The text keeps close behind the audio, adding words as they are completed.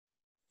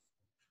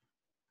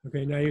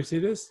Okay, now you see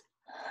this?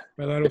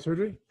 Bilateral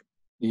surgery?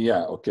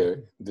 Yeah, okay.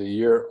 The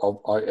year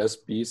of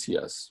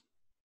ISBCS.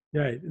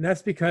 Right, and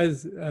that's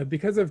because of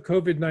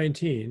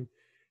COVID-19,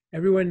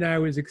 everyone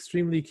now is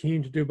extremely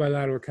keen to do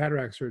bilateral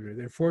cataract surgery.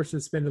 They're forced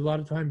to spend a lot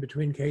of time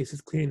between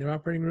cases cleaning their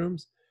operating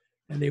rooms,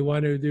 and they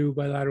want to do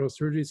bilateral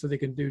surgery so they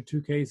can do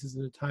 2 cases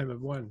in a time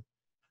of 1,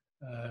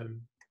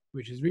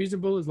 which is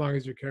reasonable as long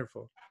as you're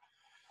careful.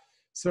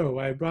 So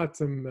I brought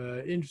some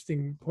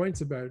interesting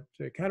points about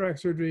cataract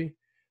surgery.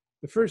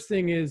 The first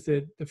thing is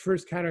that the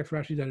first cataracts were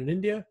actually done in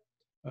India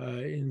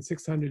in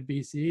 600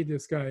 BCE.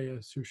 This guy,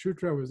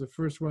 Sushruta, was the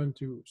first one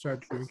to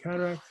start doing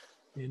cataracts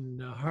in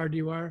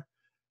Hardwar.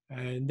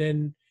 And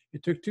then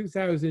it took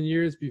 2,000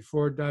 years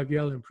before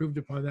Daviel improved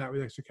upon that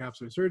with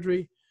extracapsular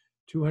surgery,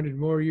 200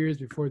 more years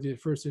before the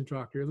first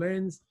intraocular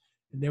lens.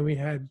 And then we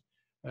had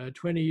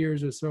 20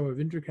 years or so of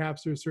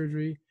intracapsular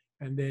surgery.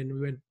 And then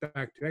we went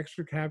back to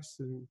extracaps,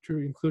 and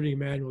including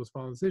manual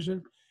small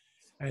incision,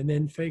 and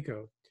then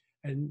phaco.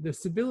 And the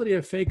stability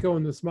of phaco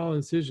and the small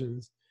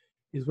incisions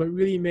is what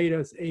really made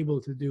us able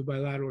to do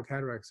bilateral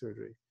cataract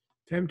surgery.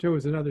 Femto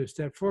is another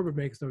step forward,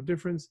 but makes no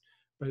difference.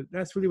 But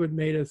that's really what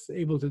made us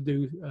able to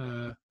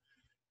do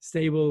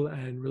stable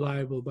and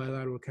reliable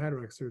bilateral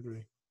cataract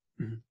surgery.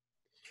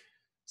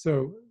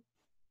 So,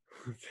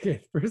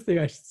 first thing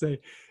I should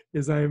say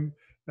is I'm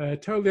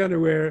totally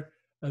unaware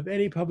of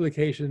any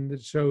publication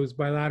that shows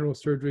bilateral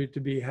surgery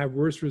to have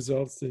worse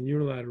results than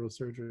unilateral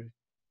surgery.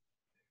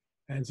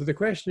 And so the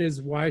question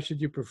is, why should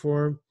you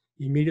perform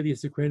immediately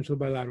sequential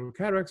bilateral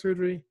cataract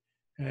surgery?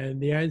 And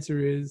the answer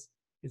is,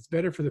 it's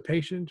better for the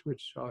patient,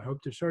 which I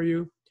hope to show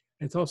you.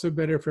 It's also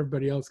better for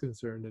everybody else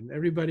concerned. And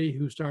everybody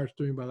who starts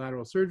doing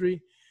bilateral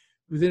surgery,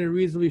 within a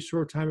reasonably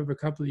short time of a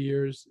couple of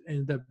years,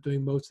 end up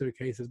doing most of their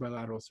cases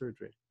bilateral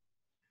surgery.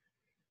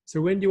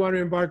 So when do you want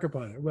to embark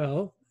upon it?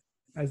 Well,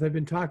 as I've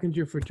been talking to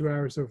you for 2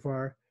 hours so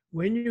far,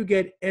 when you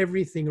get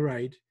everything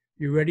right,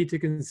 you're ready to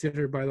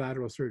consider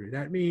bilateral surgery.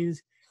 That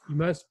means you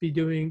must be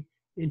doing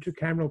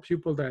intracameral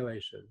pupil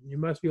dilation. You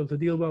must be able to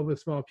deal well with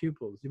small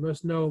pupils. You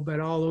must know about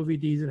all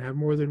OVDs and have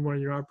more than one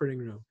in your operating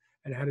room,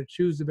 and how to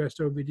choose the best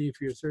OVD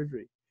for your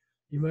surgery.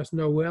 You must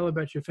know well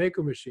about your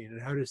phaco machine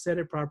and how to set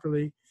it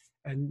properly,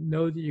 and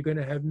know that you're going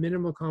to have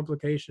minimal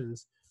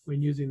complications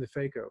when using the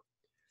phaco.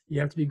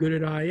 You have to be good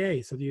at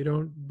IA so that you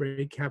don't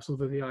break capsules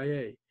with the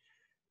IA.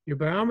 Your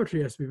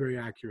biometry has to be very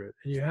accurate,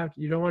 and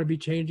you don't want to be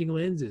changing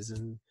lenses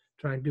and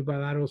trying to do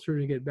bilateral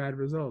surgery and get bad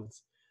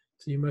results.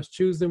 So you must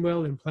choose them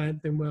well,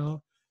 implant them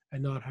well,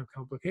 and not have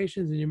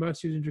complications. And you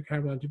must use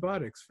intracameral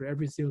antibiotics for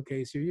every single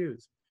case you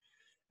use.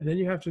 And then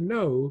you have to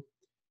know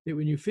that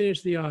when you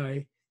finish the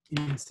eye,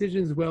 the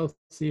incision's well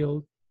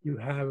sealed. You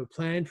have a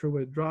plan for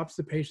what drops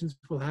the patients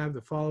will have,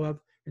 the follow-up.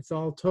 It's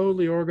all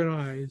totally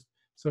organized.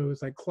 So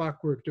it's like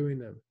clockwork doing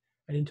them.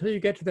 And until you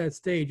get to that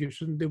stage, you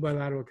shouldn't do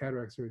bilateral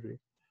cataract surgery.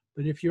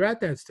 But if you're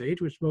at that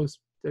stage, which most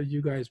of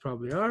you guys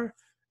probably are,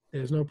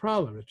 there's no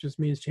problem. It just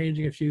means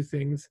changing a few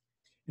things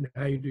in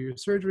how you do your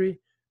surgery,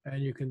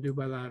 and you can do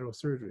bilateral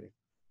surgery.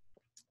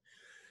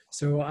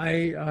 So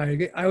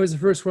I was the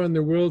first one in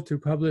the world to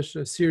publish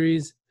a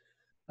series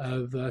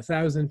of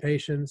 1,000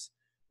 patients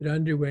that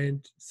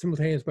underwent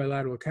simultaneous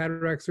bilateral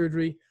cataract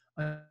surgery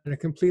on a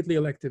completely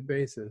elective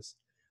basis.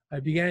 I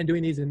began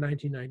doing these in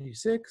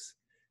 1996,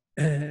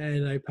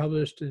 and I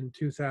published in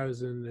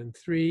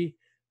 2003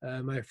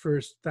 my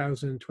first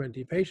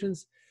 1,020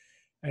 patients.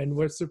 And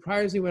what's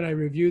surprising when I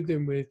reviewed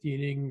them with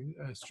Yining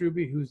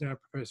Struby, who's now a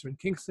professor in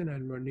Kingston,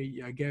 and Ronit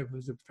Yagev,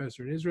 who's a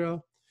professor in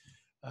Israel,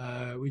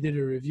 we did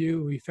a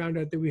review. We found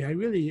out that we had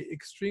really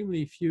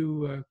extremely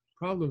few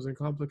problems and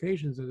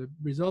complications, and the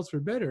results were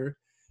better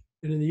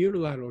than in the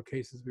unilateral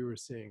cases we were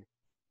seeing.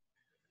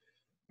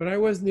 But I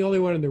wasn't the only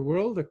one in the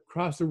world.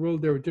 Across the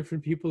world, there were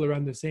different people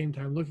around the same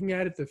time looking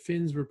at it. The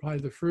Finns were probably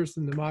the first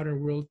in the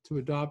modern world to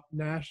adopt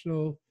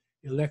national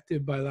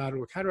elective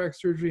bilateral cataract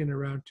surgery in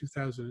around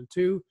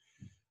 2002.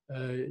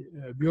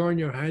 Bjorn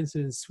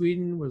Johansson in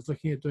Sweden was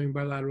looking at doing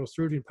bilateral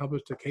surgery and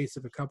published a case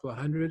of a couple of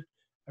hundred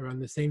around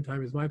the same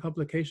time as my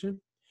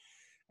publication.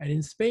 And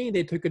in Spain,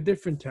 they took a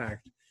different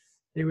tact.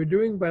 They were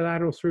doing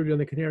bilateral surgery on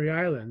the Canary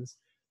Islands,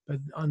 but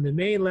on the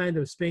mainland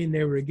of Spain,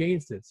 they were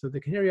against it. So the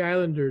Canary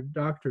Islander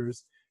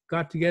doctors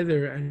got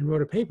together and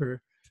wrote a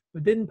paper,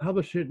 but didn't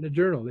publish it in a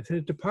journal. They sent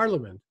it to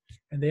Parliament,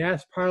 and they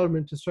asked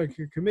Parliament to strike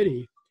a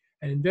committee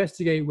and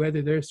investigate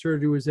whether their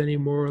surgery was any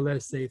more or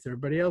less safe than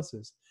everybody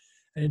else's.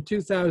 And in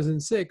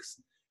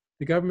 2006,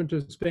 the government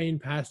of Spain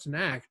passed an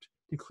act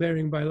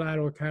declaring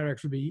bilateral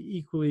cataracts would be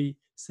equally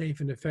safe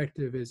and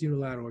effective as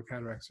unilateral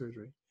cataract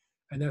surgery.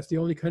 And that's the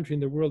only country in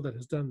the world that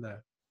has done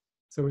that.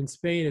 So in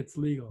Spain, it's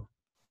legal.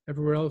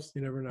 Everywhere else,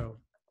 you never know.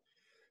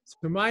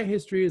 So my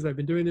history is I've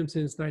been doing them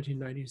since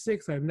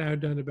 1996. I've now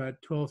done about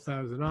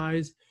 12,000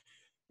 eyes.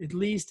 At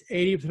least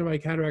 80% of my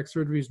cataract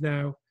surgeries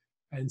now,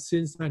 and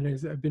since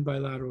 1996, have been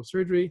bilateral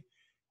surgery.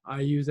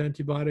 I use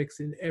antibiotics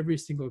in every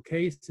single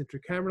case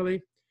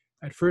intracamerally.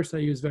 At first, I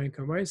used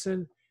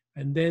vancomycin,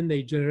 and then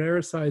they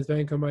genericized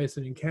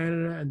vancomycin in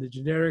Canada, and the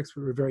generics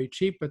were very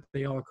cheap, but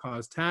they all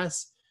caused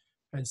TAS.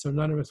 And so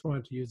none of us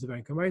wanted to use the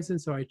vancomycin,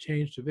 so I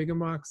changed to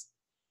Vigamox,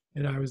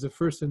 and I was the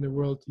first in the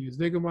world to use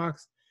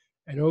Vigamox.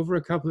 And over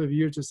a couple of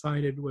years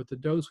decided what the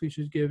dose we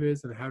should give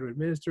is and how to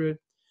administer it.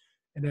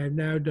 And I've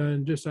now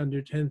done just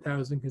under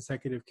 10,000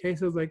 consecutive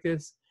cases like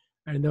this.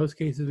 And in those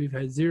cases, we've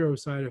had 0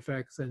 side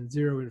effects and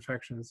 0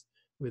 infections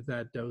with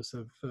that dose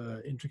of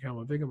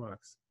intracameral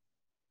Vigamox.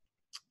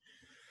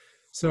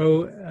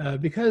 So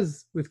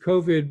because with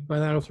COVID,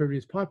 bilateral surgery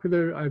is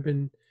popular, I've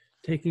been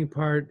taking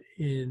part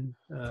in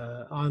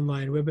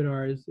online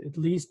webinars, at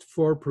least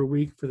 4 per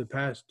week for the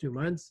past 2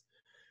 months.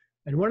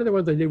 And one of the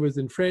ones I did was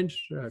in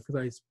French, because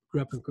I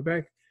grew up in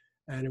Quebec,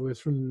 and it was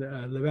from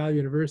Laval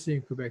University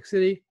in Quebec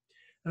City.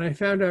 And I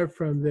found out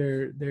from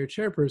their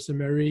chairperson,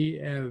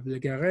 Marie-Ève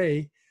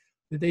Legaret,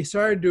 that they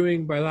started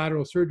doing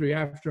bilateral surgery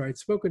after I'd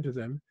spoken to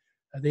them.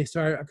 They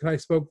started, because I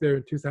spoke there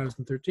in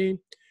 2013,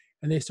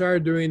 and they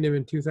started doing them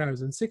in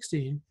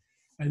 2016.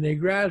 And they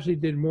gradually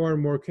did more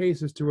and more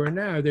cases to where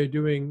now they're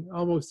doing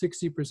almost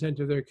 60%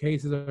 of their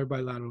cases are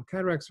bilateral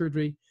cataract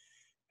surgery.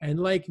 And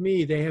like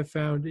me, they have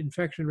found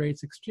infection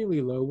rates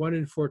extremely low, 1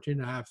 in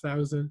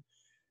 14,500,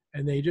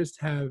 and they just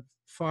have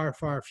far,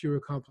 far fewer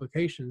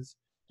complications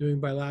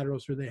doing bilateral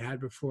surgery than they had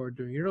before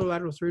doing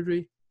unilateral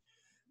surgery.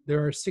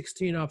 There are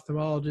 16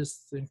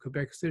 ophthalmologists in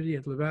Quebec City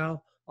at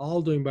Laval,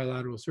 all doing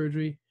bilateral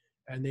surgery,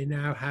 and they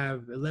now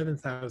have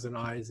 11,000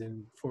 eyes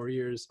in 4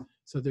 years,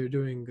 so they're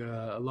doing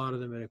a lot of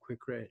them at a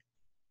quick rate.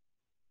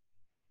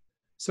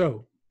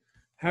 So,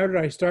 how did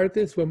I start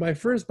this? Well, my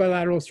first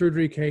bilateral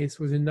surgery case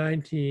was in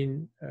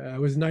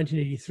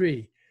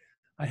 1983.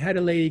 I had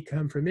a lady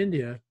come from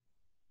India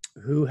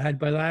who had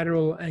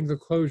bilateral angle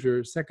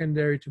closure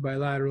secondary to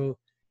bilateral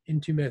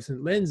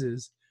intumescent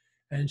lenses.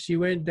 And she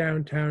went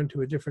downtown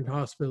to a different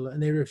hospital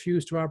and they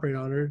refused to operate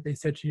on her. They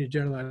said she needed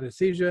general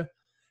anesthesia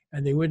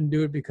and they wouldn't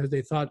do it because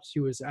they thought she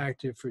was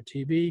active for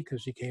TB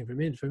because she came from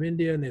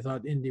India and they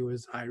thought India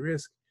was high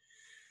risk.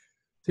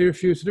 They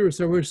refused to do it.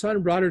 So her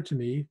son brought her to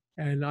me,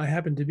 and I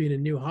happened to be in a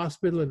new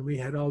hospital, and we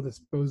had all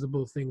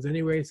disposable things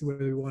anyway, so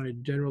whether we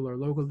wanted general or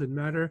local didn't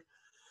matter.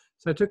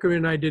 So I took her in,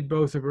 and I did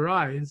both of her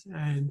eyes,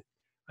 and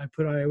I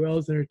put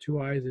IOLs in her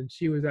 2 eyes, and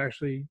she was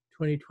actually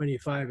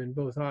 20/25 in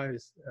both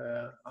eyes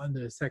on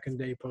the second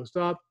day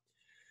post-op.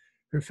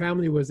 Her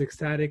family was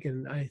ecstatic,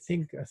 and I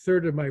think a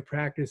third of my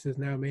practice is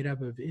now made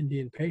up of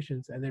Indian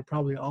patients, and they're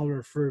probably all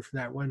referred from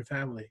that one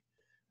family.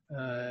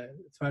 So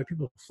I have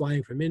people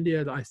flying from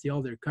India. I see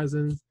all their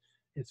cousins.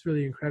 It's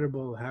really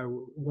incredible how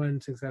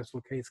one successful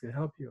case can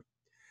help you.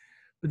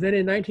 But then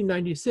in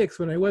 1996,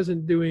 when I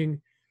wasn't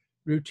doing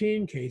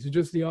routine cases,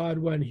 just the odd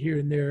one here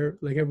and there,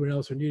 like everyone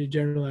else who needed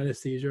general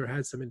anesthesia or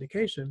had some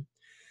indication,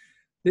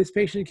 this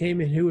patient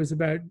came in who was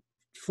about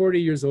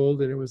 40 years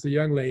old, and it was a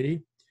young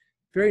lady,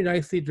 very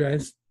nicely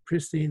dressed,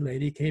 pristine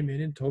lady, came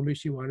in and told me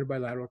she wanted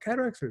bilateral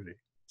cataract surgery.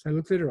 So I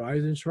looked at her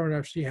eyes, and sure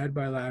enough, she had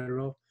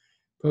bilateral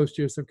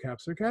posterior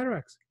subcapsular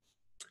cataracts.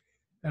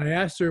 And I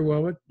asked her,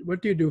 well,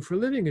 what do you do for a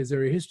living? Is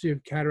there a history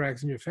of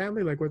cataracts in your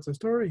family? Like, what's the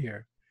story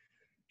here?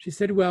 She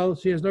said, well,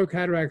 she has no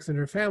cataracts in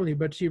her family,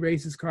 but she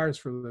races cars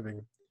for a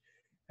living.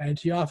 And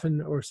she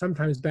often, or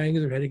sometimes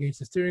bangs her head against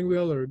the steering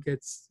wheel or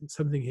gets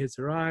something hits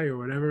her eye or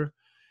whatever.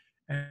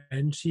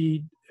 And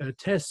she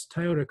tests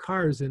Toyota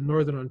cars in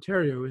Northern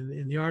Ontario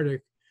in the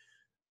Arctic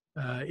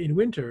in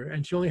winter.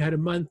 And she only had a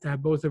month to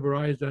have both of her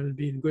eyes done and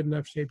be in good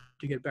enough shape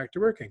to get back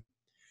to working.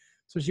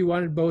 So she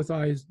wanted both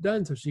eyes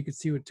done so she could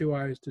see with 2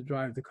 eyes to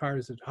drive the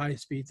cars at high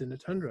speeds in the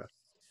tundra.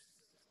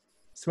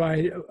 So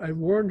I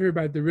warned her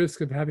about the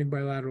risk of having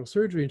bilateral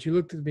surgery, and she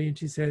looked at me and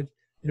she said,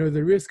 you know,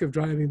 the risk of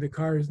driving the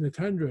cars in the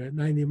tundra at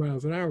 90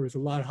 miles an hour is a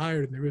lot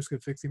higher than the risk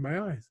of fixing my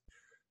eyes.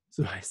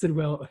 So I said,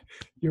 well,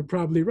 you're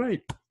probably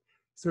right.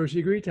 So she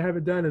agreed to have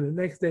it done, and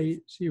the next day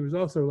she was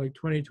also like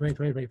 20,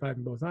 25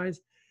 in both eyes.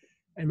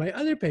 And my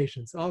other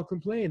patients all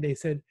complained. They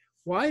said,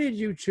 why did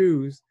you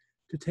choose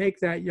to take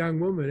that young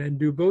woman and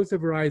do both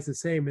of her eyes the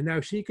same, and now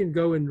she can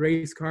go and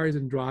race cars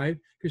and drive,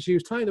 because she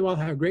was telling them all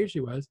how great she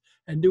was,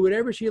 and do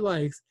whatever she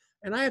likes,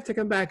 and I have to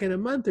come back in a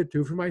month or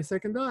 2 for my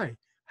second eye.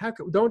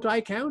 Don't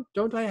I count?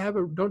 Don't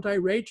I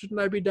rate?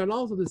 Shouldn't I be done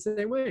also the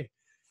same way?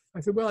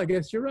 I said, well, I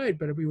guess you're right,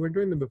 but we weren't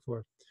doing them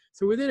before.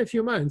 So within a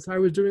few months, I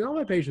was doing all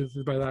my patients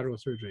with bilateral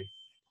surgery,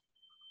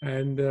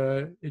 and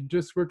it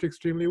just worked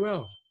extremely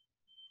well.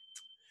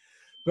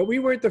 But we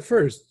weren't the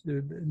first.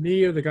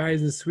 Me or the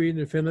guys in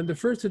Sweden or Finland, the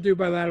first to do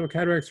bilateral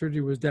cataract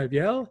surgery was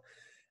Daviel.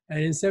 And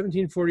in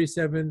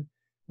 1747,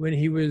 when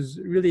he was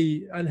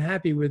really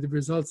unhappy with the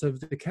results of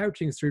the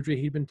couching surgery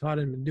he'd been taught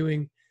and been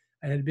doing,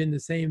 and had been the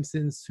same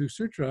since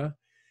Susutra,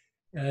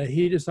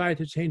 he decided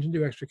to change into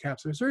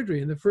extracapsular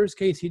surgery. And the first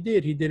case he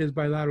did his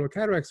bilateral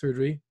cataract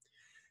surgery.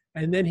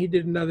 And then he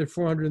did another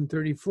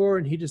 434,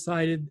 and he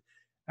decided,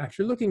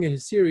 after looking at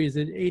his series,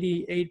 that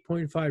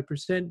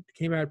 88.5%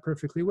 came out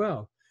perfectly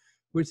well,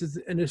 which is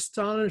an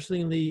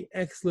astonishingly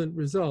excellent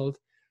result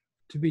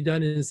to be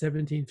done in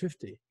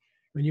 1750.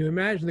 When you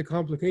imagine the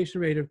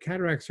complication rate of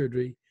cataract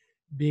surgery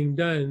being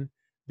done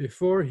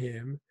before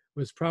him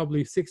was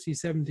probably 60,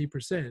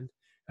 70%,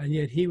 and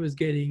yet he was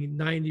getting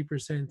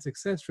 90%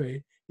 success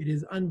rate. It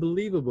is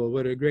unbelievable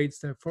what a great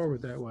step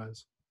forward that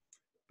was.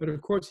 But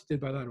of course he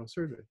did bilateral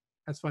surgery.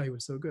 That's why he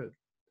was so good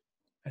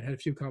and had a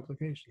few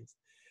complications.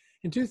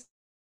 In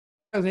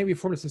 2008, we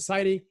formed a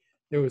society.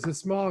 There was a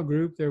small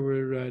group. There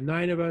were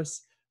 9 of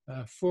us,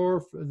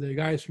 4 the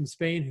guys from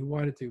Spain who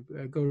wanted to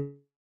go.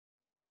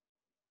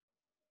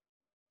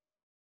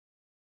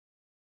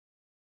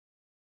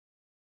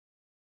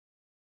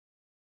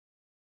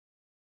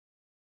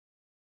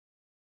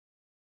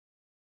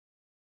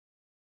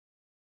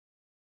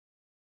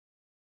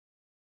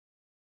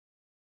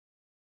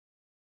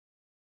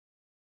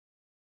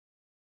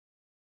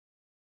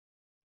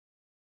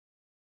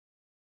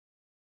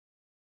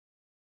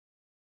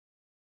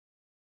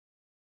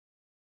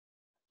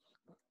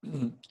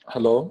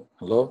 Hello,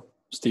 hello,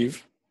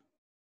 Steve.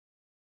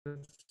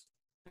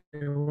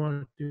 They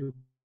wanted to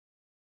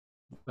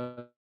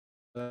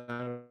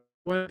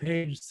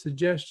one-page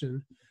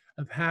suggestion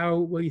of how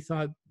what he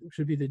thought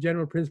should be the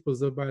general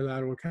principles of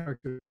bilateral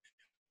character.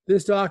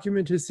 This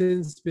document has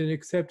since been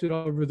accepted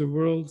all over the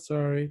world,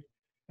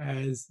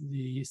 as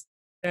the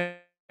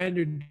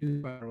standard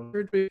bilateral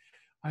surgery.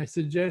 I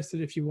suggest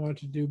that if you want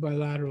to do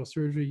bilateral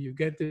surgery, you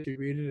get this, you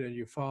read it, and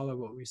you follow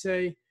what we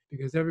say,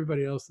 because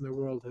everybody else in the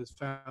world has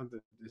found that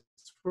this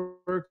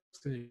works.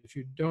 And if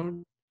you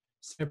don't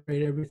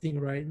separate everything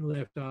right and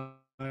left eye,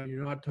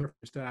 you're not taught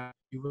for staff,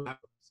 you will have.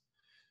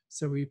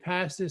 So we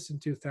passed this in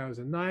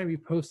 2009. We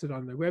posted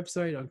on the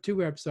website, on 2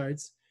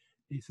 websites,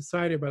 the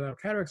Society of Bilateral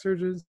Cataract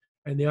Surgeons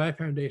and the Eye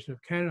Foundation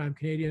of Canada. I'm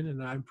Canadian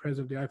and I'm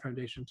president of the Eye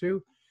Foundation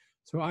too.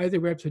 So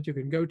either website you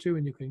can go to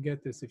and you can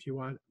get this if you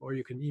want, or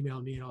you can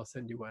email me and I'll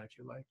send you one if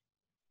you like.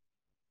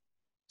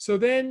 So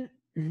then,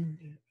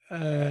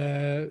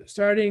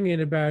 starting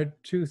in about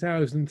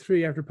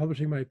 2003, after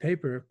publishing my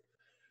paper,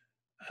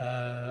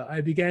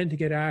 I began to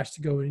get asked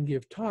to go and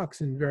give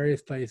talks in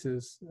various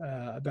places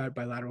about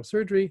bilateral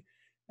surgery.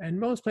 And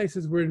most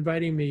places were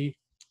inviting me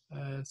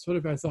sort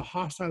of as a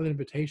hostile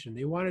invitation.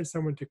 They wanted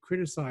someone to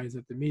criticize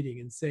at the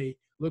meeting and say,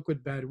 look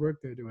what bad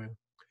work they're doing.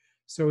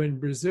 So in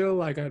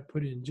Brazil, I got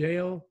put in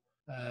jail,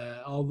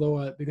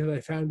 although because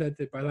I found out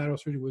that bilateral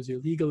surgery was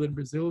illegal in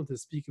Brazil. To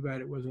speak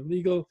about it wasn't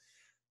legal.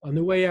 On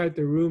the way out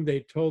the room, they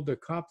told the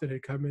cop that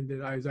had come in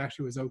that I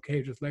was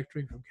okay just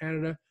lecturing from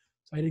Canada.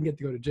 So I didn't get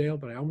to go to jail,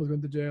 but I almost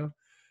went to jail.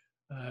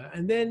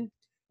 And then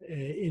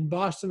in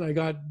Boston, I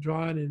got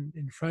drawn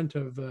in front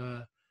of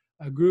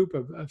a group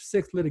of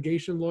 6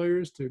 litigation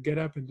lawyers to get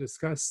up and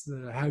discuss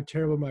how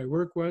terrible my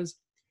work was.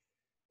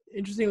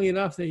 Interestingly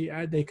enough,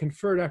 they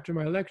conferred after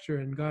my lecture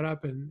and got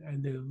up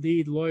and the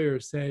lead lawyer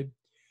said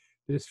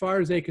that as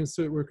far as they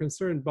were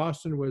concerned,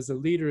 Boston was a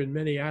leader in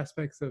many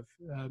aspects of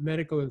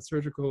medical and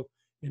surgical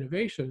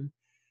innovation.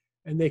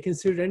 And they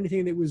considered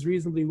anything that was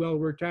reasonably well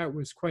worked out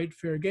was quite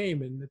fair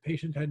game, and the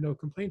patient had no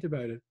complaint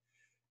about it.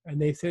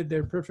 And they said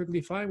they're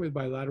perfectly fine with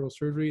bilateral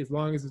surgery as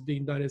long as it's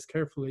being done as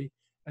carefully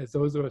as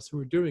those of us who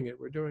were doing it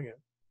were doing it.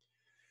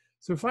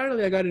 So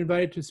finally, I got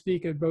invited to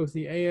speak at both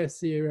the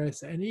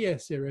ASCRS and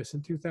ESCRS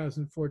in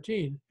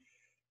 2014.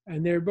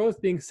 And they're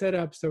both being set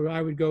up so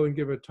I would go and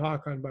give a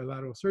talk on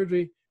bilateral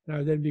surgery, and I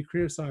would then be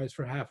criticized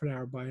for half an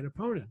hour by an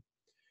opponent.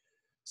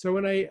 So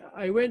when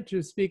I went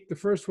to speak, the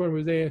first one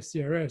was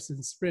ASCRS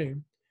in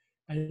spring,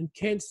 and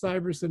Kent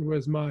Syverson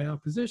was my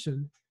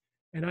opposition.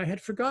 And I had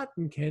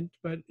forgotten Kent,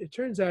 but it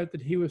turns out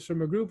that he was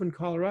from a group in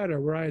Colorado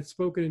where I had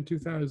spoken in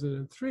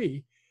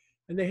 2003,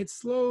 and they had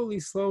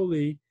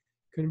slowly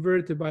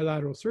converted to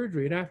bilateral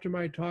surgery. And after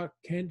my talk,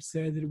 Kent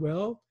said that,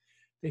 well,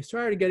 they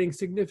started getting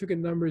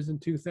significant numbers in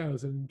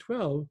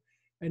 2012,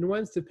 and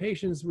once the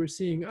patients were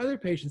seeing other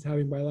patients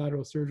having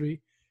bilateral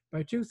surgery,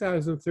 by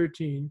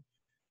 2013,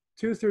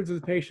 2/3 of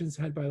the patients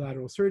had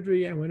bilateral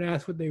surgery, and when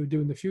asked what they would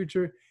do in the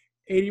future,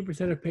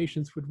 80% of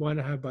patients would want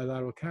to have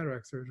bilateral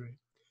cataract surgery.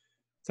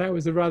 So that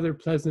was a rather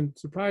pleasant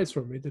surprise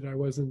for me that I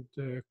wasn't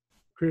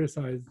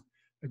criticized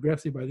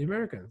aggressively by the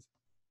Americans.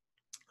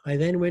 I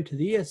then went to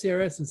the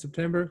ESCRS in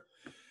September,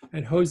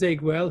 and Jose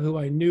Guel, who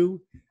I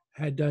knew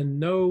had done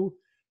no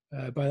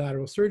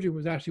bilateral surgery,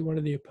 was actually one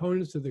of the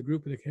opponents of the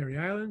group of the Canary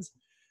Islands,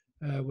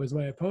 was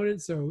my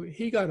opponent. So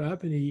he got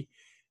up and he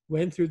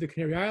went through the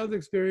Canary Islands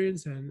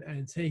experience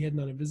and said he had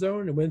none of his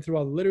own, and went through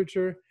all the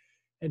literature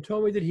and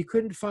told me that he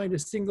couldn't find a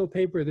single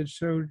paper that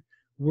showed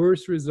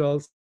worse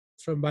results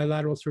from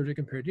bilateral surgery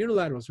compared to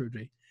unilateral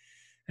surgery.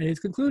 And his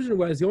conclusion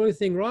was the only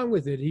thing wrong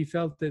with it, he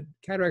felt that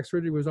cataract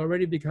surgery was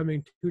already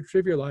becoming too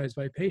trivialized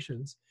by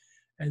patients,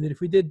 and that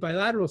if we did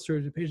bilateral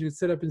surgery, the patient could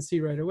sit up and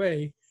see right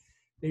away,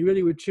 they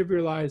really would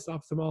trivialize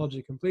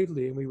ophthalmology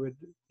completely, and we would,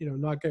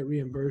 not get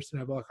reimbursed and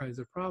have all kinds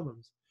of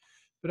problems.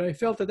 But I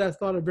felt that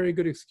that's not a very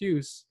good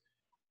excuse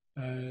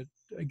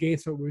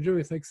against what we're doing.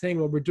 It's like saying,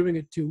 well, we're doing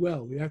it too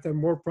well. We have to have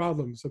more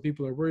problems, so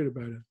people are worried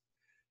about it.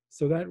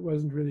 So that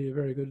wasn't really a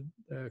very good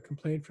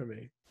complaint from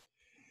me.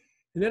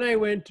 And then I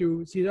went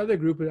to see another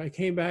group, and I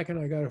came back and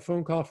I got a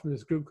phone call from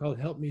this group called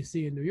Help Me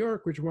See in New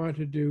York, which wanted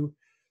to do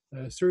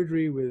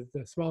surgery with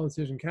small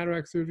incision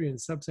cataract surgery in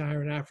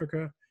sub-Saharan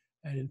Africa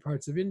and in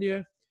parts of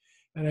India.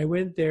 And I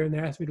went there and they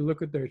asked me to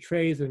look at their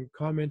trays and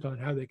comment on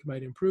how they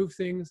might improve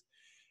things.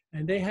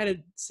 And they had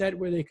it set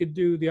where they could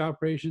do the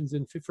operations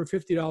for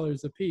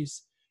 $50 a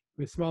piece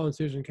with small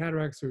incision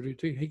cataract surgery,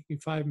 taking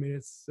 5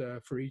 minutes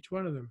for each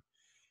one of them.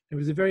 It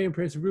was a very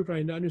impressive group.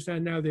 I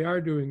understand now they are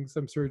doing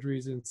some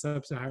surgeries in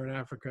sub-Saharan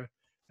Africa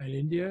and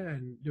India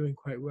and doing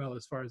quite well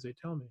as far as they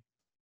tell me.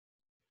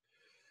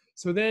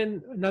 So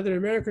then another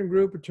American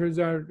group, it turns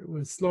out it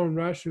was Sloan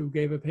Rush, who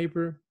gave a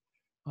paper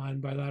on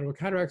bilateral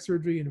cataract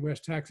surgery in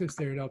West Texas,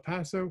 there in El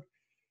Paso.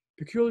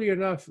 Peculiar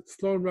enough,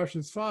 Sloan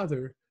Rush's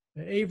father,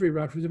 Avery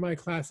Rush, was in my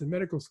class in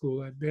medical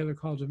school at Baylor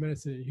College of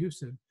Medicine in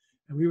Houston.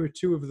 And we were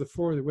 2 of the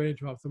 4 that went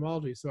into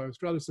ophthalmology. So I was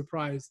rather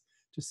surprised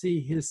to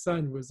see his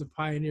son was the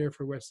pioneer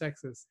for West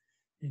Texas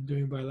in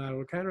doing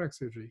bilateral cataract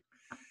surgery.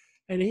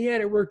 And he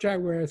had it worked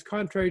out, whereas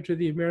contrary to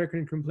the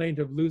American complaint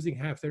of losing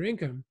half their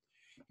income,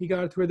 he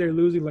got it to where they're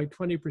losing like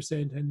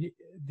 20%, and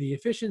the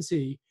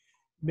efficiency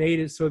made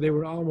it so they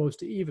were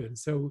almost even.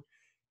 So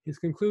his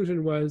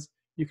conclusion was,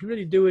 you can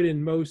really do it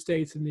in most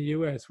states in the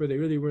US where they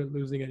really weren't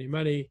losing any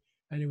money,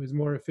 and it was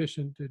more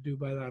efficient to do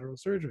bilateral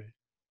surgery.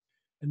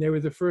 And they were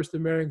the first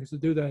Americans to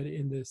do that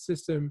in the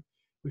system,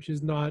 which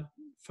is not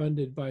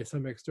funded by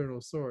some external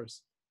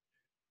source.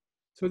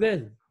 So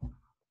then,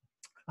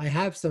 I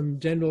have some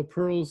general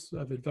pearls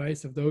of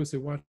advice of those who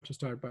want to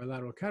start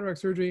bilateral cataract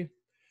surgery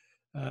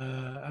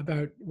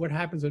about what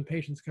happens when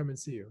patients come and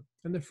see you.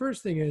 And the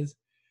first thing is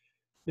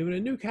that when a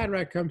new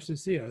cataract comes to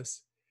see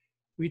us,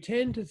 we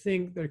tend to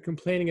think they're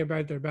complaining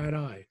about their bad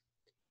eye.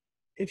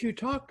 If you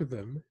talk to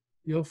them,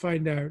 you'll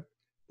find out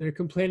they're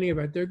complaining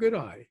about their good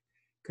eye.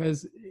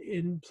 Because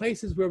in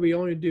places where we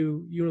only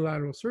do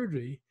unilateral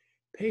surgery,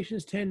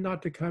 patients tend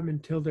not to come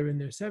until they're in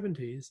their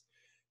 70s.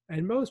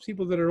 And most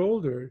people that are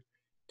older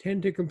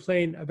tend to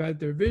complain about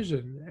their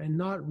vision and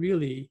not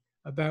really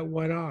about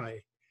one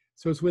eye.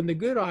 So it's when the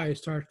good eye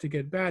starts to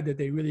get bad that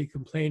they really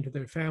complain to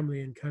their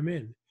family and come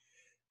in.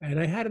 And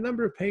I had a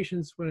number of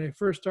patients when I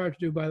first started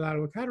to do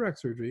bilateral cataract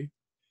surgery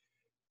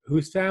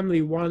whose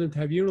family wanted them to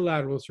have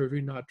unilateral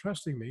surgery, not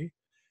trusting me.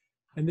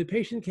 And the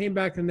patient came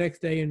back the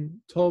next day and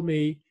told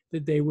me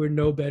that they were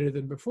no better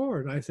than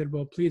before. And I said,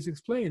 well, please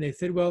explain. They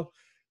said, well,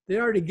 they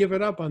already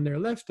given up on their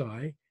left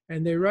eye,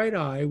 and their right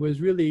eye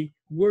was really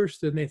worse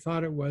than they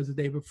thought it was the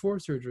day before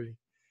surgery,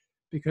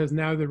 because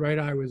now the right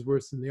eye was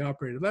worse than the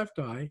operated left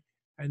eye,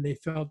 and they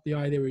felt the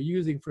eye they were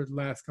using for the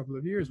last couple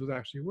of years was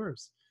actually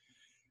worse.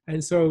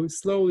 And so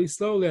slowly,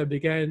 I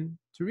began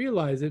to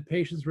realize that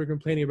patients were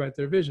complaining about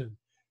their vision,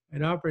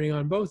 and operating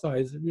on both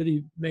eyes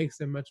really makes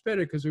them much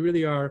better, because we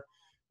really are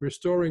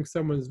restoring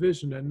someone's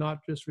vision and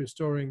not just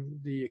restoring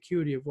the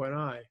acuity of one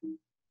eye.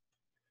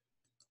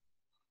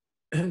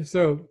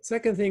 So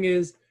second thing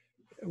is,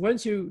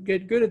 once you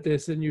get good at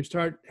this and you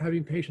start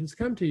having patients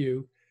come to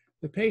you,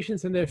 the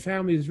patients and their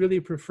families really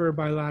prefer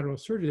bilateral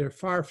surgery. There are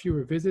far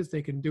fewer visits.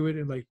 They can do it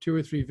in like 2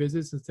 or 3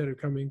 visits instead of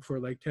coming for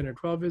like 10 or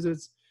 12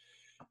 visits.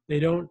 They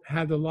don't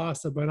have the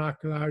loss of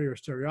binocularity or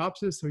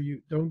stereopsis, so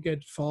you don't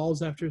get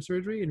falls after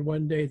surgery. In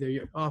one day,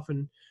 they're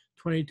often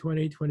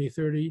 20/20,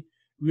 20/30,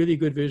 really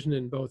good vision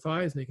in both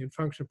eyes. They can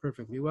function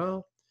perfectly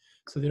well.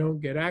 So they don't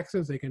get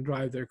accidents. They can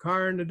drive their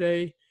car in a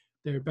day.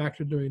 They're back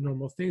to doing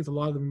normal things. A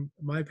lot of them,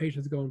 my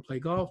patients, go and play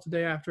golf the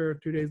day after,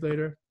 2 days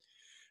later,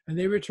 and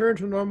they return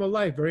to normal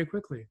life very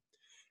quickly.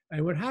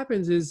 And what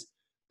happens is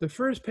the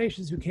first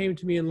patients who came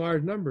to me in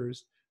large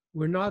numbers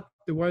were not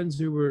the ones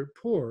who were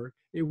poor.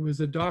 It was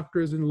the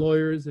doctors and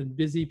lawyers and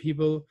busy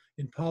people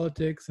in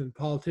politics and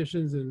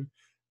politicians and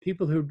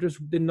people who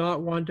just did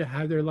not want to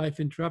have their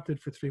life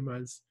interrupted for 3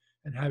 months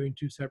and having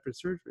 2 separate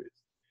surgeries.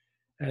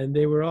 And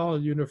they were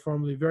all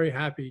uniformly very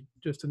happy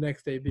just the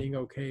next day being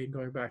okay and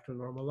going back to a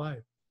normal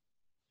life.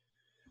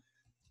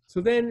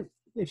 So then,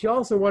 if you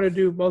also want to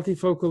do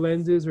multifocal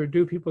lenses or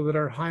do people that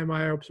are high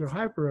myopes or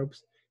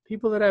hyperopes,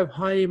 people that have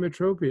high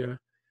emmetropia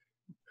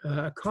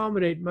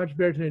accommodate much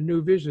better to a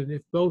new vision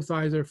if both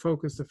eyes are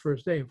focused the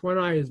first day. If one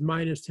eye is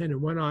 -10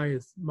 and one eye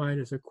is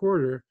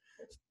 -1/4,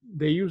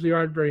 they usually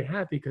aren't very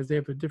happy because they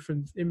have a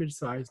different image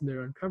size and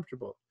they're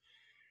uncomfortable.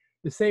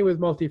 The same with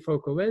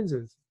multifocal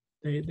lenses.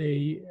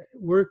 They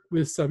work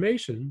with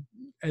summation,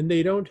 and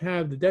they don't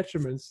have the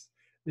detriments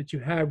that you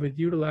have with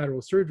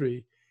unilateral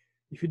surgery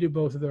if you do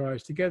both of their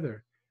eyes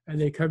together. And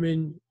they come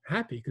in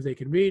happy because they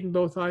can read in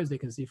both eyes, they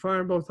can see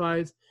far in both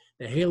eyes,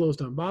 the halos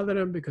don't bother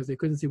them because they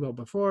couldn't see well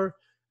before,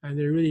 and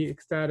they're really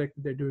ecstatic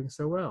that they're doing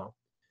so well.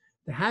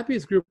 The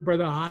happiest group are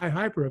the high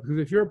hyperopes, because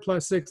if you're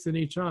 +6 in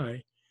each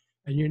eye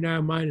and you're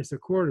now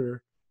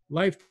 -1/4,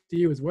 life to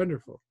you is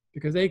wonderful,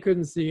 because they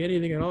couldn't see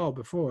anything at all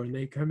before, and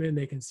they come in,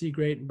 they can see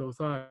great in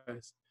both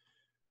eyes.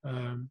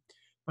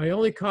 My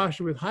only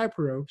caution with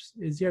hyperopes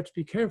is you have to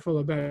be careful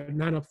about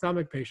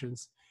non-ophthalmic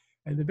patients,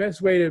 and the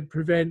best way to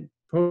prevent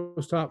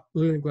post-op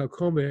malignant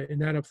glaucoma in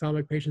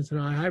non-ophthalmic patients and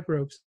eye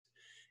hyperopes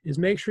is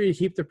make sure you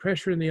keep the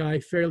pressure in the eye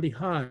fairly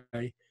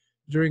high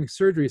during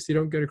surgery so you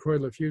don't get a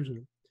choroidal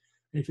effusion.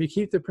 And if you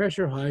keep the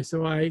pressure high,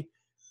 so I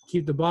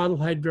keep the bottle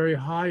height very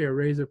high or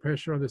raise the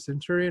pressure on the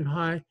centurion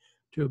high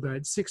to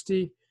about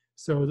 60,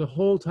 so the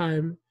whole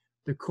time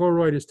the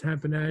choroid is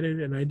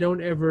tamponaded, and I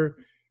don't ever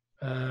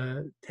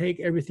take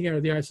everything out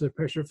of the eye so the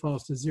pressure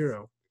falls to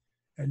 0.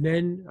 And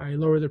then I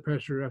lower the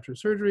pressure after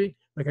surgery.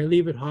 Like I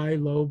leave it high,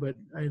 low, but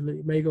I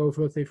may go,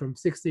 let's say, from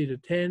 60 to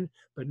 10,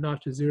 but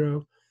not to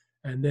 0.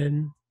 And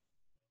then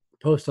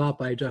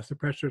post-op, I adjust the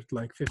pressure to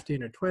like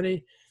 15 or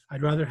 20.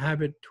 I'd rather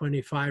have it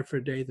 25 for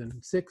a day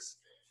than 6,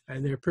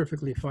 and they're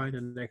perfectly fine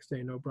the next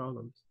day, no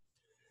problems.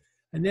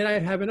 And then I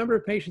have a number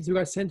of patients who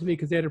got sent to me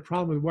because they had a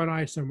problem with one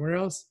eye somewhere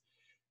else,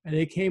 and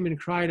they came and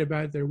cried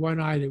about their one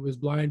eye that was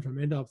blind from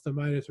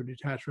endophthalmitis or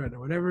detached retina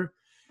or whatever.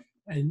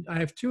 And I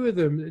have 2 of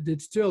them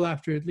that still,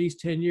 after at least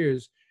 10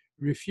 years,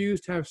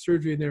 refuse to have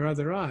surgery in their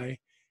other eye,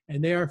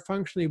 and they are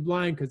functionally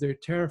blind because they're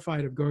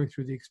terrified of going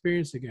through the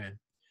experience again.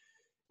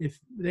 If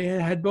they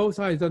had both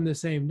eyes done the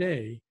same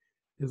day,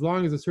 as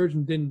long as the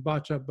surgeon didn't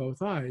botch up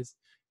both eyes,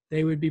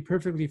 they would be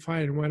perfectly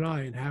fine in one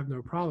eye and have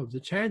no problems. The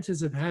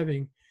chances of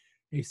having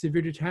a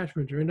severe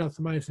detachment or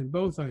endophthalmitis in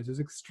both eyes is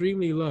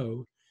extremely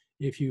low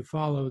if you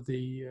follow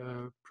the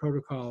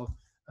protocol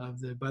of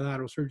the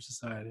Bilateral Surgery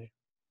Society.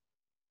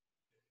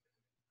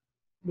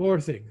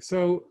 More things.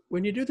 So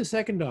when you do the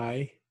second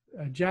eye,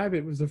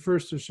 Jabbit was the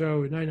first to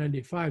show in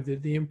 1995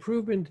 that the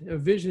improvement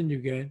of vision you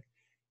get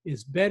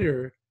is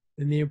better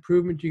than the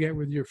improvement you get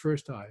with your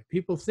first eye.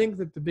 People think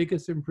that the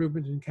biggest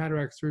improvement in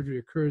cataract surgery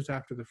occurs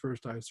after the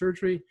first eye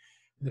surgery,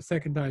 and the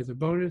second eye is a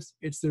bonus.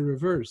 It's the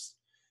reverse.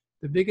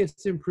 The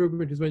biggest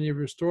improvement is when you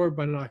restore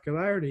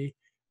binocularity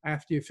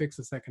after you fix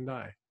the second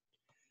eye.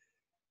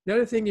 The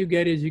other thing you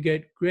get is you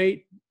get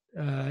great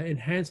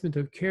enhancement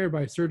of care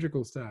by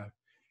surgical staff.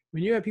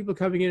 When you have people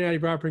coming in and out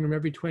of your operating room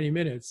every 20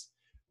 minutes,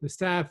 the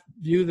staff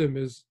view them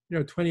as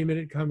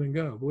 20-minute come and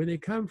go. But when they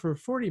come for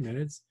 40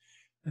 minutes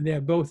and they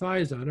have both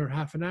eyes on, or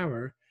half an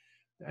hour,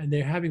 and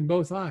they're having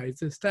both eyes,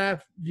 the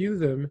staff view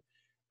them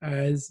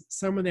as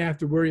someone they have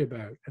to worry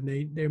about,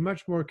 and they're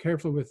much more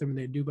careful with them, and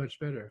they do much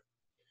better.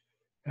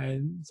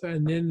 And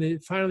then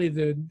finally,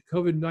 the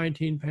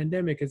COVID-19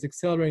 pandemic is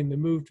accelerating the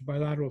move to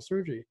bilateral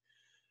surgery.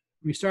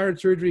 We started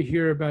surgery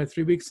here about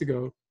 3 weeks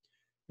ago,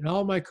 and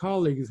all my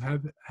colleagues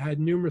have had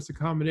numerous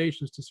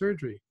accommodations to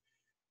surgery,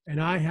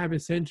 and I have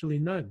essentially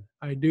none.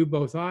 I do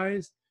both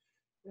eyes,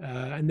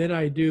 and then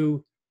I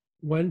do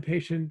one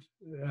patient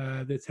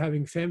that's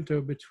having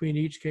femto between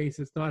each case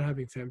that's not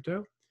having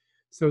femto.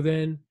 So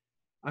then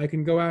I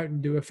can go out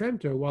and do a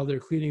femto while they're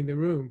cleaning the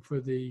room for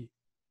the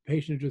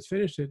patient who just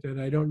finished it, and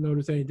I don't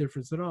notice any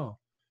difference at all.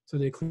 So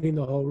they clean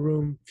the whole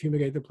room,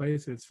 fumigate the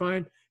place, and it's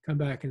fine. Come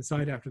back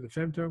inside after the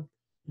femto,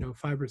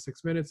 5 or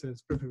 6 minutes, and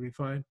it's perfectly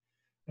fine,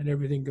 and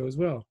everything goes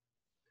well.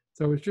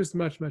 So it's just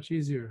much, much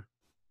easier.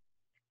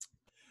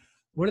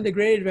 One of the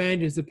great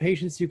advantages of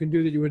patients you can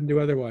do that you wouldn't do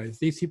otherwise.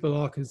 These people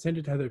all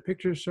consented to have their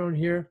pictures shown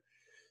here.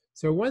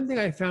 So one thing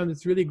I found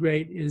that's really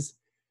great is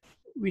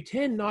we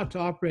tend not to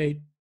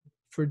operate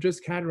for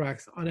just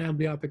cataracts on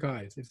amblyopic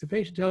eyes. If the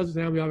patient tells us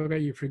an amblyopic eye,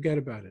 you forget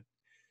about it.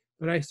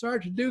 But I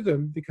started to do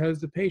them because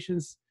the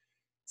patients,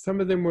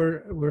 some of them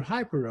were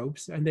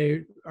hyperopes, and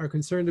they are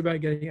concerned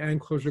about getting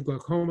anclosure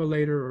glaucoma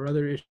later or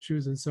other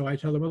issues. And so I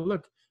tell them, well,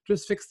 look,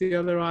 just fix the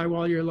other eye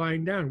while you're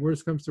lying down.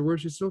 Worst comes to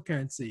worst, you still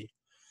can't see.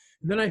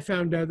 And then I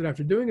found out that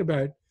after doing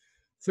about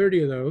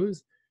 30 of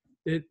those,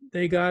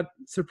 they got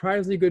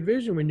surprisingly good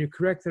vision. When you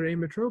correct their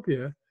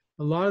ametropia,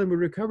 a lot of them would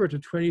recover to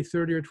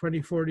 20/30 or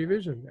 20/40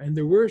 vision. And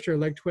the worst are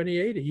like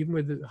 20/80, even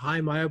with the high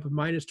myop of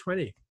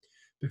 -20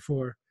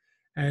 before.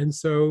 And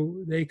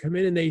so they come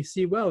in and they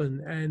see well,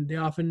 and they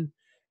often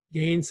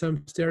gain some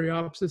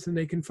stereopsis, and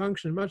they can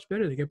function much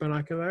better. They get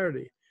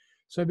binocularity.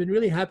 So I've been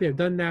really happy. I've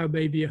done now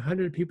maybe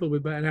 100 people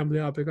with an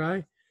amblyopic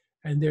eye,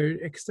 and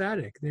they're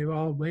ecstatic. They're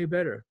all way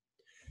better.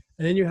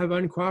 And then you have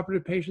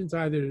uncooperative patients,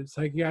 either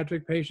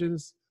psychiatric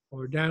patients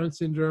or Down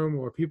syndrome,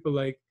 or people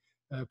like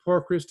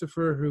poor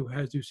Christopher, who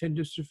has Duchenne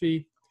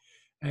dystrophy.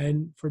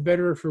 And for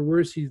better or for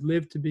worse, he's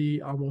lived to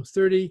be almost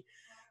 30.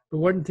 But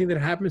one thing that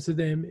happens to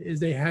them is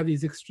they have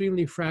these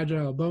extremely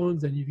fragile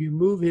bones, and if you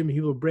move him, he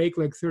will break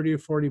like 30 or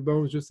 40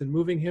 bones just in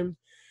moving him.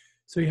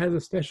 So he has a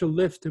special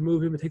lift to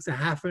move him. It takes a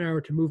half an hour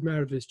to move him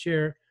out of his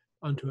chair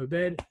onto a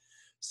bed.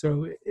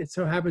 So it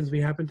so happens we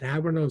happen to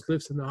have one of those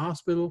lifts in the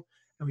hospital,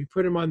 and we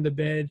put him on the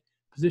bed,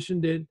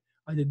 positioned it.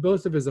 I did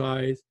both of his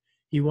eyes.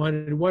 He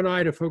wanted one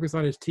eye to focus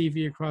on his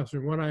TV across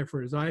from one eye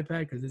for his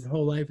iPad, because his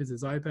whole life is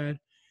his iPad.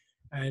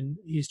 And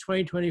he's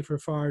 20/20 for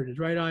far in his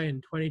right eye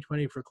and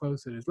 20/20 for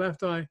close in his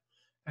left eye.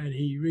 And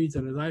he reads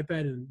on his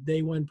iPad, and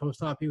day one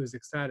post-op, he was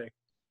ecstatic.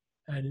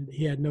 And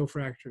he had no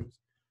fractures.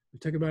 We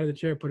took him out of the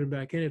chair, put him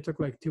back in. It took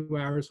like 2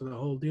 hours for the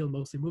whole deal,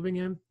 mostly moving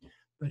him,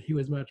 but he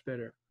was much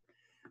better.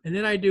 And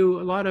then I do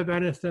a lot of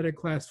anesthetic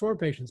class 4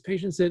 patients,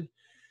 patients that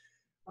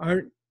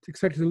aren't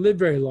expected to live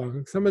very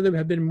long. Some of them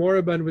have been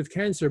moribund with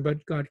cancer,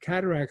 but got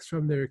cataracts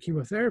from their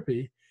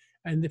chemotherapy.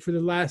 And for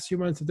the last few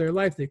months of their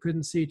life, they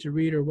couldn't see to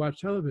read or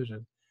watch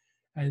television.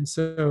 And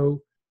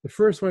so the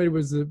first one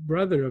was the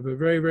brother of a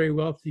very, very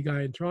wealthy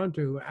guy in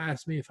Toronto who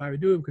asked me if I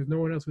would do him because no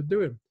one else would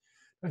do him.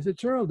 I said,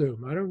 sure, I'll do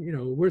him. I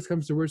don't, worst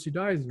comes to worst, he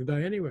dies, he can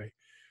die anyway.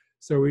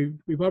 So we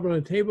put him on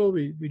the table.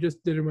 We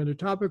just did him under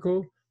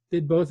topical.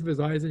 did both of his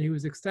eyes and he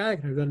was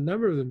ecstatic. I've done a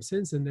number of them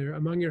since, and they're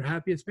among your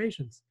happiest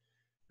patients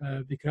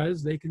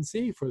because they can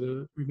see for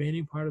the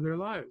remaining part of their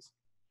lives.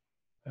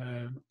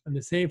 And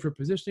the same for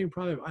positioning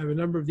problem. I have a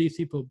number of these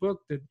people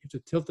booked that you have to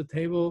tilt the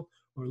table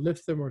or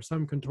lift them or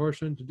some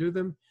contortion to do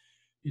them.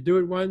 You do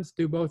it once,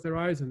 do both their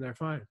eyes, and they're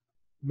fine.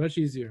 Much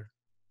easier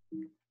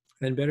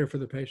and better for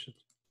the patient.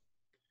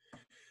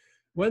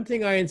 One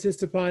thing I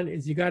insist upon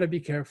is you got to be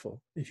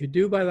careful. If you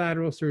do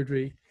bilateral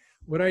surgery,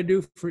 what I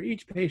do for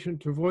each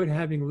patient to avoid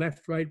having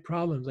left-right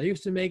problems, I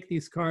used to make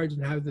these cards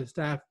and have the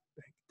staff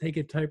take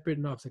it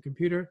typewritten off the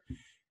computer.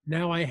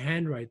 Now I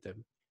handwrite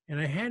them. And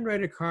I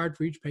handwrite a card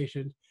for each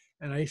patient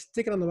and I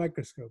stick it on the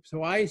microscope.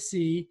 So I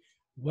see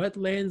what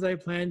lens I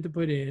plan to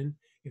put in,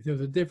 if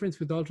there's a difference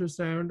with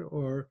ultrasound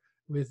or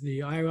with the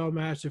IOL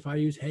mask, if I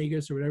use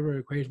Haggis or whatever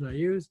equation I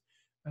use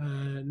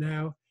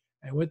now,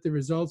 and what the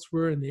results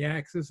were in the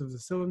axis of the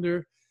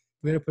cylinder.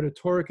 I'm going to put a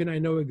toric in. I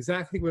know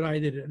exactly what I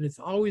did, and it's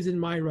always in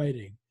my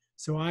writing.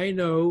 So I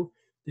know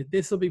that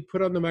this will be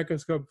put on the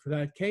microscope for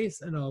that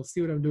case, and I'll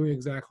see what I'm doing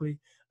exactly.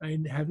 I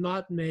have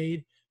not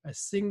made a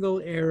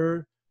single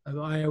error of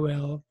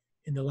IOL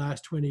in the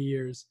last 20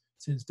 years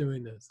since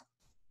doing this.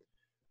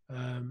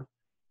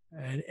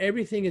 And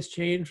everything has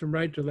changed from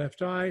right to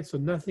left eye, so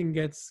nothing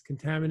gets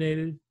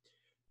contaminated.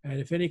 And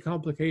if any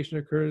complication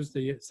occurs,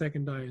 the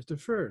second eye is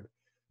deferred.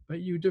 But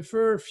you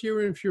defer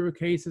fewer and fewer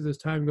cases as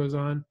time goes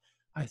on.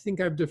 I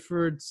think I've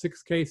deferred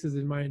 6 cases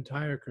in my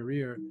entire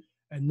career,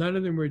 and none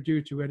of them were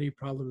due to any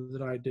problem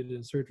that I did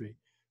in surgery.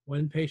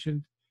 One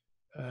patient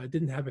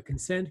didn't have a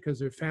consent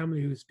because her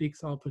family, who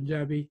speaks all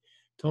Punjabi,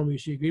 told me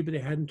she agreed, but they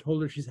hadn't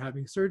told her she's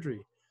having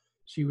surgery.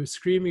 She was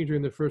screaming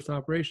during the first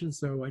operation,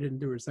 so I didn't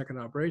do her second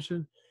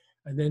operation,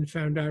 and then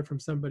found out from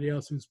somebody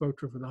else who spoke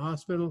to her from the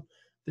hospital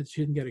that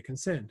she didn't get a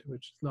consent,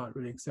 which is not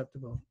really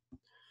acceptable.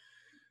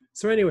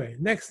 So anyway,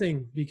 next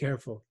thing, be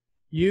careful.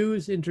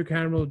 Use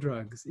intracameral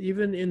drugs.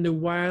 Even in the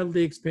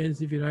wildly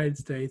expensive United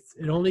States,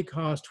 it only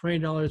costs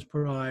 $20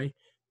 per eye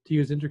to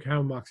use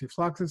intracameral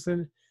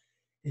moxifloxacin.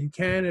 In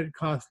Canada, it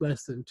costs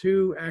less than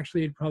 $2.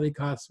 Actually, it probably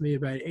costs me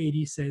about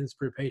 80 cents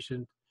per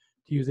patient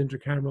to use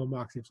intracameral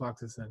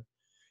moxifloxacin.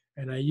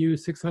 And I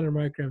use 600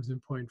 micrograms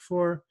in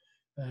 0.4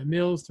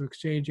 mils to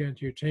exchange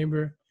anterior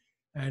chamber,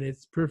 and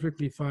it's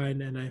perfectly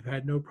fine, and I've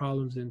had no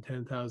problems in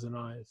 10,000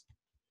 eyes.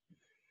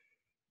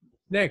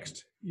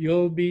 Next,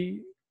 you'll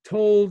be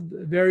told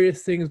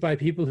various things by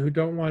people who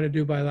don't want to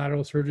do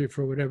bilateral surgery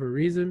for whatever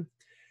reason.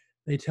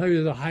 They tell you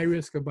there's a high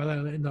risk of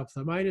bilateral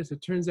endophthalmitis.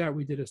 It turns out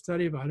we did a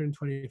study of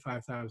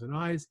 125,000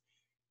 eyes.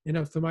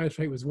 Endophthalmitis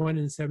rate was 1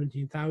 in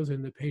 17,000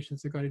 in the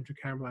patients that got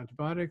intracameral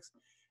antibiotics.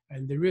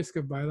 And the risk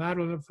of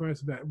bilateral endophthalmitis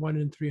is about 1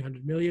 in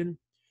 300 million.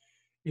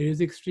 It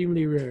is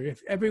extremely rare.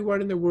 If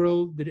everyone in the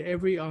world did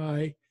every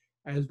eye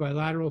as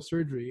bilateral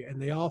surgery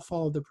and they all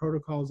followed the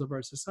protocols of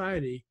our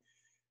society,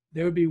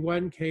 there would be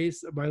 1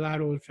 case of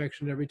bilateral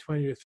infection every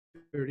 20 to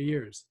 30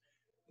 years.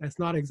 That's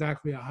not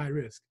exactly a high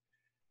risk.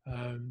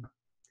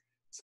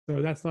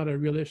 So that's not a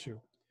real issue.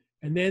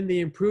 And then the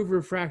improved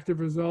refractive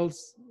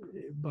results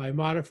by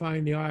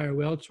modifying the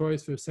IOL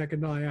choice for the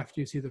second eye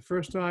after you see the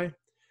first eye,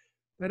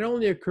 that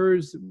only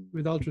occurs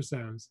with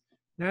ultrasounds.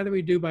 Now that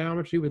we do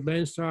biometry with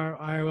LensStar,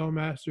 IOL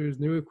masters,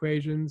 new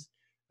equations,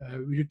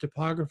 we do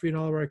topography in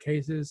all of our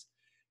cases,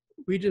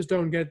 we just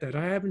don't get that.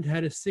 I haven't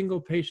had a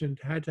single patient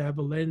had to have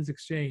a lens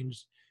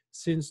exchanged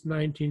since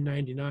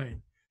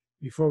 1999,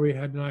 before we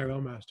had an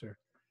IOL master.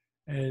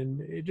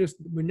 And it just,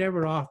 we're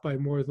never off by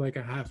more than like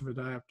a half of a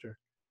diopter.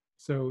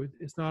 So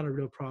it's not a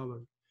real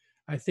problem.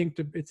 I think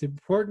it's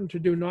important to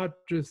do not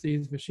just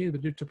these machines,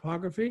 but do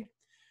topography.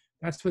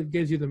 That's what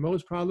gives you the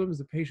most problems.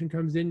 The patient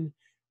comes in,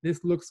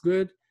 this looks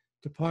good.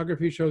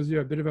 Topography shows you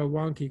a bit of a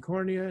wonky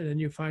cornea, and then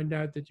you find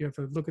out that you have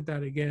to look at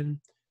that again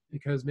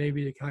because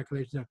maybe the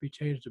calculations have to be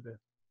changed a bit.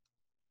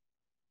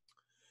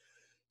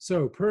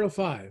 So Pearl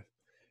 5,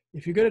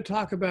 if you're going to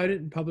talk about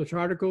it in published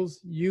articles,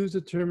 use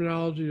the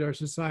terminology that our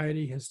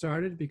society has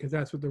started because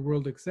that's what the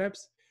world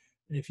accepts.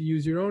 And if you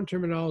use your own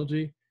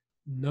terminology,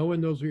 no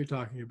one knows what you're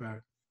talking about.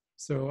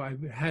 So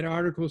I've had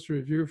articles to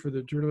review for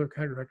the Journal of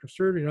Cataract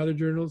Surgery and other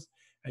journals,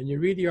 and you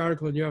read the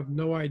article and you have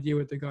no idea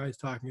what the guy is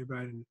talking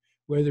about and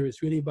whether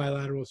it's really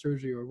bilateral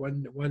surgery or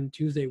one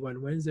Tuesday,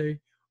 one Wednesday,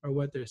 or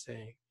what they're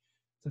saying.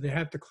 So they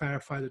have to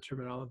clarify the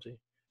terminology.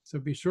 So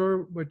be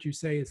sure what you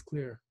say is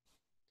clear.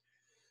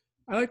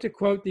 I like to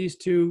quote these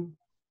 2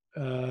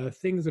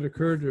 things that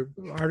occurred, or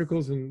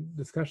articles and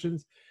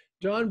discussions.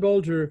 John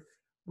Bolger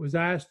was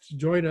asked to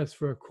join us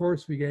for a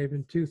course we gave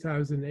in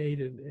 2008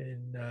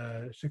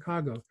 in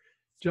Chicago.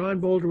 John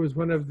Bolger was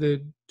one of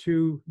the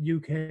 2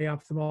 UK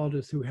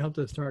ophthalmologists who helped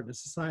us start the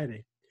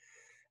society.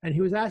 And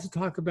he was asked to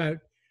talk about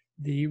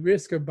the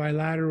risk of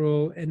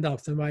bilateral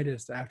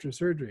endophthalmitis after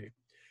surgery.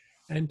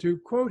 And to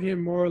quote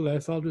him more or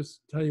less, I'll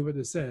just tell you what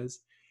this says.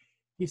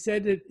 He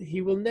said that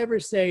he will never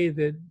say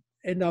that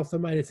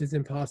endophthalmitis is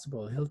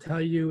impossible. He'll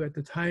tell you at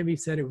the time he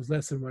said it was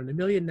less than 1 in a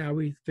million. Now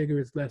we figure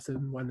it's less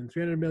than 1 in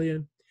 300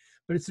 million,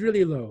 but it's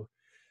really low.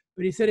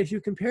 But he said if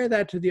you compare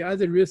that to the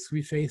other risks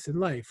we face in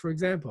life, for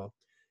example,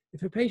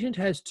 If a patient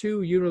has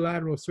 2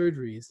 unilateral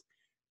surgeries,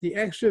 the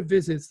extra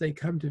visits they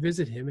come to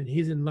visit him, and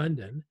he's in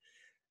London,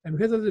 and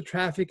because of the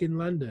traffic in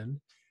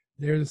London,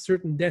 there's a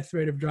certain death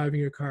rate of driving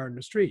your car in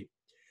the street.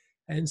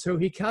 And so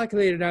he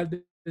calculated out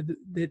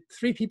that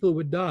 3 people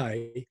would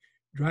die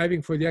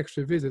driving for the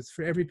extra visits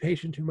for every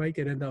patient who might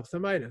get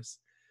endophthalmitis.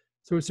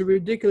 So it's a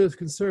ridiculous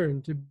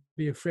concern to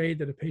be afraid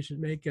that a patient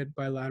may get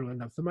bilateral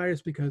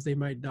endophthalmitis because they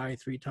might die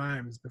 3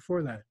 times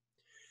before that.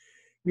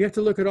 We have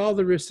to look at all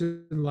the risks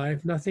in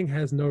life. Nothing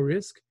has no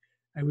risk.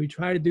 And we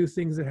try to do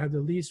things that have the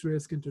least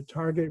risk and to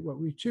target what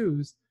we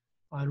choose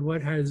on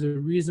what has a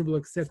reasonable,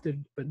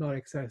 accepted, but not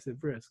excessive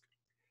risk.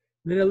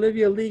 And then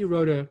Olivia Lee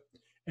wrote an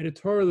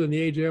editorial in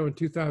the AJO in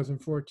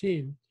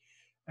 2014.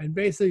 And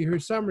basically her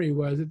summary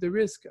was that the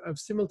risk of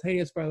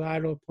simultaneous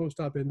bilateral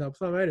post-op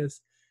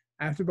endophthalmitis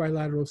after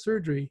bilateral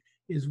surgery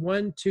is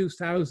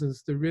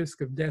 1/2000th the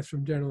risk of death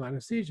from general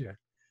anesthesia.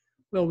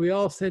 Well, we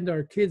all send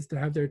our kids to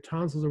have their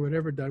tonsils or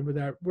whatever done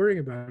without worrying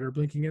about it or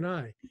blinking an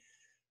eye.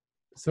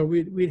 So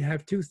we'd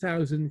have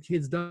 2,000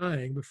 kids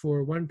dying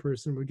before one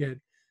person would get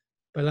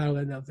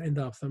bilateral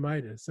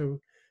endophthalmitis.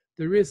 So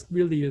the risk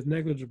really is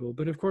negligible,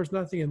 but of course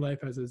nothing in life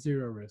has a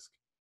 0 risk.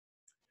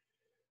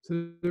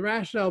 So the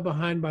rationale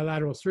behind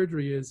bilateral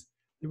surgery is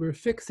that we're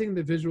fixing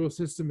the visual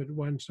system at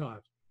one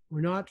shot. We're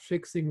not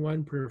fixing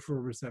one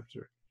peripheral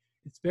receptor.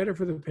 It's better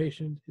for the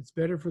patient, it's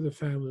better for the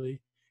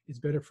family, it's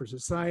better for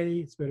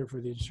society, it's better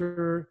for the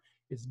insurer,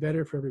 it's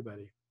better for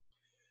everybody.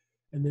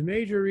 And the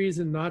major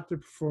reason not to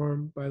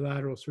perform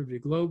bilateral surgery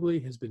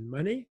globally has been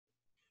money.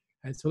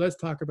 And so let's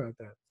talk about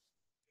that.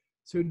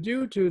 So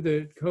due to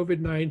the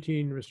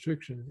COVID-19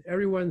 restrictions,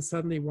 everyone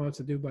suddenly wants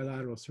to do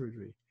bilateral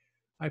surgery.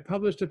 I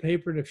published a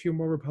paper and a few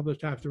more were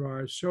published after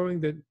ours showing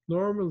that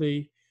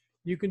normally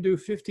you can do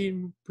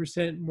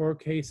 15% more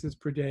cases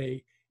per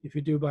day if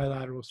you do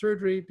bilateral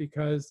surgery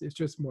because it's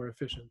just more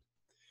efficient.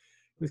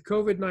 With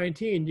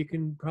COVID-19, you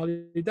can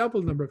probably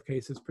double the number of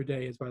cases per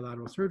day as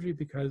bilateral surgery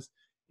because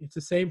it's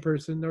the same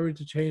person, no need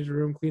to change the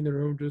room, clean the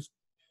room, just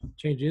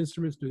change the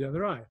instruments, do the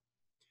other eye.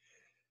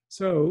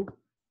 So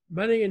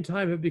money and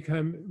time have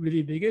become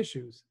really big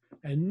issues.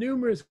 And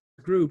numerous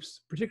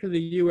groups, particularly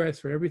the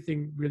US, where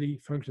everything really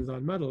functions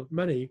on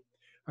money,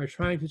 are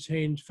trying to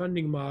change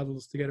funding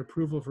models to get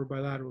approval for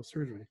bilateral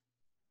surgery.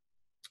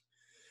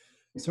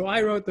 So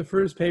I wrote the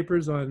first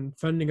papers on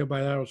funding of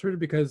bilateral surgery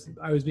because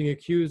I was being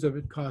accused of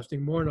it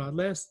costing more, not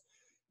less.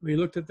 We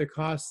looked at the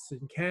costs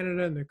in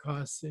Canada and the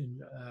costs in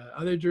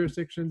other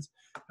jurisdictions,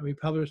 and we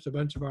published a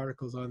bunch of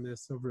articles on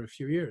this over a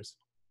few years.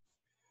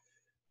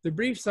 The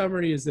brief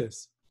summary is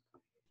this.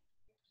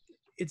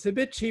 It's a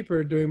bit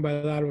cheaper doing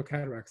bilateral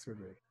cataract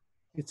surgery.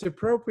 It's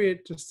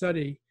appropriate to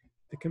study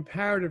the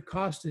comparative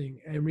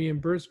costing and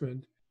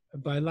reimbursement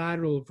of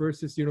bilateral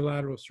versus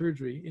unilateral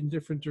surgery in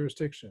different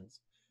jurisdictions.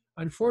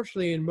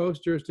 Unfortunately, in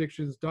most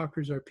jurisdictions,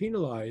 doctors are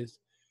penalized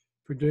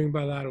for doing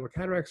bilateral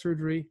cataract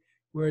surgery,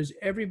 whereas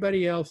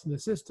everybody else in the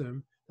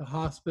system, the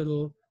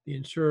hospital, the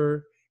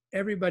insurer,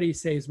 everybody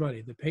saves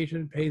money. The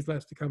patient pays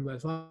less to come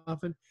less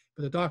often,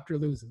 but the doctor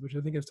loses, which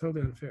I think is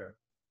totally unfair.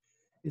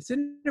 It's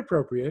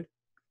inappropriate,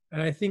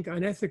 and I think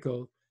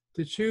unethical,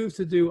 to choose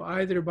to do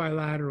either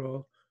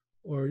bilateral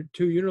or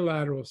 2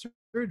 unilateral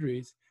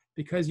surgeries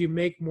because you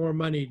make more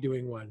money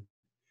doing one.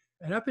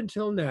 And up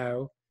until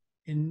now,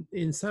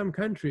 in some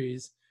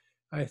countries,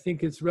 I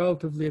think it's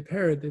relatively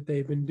apparent that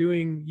they've been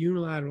doing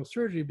unilateral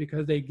surgery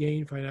because they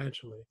gain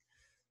financially.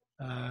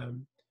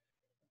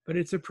 But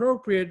it's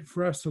appropriate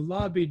for us to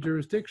lobby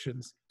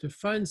jurisdictions to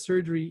fund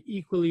surgery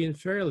equally and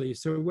fairly.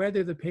 So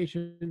whether the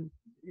patient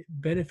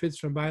benefits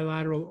from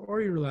bilateral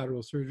or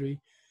unilateral surgery,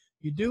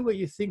 you do what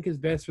you think is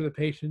best for the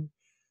patient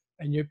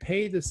and you're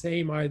paid the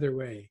same either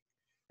way.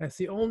 That's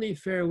the only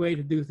fair way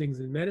to do things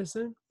in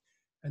medicine.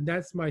 And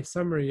that's my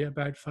summary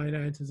about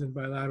finances and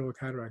bilateral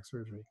cataract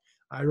surgery.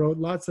 I wrote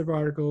lots of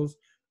articles,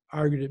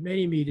 argued at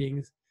many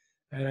meetings,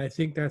 and I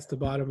think that's the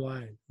bottom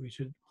line. We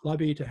should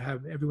lobby to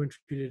have everyone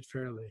treated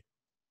fairly.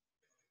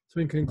 So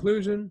in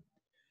conclusion,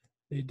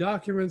 the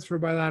documents for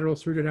bilateral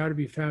surgery are to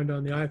be found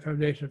on the Eye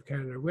Foundation of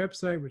Canada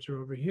website, which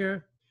are over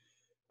here.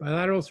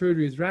 Bilateral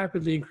surgery is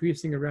rapidly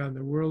increasing around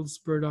the world,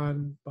 spurred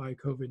on by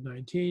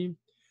COVID-19.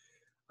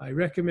 I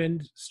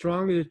recommend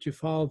strongly that you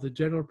follow the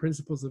general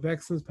principles of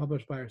excellence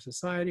published by our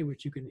society,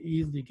 which you can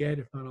easily get,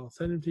 if not I'll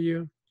send them to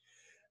you.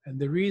 And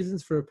the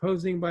reasons for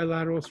opposing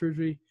bilateral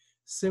surgery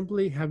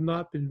simply have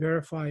not been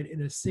verified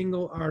in a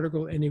single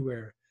article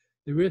anywhere.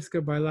 The risk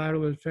of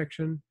bilateral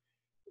infection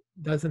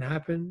doesn't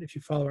happen if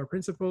you follow our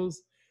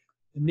principles.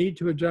 The need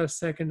to adjust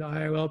second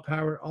IOL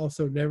power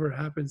also never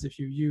happens if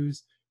you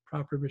use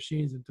proper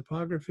machines and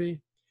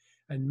topography.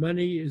 And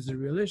money is the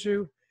real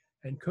issue.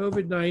 And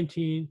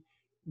COVID-19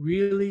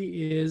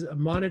 really is a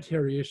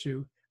monetary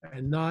issue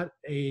and not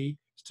a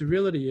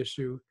sterility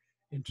issue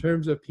in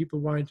terms of people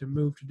wanting to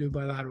move to do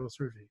bilateral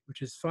surgery,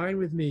 which is fine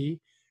with me.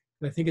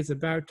 And I think it's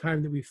about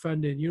time that we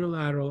funded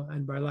unilateral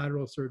and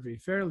bilateral surgery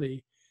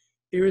fairly,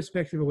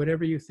 irrespective of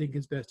whatever you think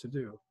is best to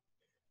do.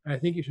 I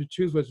think you should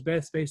choose what's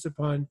best based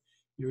upon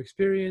your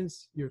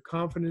experience, your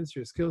confidence,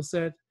 your skill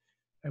set,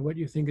 and what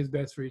you think is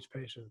best for each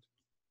patient.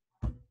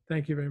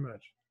 Thank you very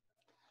much.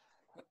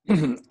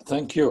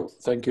 Thank you.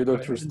 Thank you,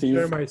 Dr. Steve.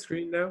 Share my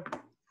screen now?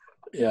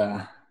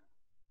 Yeah.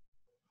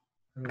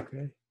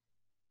 Okay.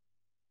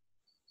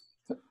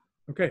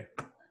 Okay.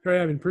 Here I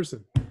am in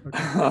person.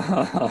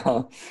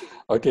 Okay.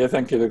 Okay,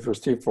 thank you, Dr.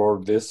 Steve,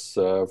 for this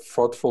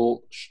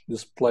thoughtful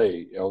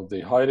display of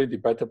the highly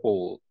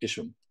debatable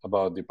issue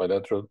about the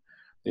bilateral,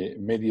 the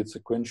immediate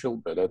sequential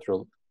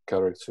bilateral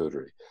cataract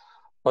surgery.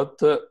 But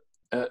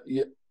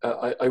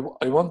I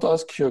want to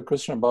ask you a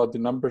question about the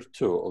number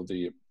 2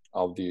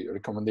 of the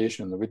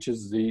recommendation, which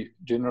is the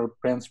general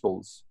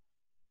principles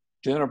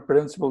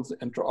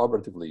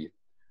intraoperatively.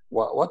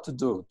 What to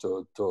do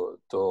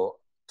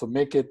to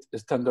make it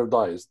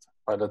standardized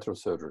bilateral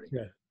surgery?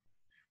 Yeah.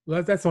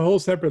 Well, that's a whole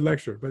separate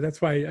lecture, but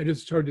that's why I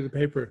just showed you the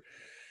paper.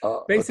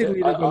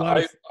 Basically, okay. there's a lot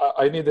of...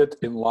 I need it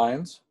in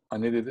lines. I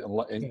need it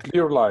in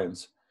clear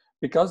lines,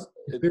 because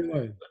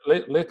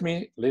let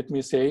me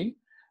say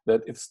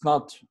that it's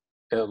not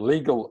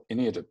legal in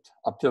Egypt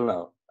up till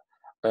now,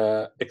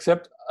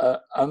 except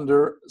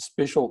under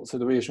special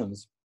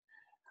situations.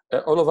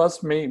 All of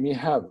us may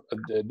have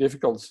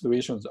difficult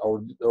situations,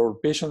 or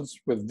patients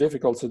with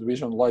difficult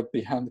situations like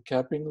the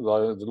handicapping, the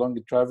long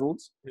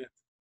travels. Yeah.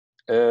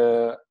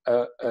 But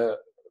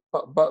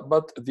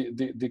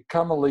the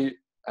commonly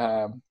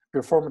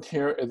performed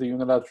here is the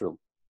unilateral,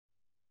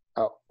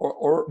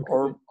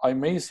 or I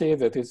may say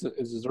that it's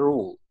the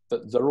rule.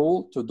 The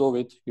rule to do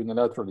it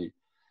unilaterally,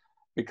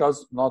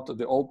 because not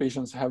all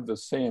patients have the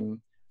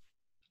same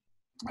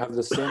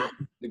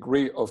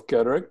degree of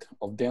cataract,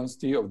 of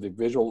density, of the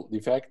visual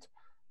defect.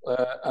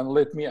 And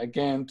let me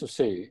again to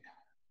say,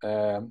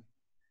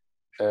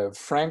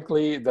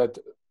 frankly, that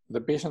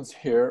the patients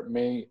here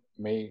may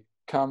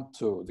come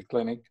to the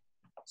clinic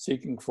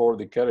seeking for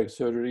the cataract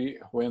surgery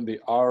when they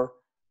are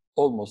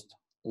almost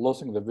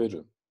losing the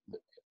vision.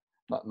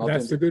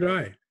 That's the good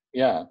eye.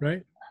 Yeah.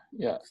 Right?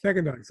 Yeah.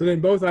 Second eye. So then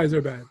both eyes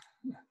are bad.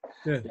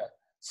 Yeah.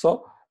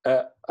 So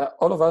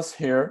all of us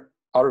here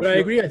are... But I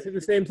agree. I said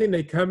the same thing.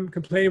 They come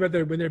complain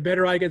about when their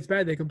better eye gets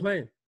bad, they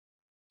complain.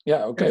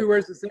 Yeah, okay.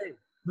 Everywhere's the same,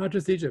 not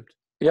just Egypt.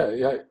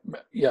 Yeah,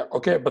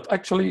 okay. But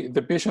actually,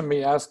 the patient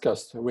may ask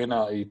us when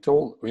I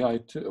tell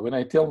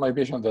my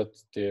patient that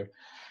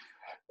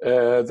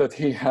that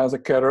he has a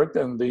cataract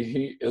and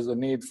he is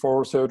in need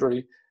for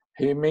surgery,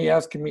 he may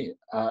ask me,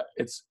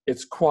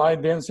 it's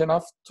quite dense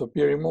enough to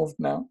be removed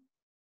now.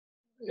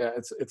 Yeah,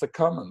 it's a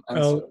common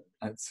answer. Well,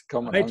 it's a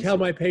common I answer. tell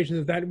my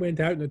patients that went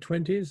out in the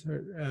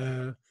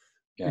 20s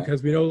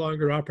because we no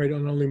longer operate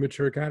on only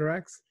mature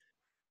cataracts.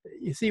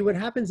 You see, what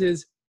happens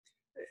is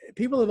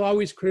people have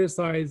always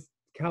criticized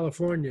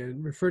California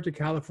and referred to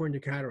California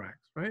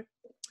cataracts, right?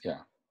 Yeah.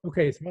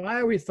 Okay, so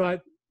I always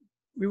thought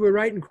we were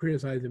right in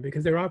criticizing them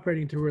because they're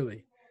operating too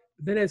early.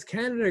 But then as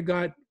Canada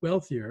got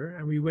wealthier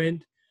and we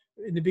went,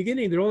 in the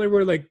beginning, there only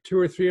were like 2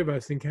 or 3 of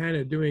us in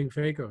Canada doing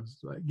phacos,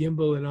 like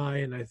Gimbal and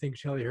I think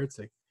Shelley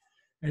Herzig.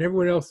 And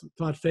everyone else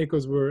thought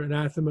phacos were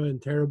anathema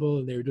and terrible,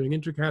 and they were doing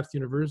intercaps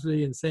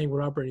university and saying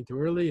we're operating too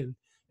early, and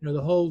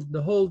the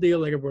whole deal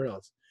like everywhere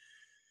else.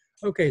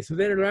 Okay, so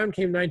then around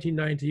came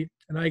 1990,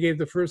 and I gave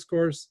the first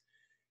course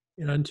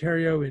in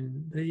Ontario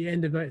in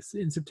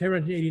September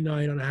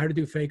 1989 on how to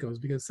do phacos,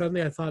 because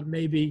suddenly I thought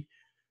maybe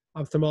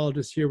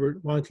ophthalmologists here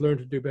want to learn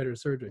to do better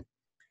surgery.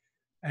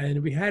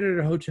 And we had it at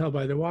a hotel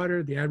by the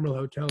water, the Admiral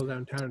Hotel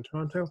downtown in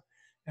Toronto,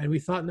 and we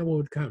thought no one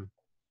would come.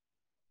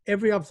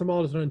 Every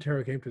ophthalmologist in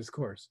Ontario came to this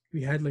course.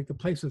 We had the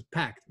place was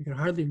packed. We could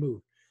hardly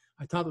move.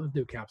 I taught them to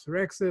do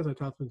capsulorhexis. I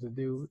taught them to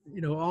do,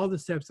 all the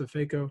steps of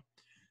phaco.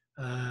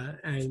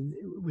 And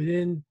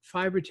within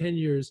 5 or 10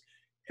 years,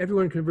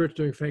 everyone converted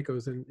to doing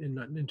phacos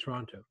in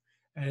Toronto.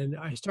 And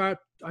I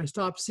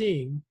stopped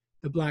seeing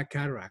the black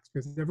cataracts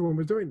because everyone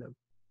was doing them.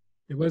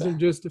 It wasn't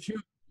just a few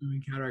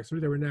doing cataracts.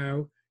 There were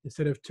now,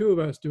 instead of 2 of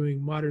us doing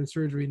modern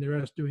surgery and the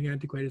rest doing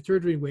antiquated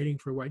surgery and waiting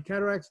for white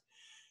cataracts,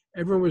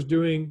 everyone was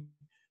doing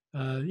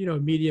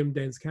medium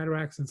dense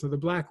cataracts. And so the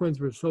black ones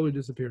were slowly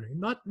disappearing.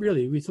 Not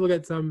really. We still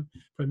get some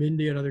from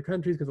India and other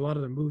countries because a lot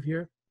of them move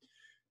here.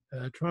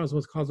 Toronto's the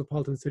most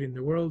cosmopolitan city in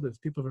the world. There's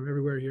people from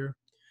everywhere here.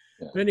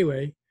 Yeah. But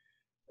anyway,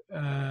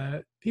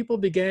 people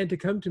began to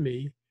come to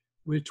me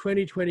with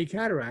 20/20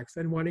 cataracts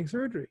and wanting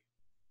surgery.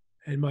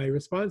 And my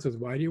response was,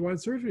 why do you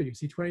want surgery? You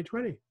see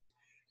 20/20.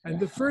 And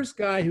the first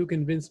guy who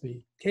convinced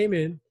me came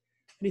in and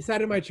he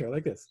sat in my chair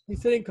like this.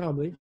 He's sitting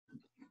calmly and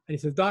he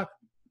says, Doc,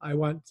 I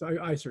want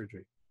eye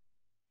surgery.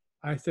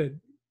 I said,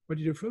 what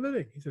do you do for a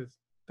living? He says,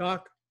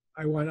 Doc,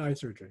 I want eye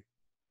surgery.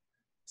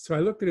 So I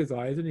looked at his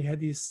eyes and he had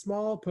these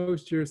small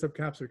posterior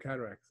subcapsular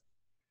cataracts.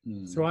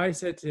 So I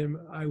said to him,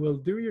 I will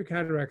do your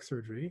cataract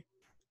surgery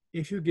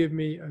if you give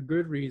me a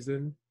good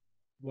reason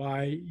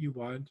why you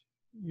want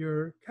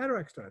your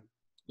cataracts done.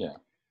 Yeah.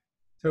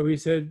 So he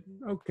said,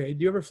 okay,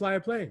 do you ever fly a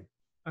plane?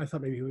 I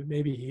thought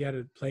maybe he had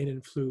a plane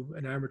and flew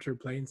an amateur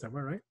plane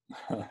somewhere, right?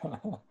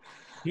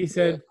 He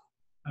said,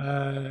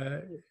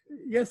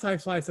 yes, I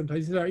fly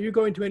sometimes. He said, are you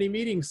going to any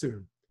meetings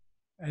soon?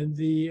 And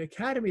the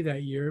academy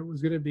that year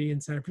was going to be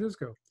in San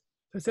Francisco.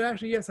 So I said,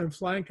 actually, yes, I'm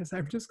flying to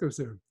San Francisco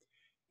soon.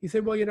 He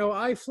said, well, you know,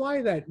 I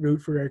fly that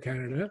route for Air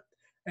Canada.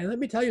 And let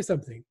me tell you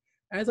something.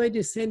 As I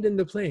descend in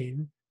the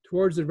plane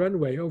towards the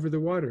runway over the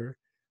water,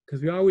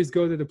 because we always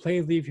go that the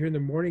planes leave here in the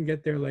morning,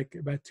 get there like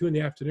about 2 in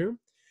the afternoon,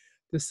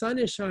 the sun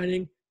is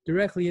shining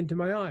directly into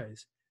my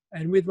eyes.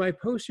 And with my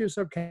posterior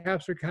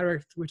subcapsular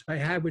cataract, which I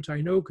have, which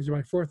I know because you're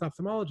my fourth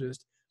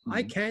ophthalmologist,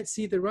 I can't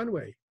see the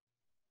runway.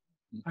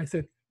 I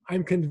said,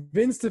 I'm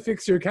convinced to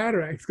fix your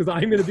cataracts because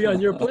I'm going to be on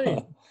your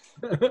plane.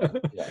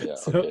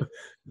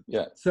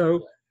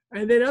 So,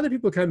 and then other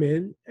people come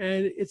in,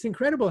 and it's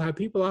incredible how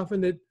people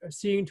often that are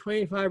seeing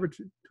 25 or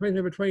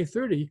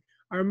 20/30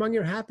 are among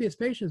your happiest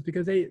patients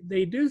because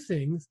they do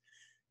things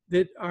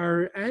that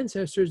our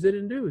ancestors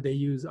didn't do. They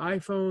use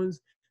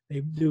iPhones, they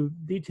do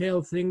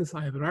detailed things.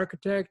 I have an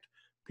architect,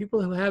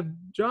 people who have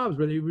jobs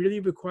where they really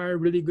require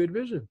really good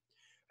vision.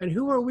 And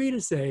who are we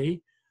to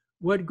say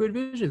what good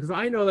vision? Because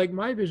I know, like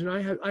my vision,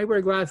 I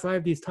wear glasses, I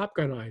have these Top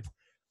Gun eyes.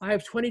 I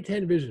have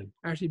 20/10 vision,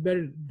 actually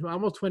better,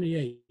 almost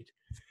 28.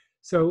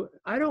 So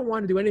I don't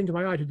want to do anything to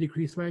my eye to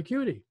decrease my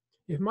acuity.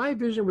 If my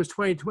vision was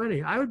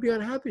 20/20, I would be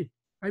unhappy.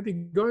 I'd be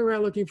going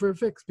around looking for a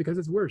fix because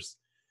it's worse.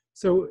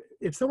 So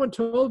if someone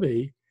told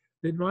me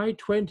that my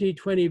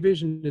 20/20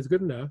 vision is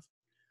good enough,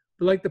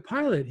 but like the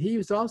pilot, he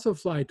used to also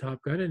fly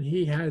Top Gun and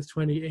he has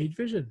 28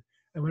 vision.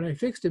 And when I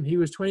fixed him, he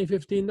was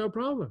 20/15, no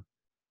problem,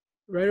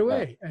 right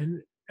away.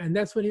 And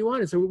that's what he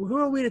wanted. So who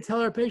are we to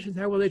tell our patients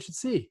how well they should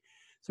see?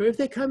 So if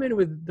they come in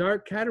with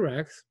dark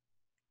cataracts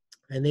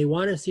and they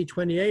want to see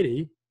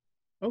 20/80,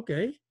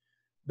 okay,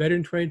 better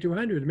than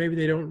 2200. Maybe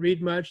they don't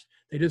read much.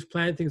 They just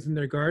plant things in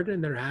their garden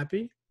and they're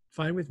happy,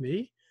 fine with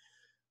me.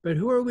 But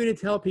who are we to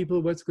tell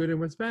people what's good and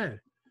what's bad?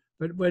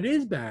 But what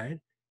is bad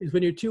is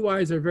when your two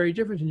eyes are very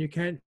different and you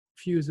can't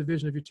fuse the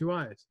vision of your two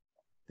eyes.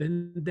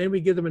 Then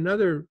we give them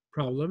another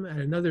problem and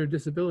another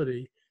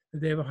disability that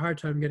they have a hard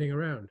time getting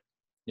around.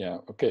 Yeah,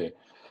 okay.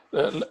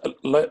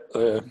 Let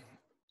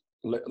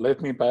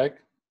me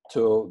back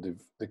to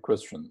the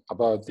question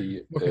about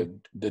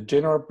the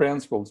general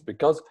principles,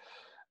 because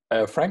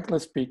frankly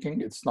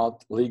speaking, it's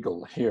not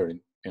legal here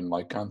in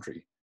my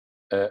country.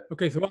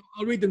 Okay, so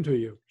I'll read them to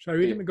you. Shall I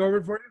read them and go over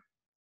it for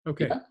you?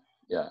 Okay.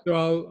 Yeah.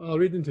 So I'll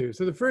read them to you.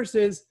 So the first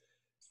is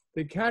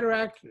the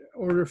cataract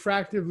or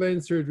refractive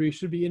lens surgery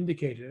should be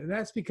indicated. And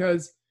that's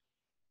because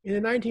in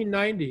the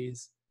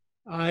 1990s,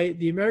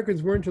 the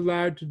Americans weren't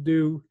allowed to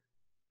do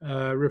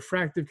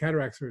refractive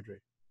cataract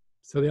surgery.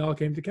 So they all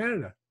came to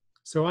Canada.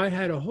 So I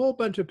had a whole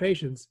bunch of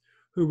patients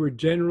who were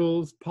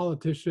generals,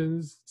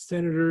 politicians,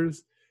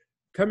 senators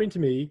coming to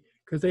me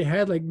because they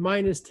had like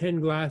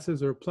 -10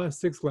 glasses or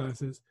 +6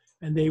 glasses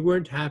and they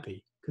weren't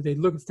happy because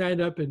they'd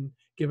stand up and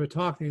give a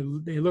talk.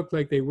 They looked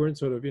like they weren't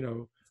sort of,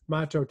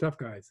 macho tough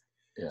guys.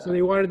 Yeah. So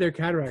they wanted their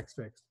cataracts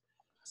fixed.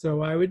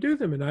 So I would do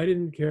them and I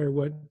didn't care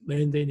what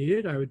lens they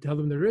needed. I would tell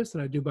them the risk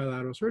and I'd do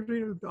bilateral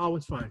surgery and all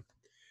was fine.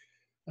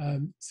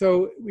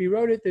 So we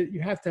wrote it that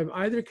you have to have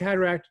either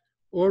cataract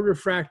or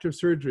refractive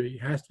surgery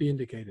has to be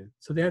indicated.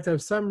 So they have to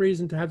have some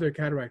reason to have their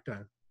cataract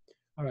done.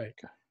 All right.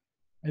 Okay.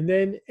 And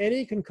then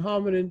any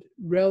concomitant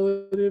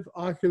relative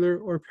ocular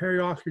or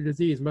periocular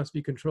disease must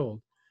be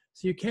controlled.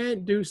 So you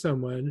can't do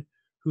someone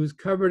who's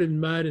covered in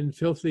mud and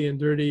filthy and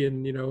dirty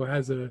and,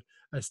 has a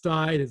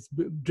sty that's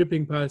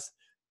dripping pus.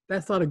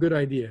 That's not a good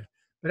idea.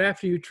 But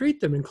after you treat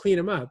them and clean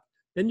them up,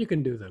 then you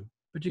can do them.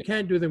 But you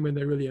can't do them when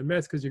they're really a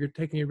mess because you're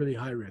taking a really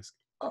high risk.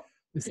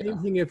 The same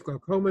thing if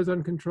glaucoma is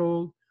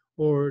uncontrolled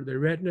or the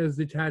retina is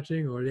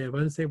detaching or they have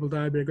unstable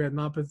diabetic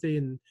retinopathy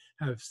and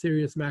have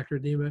serious macular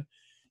edema.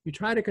 You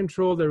try to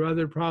control their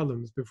other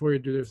problems before you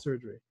do their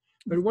surgery.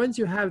 But once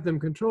you have them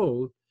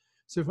controlled,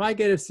 so if I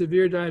get a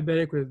severe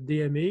diabetic with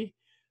DME,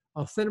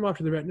 I'll send them off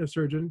to the retina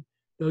surgeon.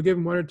 They'll give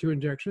them 1 or 2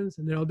 injections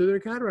and then I'll do their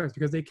cataracts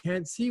because they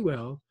can't see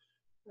well.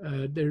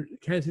 They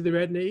can't see the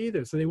retina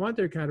either. So they want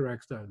their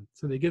cataracts done.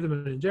 So they give them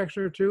an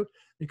injection or 2.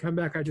 They come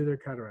back, I do their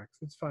cataracts.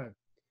 It's fine.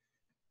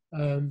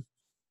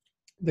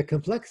 The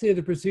complexity of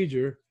the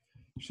procedure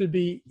should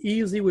be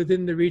easily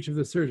within the reach of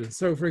the surgeon.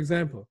 So for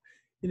example,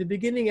 in the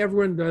beginning,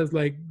 everyone does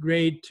like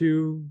grade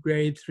 2,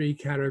 grade 3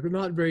 cataract, but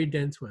not very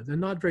dense ones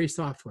and not very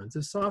soft ones.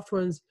 The soft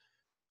ones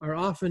are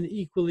often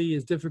equally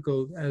as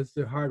difficult as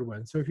the hard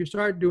ones. So if you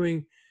start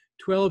doing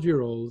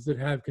 12-year-olds that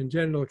have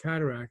congenital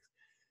cataracts,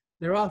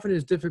 they're often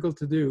as difficult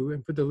to do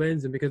and put the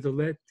lens in because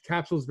the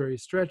capsule is very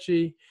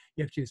stretchy.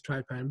 You have to use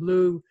trypan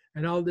blue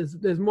and all this.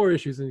 There's more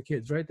issues in the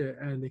kids, right?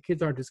 And the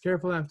kids aren't as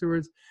careful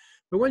afterwards.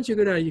 But once you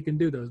go down, you can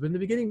do those. But in the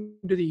beginning,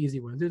 do the easy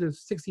ones. Do the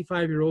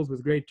 65-year-olds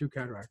with grade 2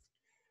 cataracts.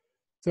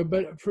 So,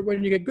 but for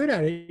when you get good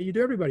at it, you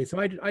do everybody. So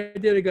I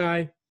did a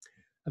guy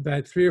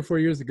about 3 or 4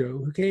 years ago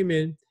who came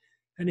in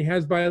and he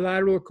has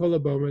bilateral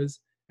colobomas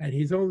and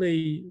he's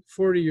only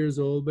 40 years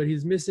old, but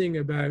he's missing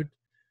about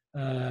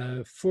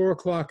 4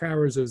 o'clock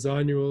hours of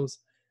zonules.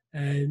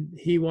 And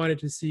he wanted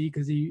to see,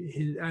 because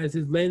as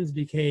his lens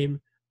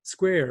became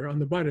square on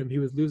the bottom, he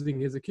was losing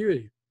his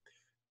acuity.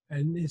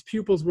 And his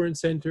pupils weren't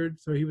centered,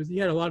 so he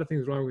had a lot of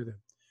things wrong with him.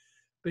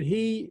 But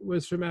he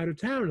was from out of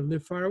town and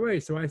lived far away.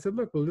 So I said,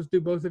 look, we'll just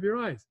do both of your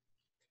eyes.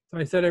 So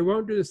I said, I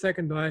won't do the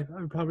second eye.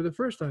 I'm probably the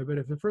first eye, but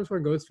if the first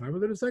one goes fine,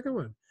 we'll do the second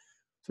one.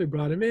 So we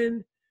brought him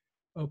in,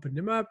 opened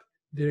him up,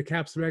 did a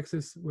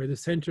capsulorhexis where the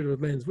center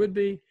of the lens would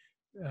be,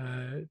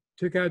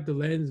 took out the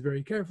lens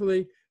very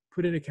carefully,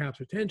 put in a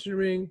capsular tension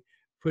ring,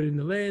 put in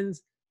the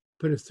lens,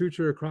 put a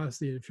suture across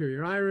the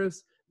inferior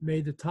iris,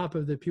 made the top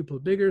of the pupil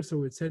bigger so it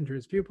would center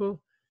his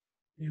pupil.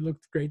 He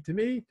looked great to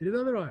me, did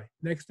another eye.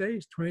 Next day,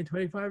 he's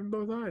 20/25 in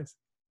both eyes.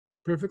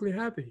 Perfectly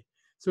happy.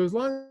 So as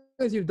long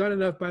as you've done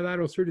enough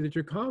bilateral surgery that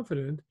you're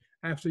confident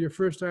after your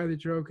first eye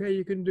that you're okay,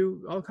 you can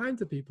do all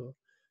kinds of people.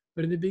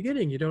 But in the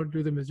beginning, you don't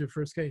do them as your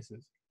first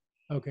cases.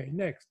 Okay,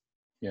 next.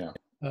 Yeah.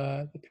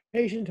 The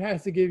patient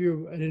has to give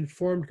you an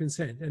informed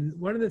consent. And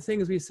one of the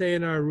things we say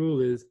in our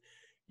rule is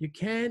you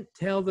can't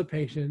tell the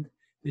patient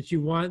that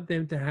you want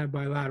them to have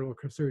bilateral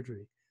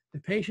surgery. The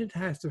patient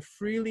has to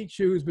freely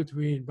choose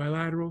between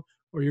bilateral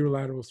or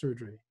unilateral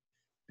surgery,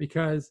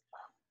 because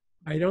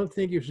I don't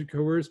think you should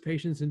coerce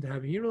patients into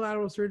having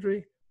unilateral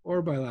surgery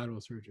or bilateral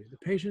surgery. The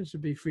patient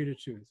should be free to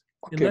choose,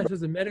 Okay, unless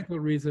there's a medical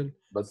reason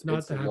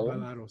not to have law.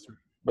 bilateral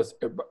surgery. But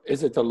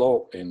is it a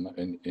law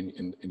in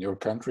your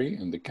country,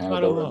 in the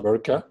Canada or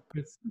America?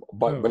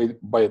 By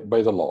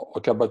the law.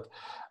 Okay, but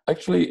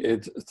actually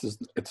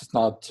it's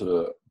not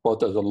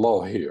put as a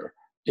law here.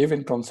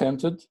 Even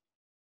consented,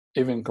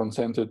 if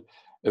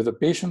the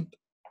patient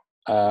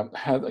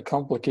had a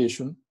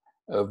complication,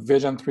 a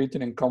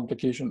vision-threatening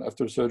complication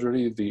after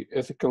surgery, the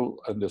ethical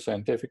and the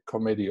scientific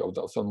committee of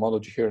the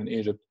ophthalmology here in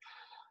Egypt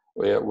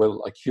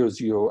will accuse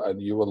you,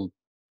 and you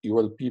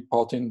will be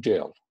put in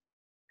jail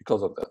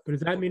because of that. But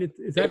does that mean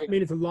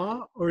it's a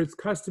law, or it's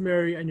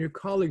customary and your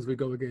colleagues would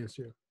go against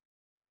you?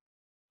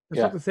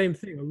 That's not the same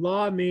thing. A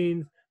law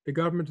means the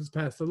government has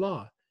passed a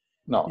law.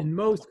 No. In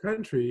most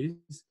countries,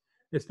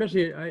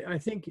 especially, I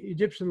think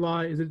Egyptian law,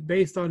 is it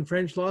based on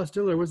French law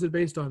still, or was it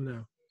based on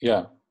now?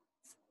 Yeah.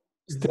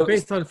 Still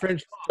based on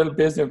French law. Still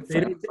based in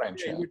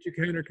French, yeah. What you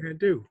can or can't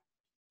do.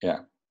 Yeah.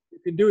 You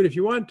can do it if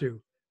you want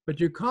to, but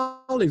your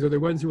colleagues are the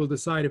ones who will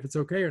decide if it's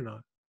okay or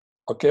not.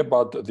 Okay,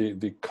 but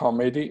the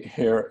committee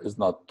here is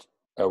not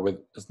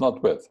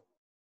with.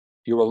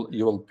 You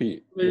will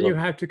be. Then you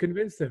have to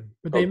convince them,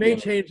 but they may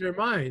change their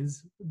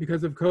minds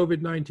because of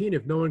COVID-19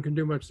 if no one can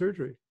do much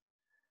surgery.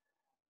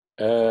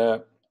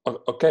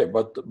 Okay,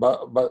 but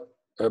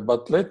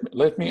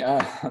let me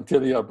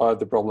tell you about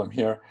the problem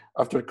here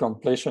after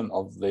completion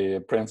of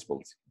the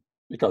principles,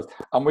 because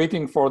I'm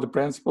waiting for the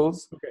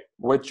principles,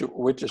 which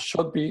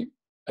should be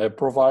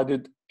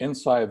provided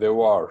inside the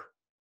OR.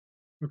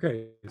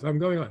 Okay, so I'm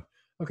going on.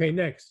 Okay,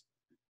 next.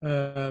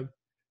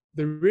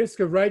 The risk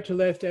of right to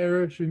left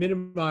error should be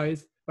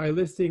minimized by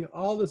listing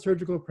all the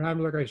surgical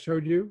parameters like I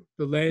showed you,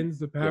 the lens,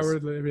 the power,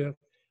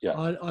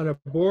 on a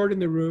board in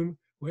the room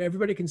where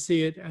everybody can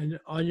see it, and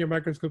on your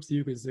microscope so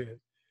you can see it.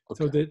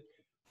 So that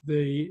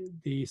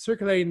the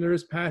circulating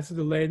nurse passes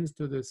the lens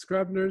to the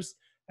scrub nurse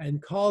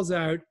and calls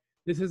out,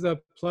 this is a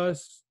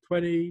plus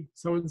 20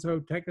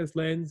 so-and-so Technis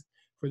lens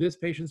for this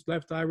patient's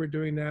left eye we're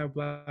doing now,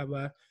 blah,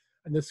 blah.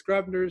 And the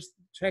scrub nurse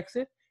checks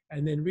it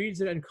and then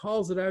reads it and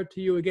calls it out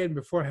to you again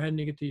before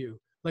handing it to you,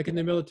 like in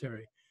the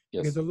military.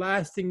 Yes. Because the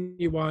last thing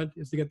you want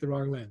is to get the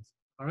wrong lens,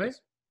 all right?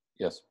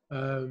 Yes.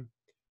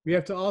 We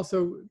have to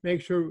also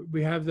make sure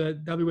we have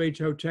the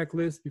WHO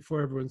checklist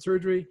before everyone's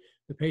surgery.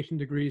 The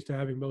patient agrees to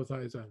having both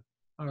eyes on.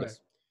 All right.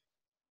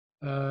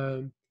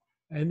 Yes.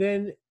 And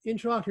then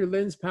intraocular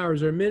lens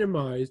powers are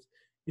minimized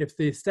if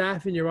the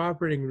staff in your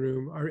operating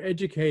room are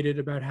educated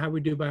about how we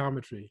do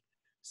biometry.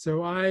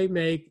 So I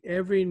make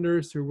every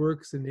nurse who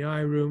works in the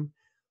eye room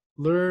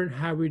learn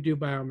how we do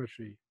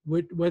biometry,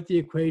 what the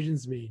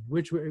equations mean,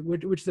 which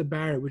is a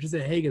barrier, which is a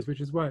Hagus,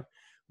 which is what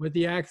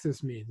the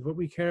axis means, what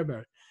we care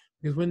about.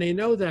 Because when they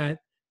know that,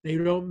 they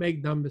don't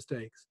make dumb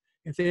mistakes.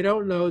 If they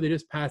don't know, they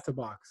just pass the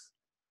box.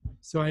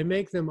 So I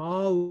make them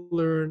all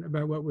learn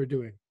about what we're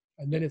doing,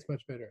 and then it's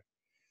much better.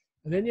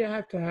 And then you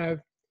have to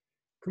have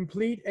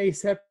complete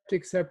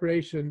aseptic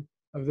separation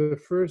of the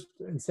first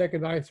and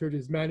second eye surgery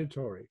is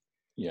mandatory.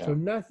 Yeah. So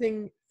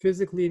nothing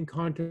physically in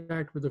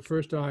contact with the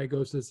first eye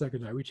goes to the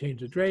second eye. We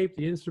change the drape,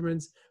 the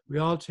instruments, we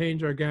all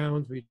change our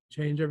gowns, we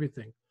change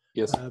everything.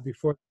 Yes.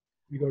 Before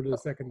we go to the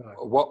second eye.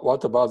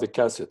 What about the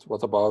cassette?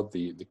 What about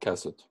the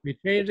cassette? We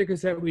change the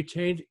cassette, we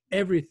change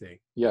everything.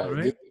 Yeah,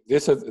 right?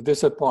 this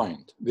is a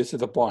point. This is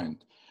the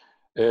point.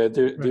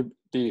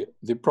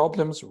 The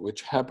problems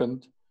which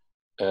happened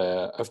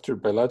after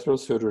bilateral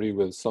surgery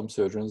with some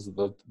surgeons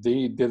that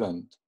they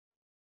didn't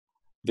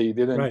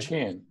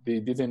change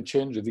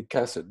the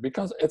cassette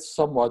because it's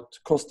somewhat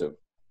costly.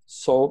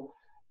 So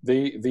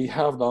they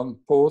have done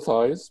both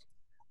eyes.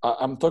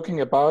 I'm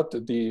talking about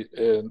the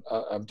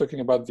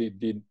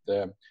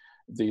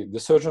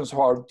surgeons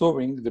who are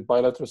doing the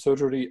bilateral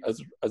surgery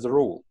as a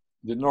rule,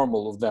 the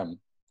normal of them.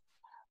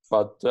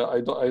 But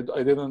I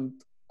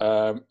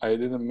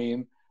didn't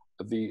mean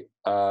the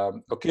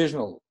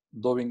occasional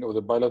doing of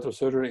the bilateral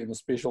surgery in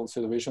special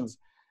situations,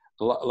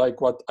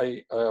 like what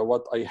I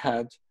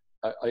had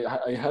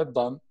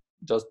done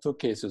just 2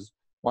 cases,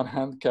 one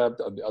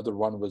handicapped and the other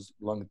one was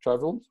long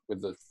traveled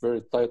with a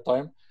very tight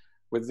time.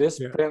 with these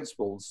Yeah.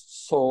 principles.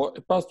 So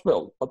it passed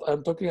well. But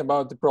I'm talking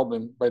about the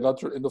problem,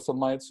 bilateral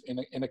endophthalmitis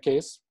in a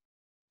case,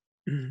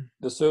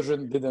 the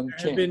surgeon didn't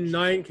There have been change.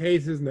 9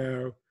 cases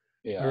now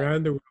Yeah,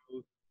 around the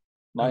world.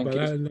 9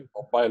 cases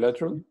of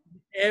bilateral.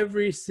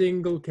 Every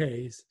single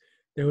case,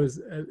 there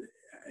was,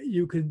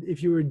 you could,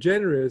 if you were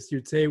generous,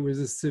 you'd say it was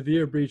a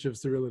severe breach of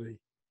sterility.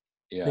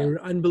 Yeah. They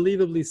were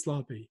unbelievably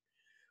sloppy.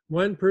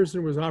 One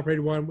person was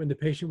operated on when the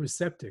patient was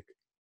septic.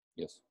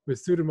 Yes.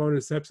 With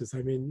pseudomonas sepsis.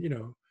 I mean, you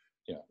know,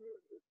 yeah.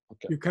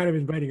 Okay. You're kind of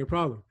inviting a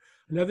problem.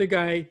 Another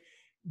guy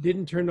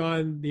didn't turn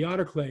on the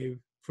autoclave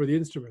for the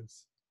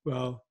instruments.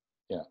 Well,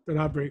 yeah, they're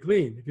not very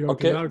clean if you don't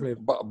okay. turn the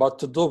autoclave. But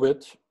to do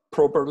it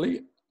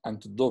properly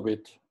and to do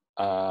it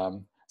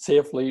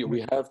safely, we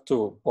have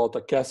to put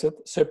a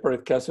cassette,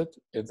 separate cassette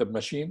in the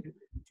machine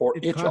for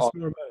It each costs arm.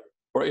 more money.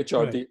 For each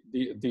Right.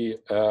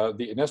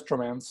 the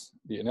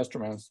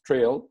instruments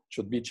trail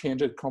should be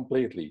changed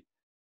completely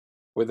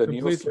with a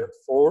new set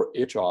for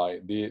each eye.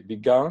 The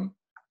gown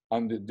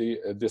and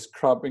the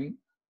scrubbing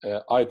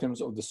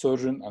items of the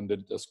surgeon and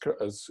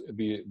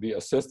the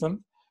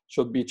assistant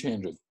should be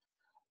changed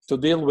to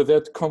deal with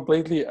it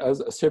completely as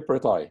a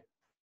separate eye.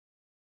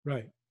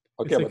 Right.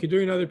 Okay, it's like you're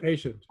doing another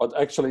patient. But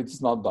actually,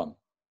 it's not done.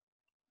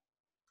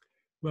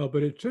 Well,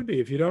 but it should be.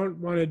 If you don't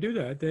want to do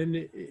that,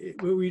 then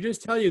we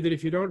just tell you that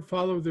if you don't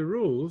follow the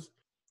rules,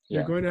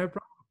 you're going to have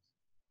problems.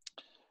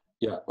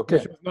 Yeah.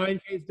 Okay. 9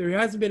 cases. There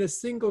hasn't been a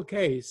single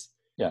case.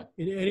 Yeah.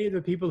 In any of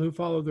the people who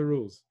follow the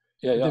rules.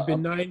 Yeah. There've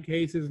been 9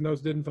 cases, and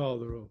those didn't follow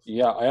the rules.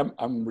 Yeah,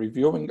 I'm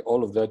reviewing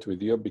all of that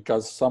with you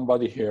because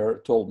somebody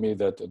here told me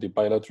that the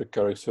bilateral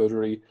cardiac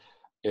surgery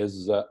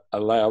is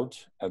allowed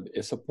and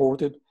is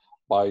supported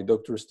by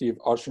Dr. Steve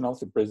Arshinoff,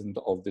 the president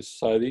of the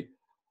society.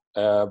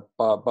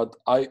 But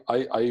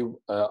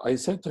I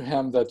said to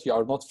him that you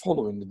are not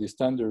following the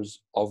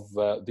standards of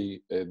the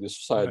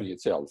society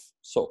itself.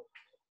 So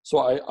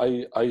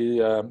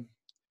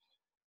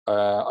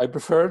I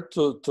prefer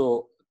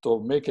to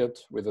make it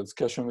with a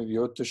discussion with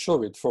you to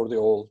show it for the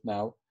all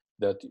now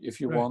that if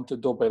you want to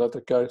do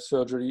bilateral cardiac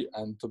surgery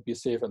and to be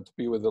safe and to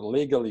be with it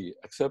legally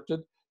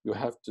accepted, you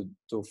have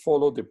to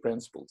follow the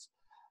principles.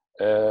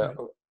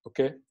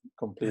 Okay,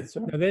 complete, sir.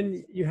 Now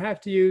then you have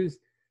to use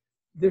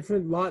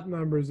different lot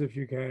numbers if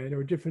you can,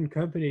 or different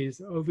companies,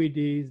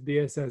 OVDs,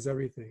 BSS,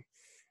 everything.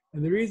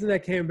 And the reason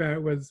that came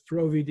about was for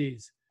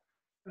OVDs.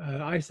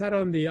 I sat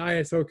on the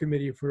ISO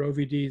committee for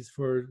OVDs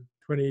for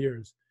 20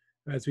 years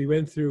as we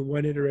went through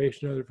one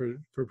iteration or other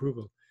for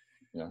approval.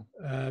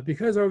 Yeah.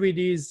 Because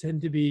OVDs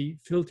tend to be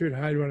filtered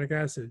hyaluronic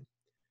acid,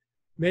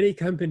 many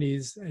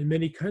companies and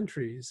many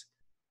countries,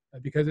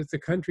 because it's the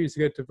countries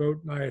who get to vote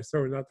in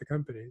ISO, not the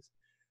companies,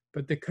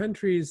 but the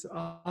countries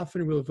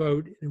often will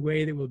vote in a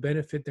way that will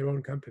benefit their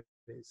own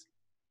companies.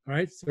 All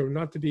right, so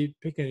not to be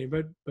picking,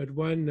 but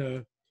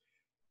one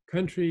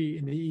country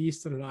in the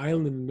east and an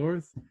island in the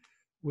north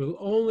will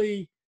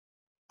only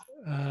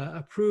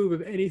approve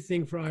of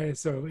anything for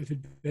ISO if it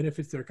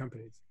benefits their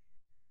companies.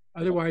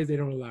 Otherwise, they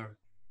don't allow it.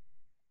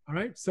 All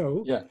right,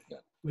 so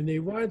when they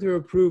wanted to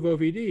approve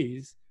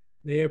OVDs,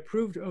 they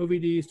approved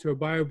OVDs to a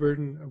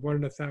bioburden of 1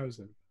 in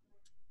 1,000.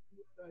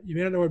 You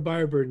may not know what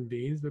bioburden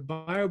means, but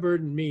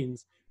bioburden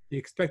means the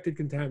expected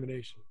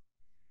contamination.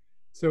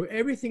 So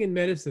everything in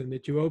medicine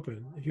that you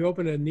open, if you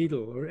open a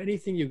needle or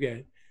anything you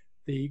get,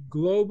 the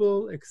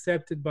global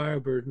accepted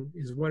bioburden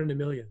is 1 in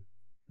 1,000,000,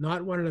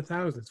 not 1 in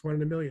 1,000, it's 1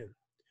 in 1,000,000.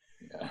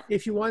 Yeah.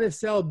 If you want to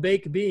sell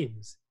baked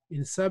beans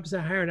in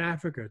sub-Saharan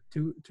Africa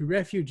to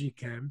refugee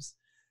camps,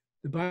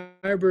 the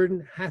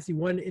bioburden has to be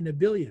 1 in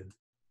 1,000,000,000.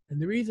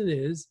 And the reason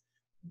is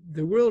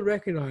the world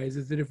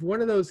recognizes that if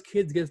one of those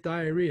kids gets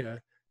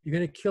diarrhea, you're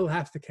going to kill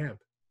half the camp.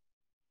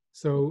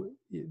 So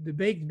the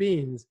baked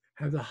beans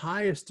have the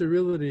highest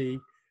sterility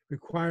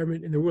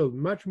requirement in the world,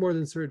 much more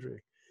than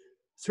surgery.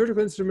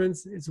 Surgical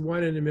instruments, it's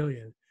 1 in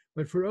 1,000,000.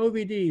 But for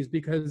OVDs,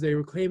 because they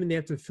were claiming they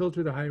have to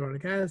filter the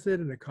hyaluronic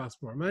acid and it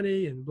costs more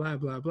money and blah,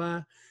 blah,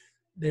 blah,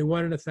 they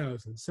 1 in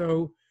 1,000.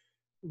 So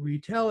we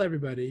tell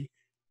everybody,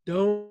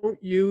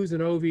 don't use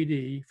an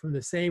OVD from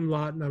the same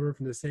lot number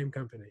from the same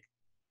company.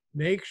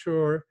 Make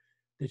sure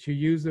that you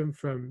use them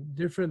from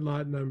different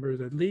lot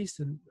numbers at least.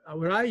 And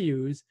what I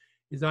use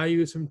is I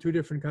use from 2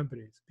 different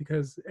companies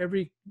because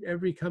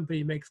every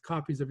company makes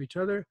copies of each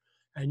other,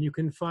 and you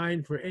can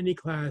find for any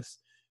class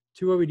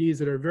 2 OVDs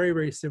that are very,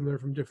 very similar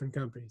from different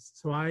companies.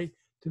 So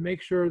to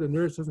make sure the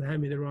nurse doesn't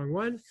hand me the wrong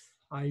one,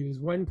 I use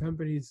one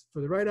company's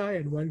for the right eye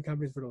and one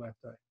company's for the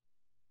left eye.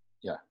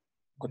 Yeah,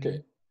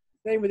 okay.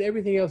 Same with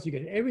everything else you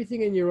get.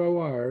 Everything in your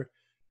OR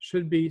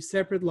should be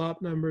separate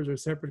lot numbers or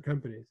separate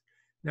companies.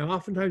 Now,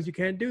 oftentimes you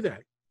can't do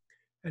that.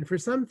 And for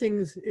some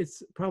things,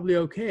 it's probably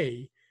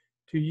okay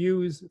to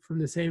use from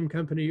the same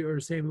company or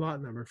same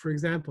lot number. For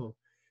example,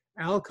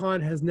 Alcon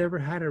has never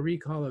had a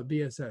recall of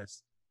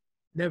BSS.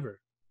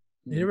 Never.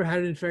 They never had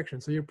an infection.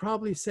 So you're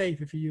probably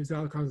safe if you use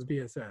Alcon's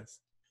BSS.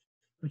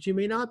 But you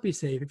may not be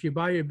safe if you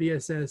buy your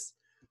BSS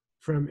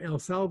from El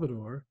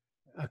Salvador,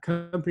 a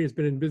company that's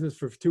been in business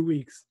for 2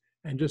 weeks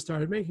and just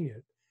started making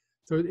it.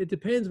 So it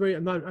depends where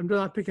I'm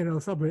not picking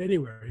on someone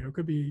anywhere. You know, it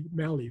could be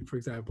Mali, for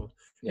example,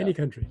 Yeah. any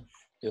country.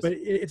 Yes. But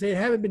if they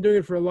haven't been doing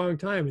it for a long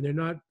time and they're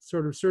not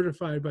sort of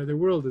certified by the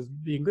world as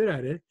being good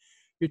at it,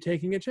 you're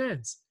taking a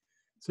chance.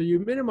 So you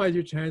minimize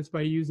your chance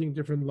by using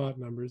different lot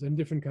numbers and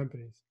different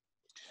companies.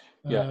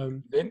 Yeah.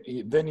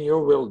 Then you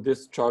will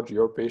discharge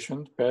your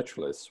patient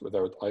patchless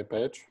without eye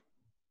patch,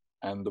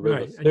 and with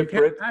right. a separate. And you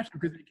can't patch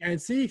because you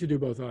can't see to do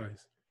both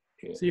eyes.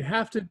 Yeah. So you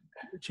have to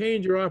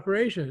change your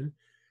operation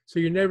so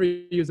you never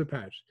use a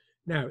patch.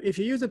 Now, if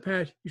you use a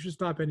patch, you should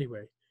stop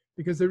anyway,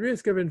 because the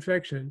risk of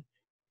infection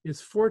is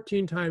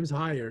 14 times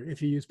higher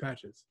if you use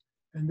patches.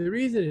 And the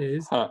reason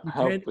is you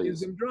can't give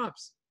them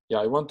drops. Yeah,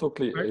 I want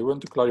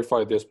to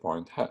clarify this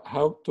point.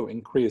 How to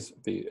increase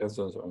the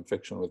incidence of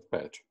infection with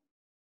patch?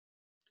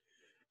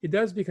 It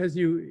does because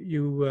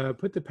you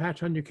put the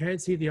patch on, you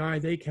can't see the eye,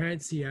 they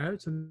can't see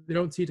out, so they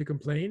don't see to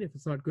complain. If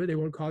it's not good, they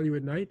won't call you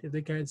at night if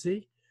they can't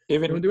see. They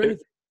don't do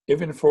anything.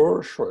 Even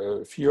for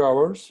a few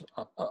hours.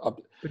 But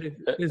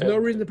there's no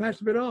reason to patch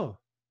them at all.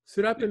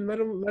 Sit up and let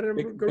them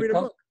go read a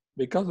book.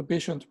 Because the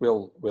patient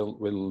will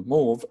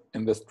move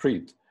in the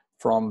street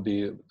from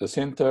the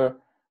center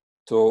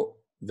to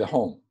the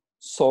home,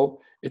 so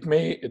it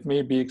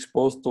may be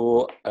exposed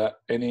to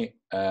any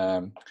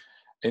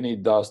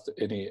dust,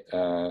 any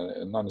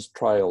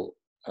non-sterile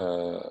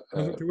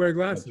to wear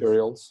glasses.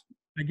 Materials.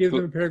 I give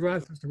them a pair of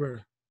glasses to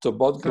wear. To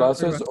put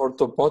glasses or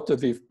to put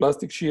the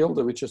plastic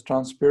shield, which is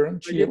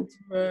transparent shield?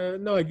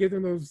 No, I give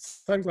them those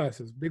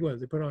sunglasses, big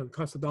ones. They put on,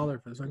 cost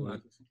 $1 for the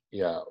sunglasses.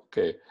 Yeah,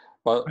 okay.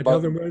 But I tell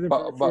them wear them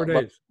for 4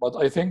 days. But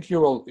I think you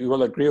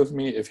will agree with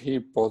me if he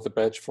put the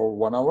patch for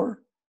 1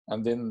 hour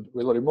and then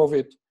we'll remove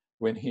it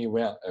when he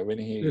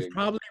There's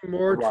probably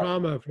more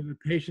trauma from the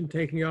patient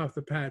taking off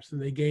the patch than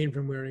they gain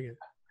from wearing it.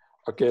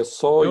 Okay,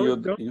 so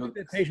don't think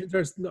that patients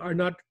are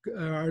not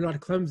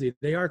clumsy.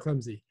 They are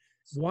clumsy.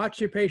 Watch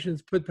your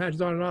patients put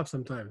patches on and off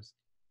sometimes.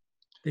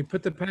 They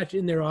put the patch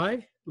in their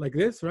eye like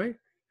this, right?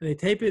 And they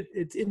tape it.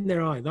 It's in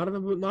their eye, not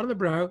on the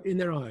brow, in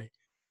their eye.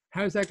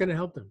 How is that going to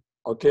help them?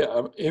 Okay,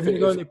 even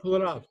if they pull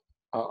it off.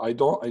 I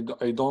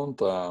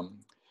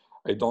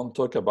don't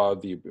talk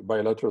about the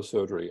bilateral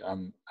surgery.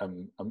 I'm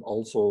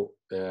also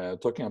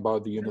talking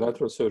about the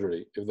unilateral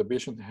surgery. If the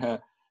patient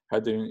had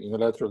the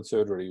unilateral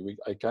surgery,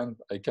 I can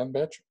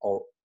patch,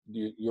 or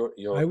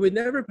I would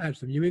never patch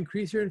them. You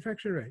increase your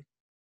infection rate.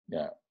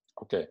 Yeah.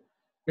 Okay.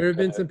 There have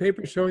been some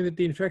papers showing that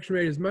the infection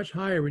rate is much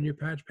higher when you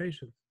patch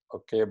patients.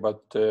 Okay,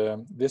 but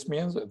this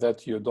means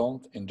that you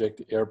don't inject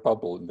the air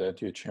bubble in the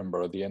anterior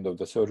chamber at the end of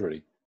the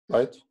surgery,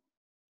 right?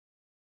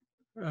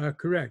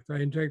 Correct.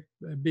 I inject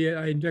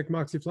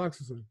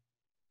moxifloxacin.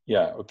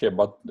 Yeah. Okay,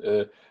 but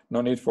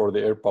no need for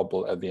the air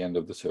bubble at the end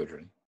of the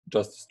surgery.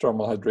 Just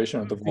stromal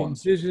hydration of the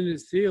wounds. The incision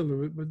is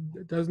sealed, but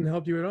it doesn't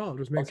help you at all. It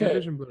just makes the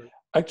vision blurry.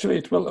 Actually,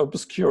 it will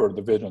obscure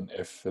the vision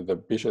if the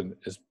patient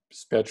is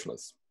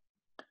patchless.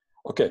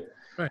 Okay,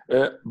 right.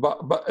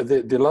 But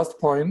the last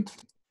point,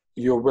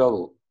 you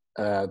will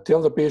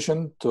tell the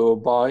patient to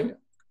buy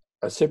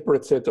a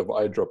separate set of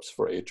eye drops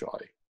for each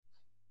eye,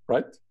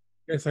 right?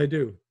 Yes, I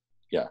do.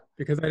 Yeah.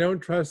 Because I don't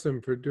trust them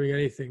for doing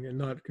anything and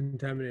not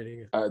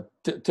contaminating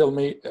it. Tell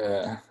me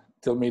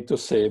to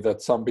say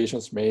that some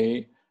patients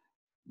may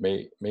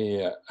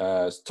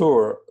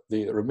store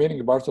the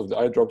remaining parts of the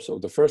eye drops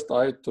of the first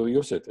eye to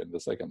use it in the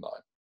second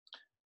eye.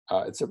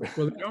 Well,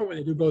 they don't when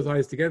they do both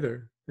eyes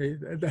together.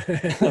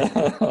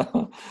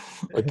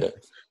 Okay.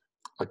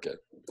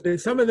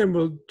 Some of them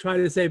will try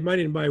to save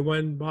money and buy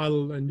one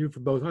bottle and do for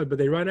both eyes, but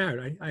they run out.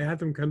 I have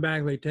them come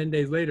back like 10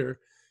 days later,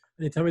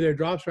 and they tell me their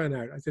drops ran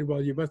out. I said, well,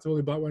 you must have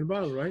only bought one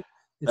bottle, right?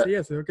 They say,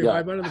 yes. Okay,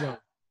 buy another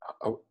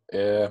bottle.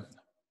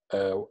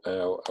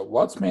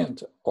 What's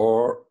meant,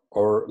 or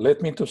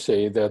let me to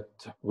say that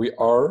we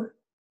are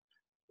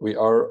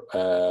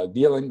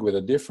dealing with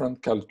a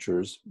different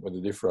cultures, with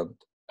a different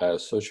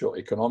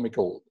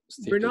socio-economical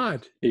states. We're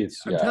not.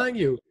 I'm telling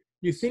you,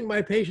 you think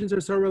my patients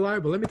are so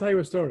reliable. Let me tell you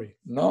a story.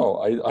 No,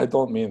 I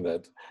don't mean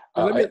that.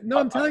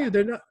 I'm telling you,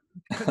 they're not.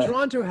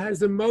 Toronto has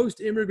the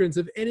most immigrants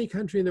of any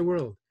country in the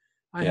world.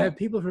 I have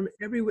people from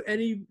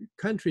any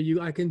country.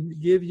 I can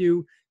give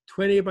you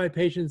 20 of my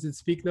patients that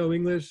speak no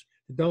English,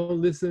 that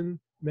don't listen.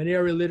 Many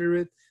are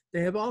illiterate.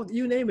 They have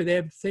you name it. They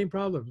have the same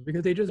problem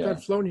because they just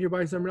got flown here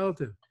by some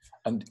relative.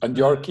 And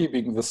you are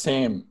keeping the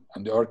same.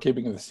 And you are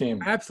keeping the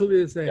same.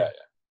 Absolutely the same.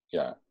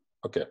 Yeah.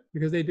 Okay.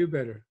 Because they do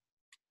better.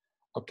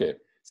 Okay.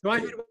 So I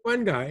had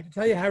one guy, to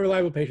tell you how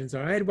reliable patients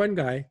are, I had one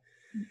guy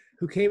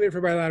who came in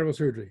for bilateral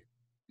surgery.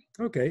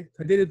 Okay,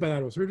 I did his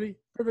bilateral surgery,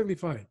 perfectly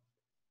fine.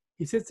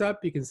 He sits up,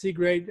 he can see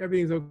great,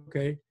 everything's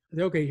okay. I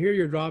said, okay, here are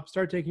your drops,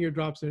 start taking your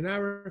drops in an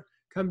hour,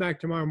 come back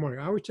tomorrow morning.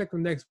 I always check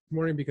them next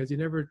morning because you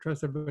never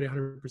trust everybody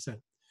 100%.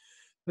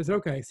 I said,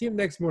 okay, I see him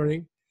next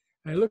morning,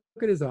 and I look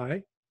at his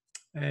eye,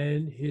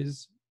 and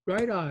his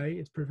right eye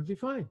is perfectly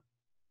fine.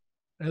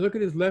 And I look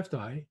at his left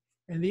eye,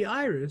 and the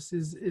iris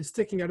is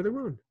sticking out of the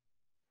wound.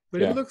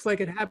 But it looks like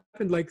it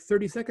happened like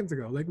 30 seconds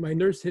ago, like my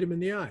nurse hit him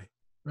in the eye,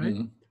 right?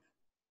 Mm-hmm.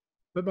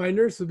 But my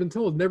nurse has been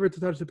told never to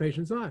touch the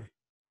patient's eye.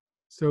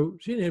 So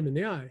she didn't hit him in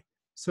the eye.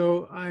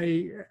 So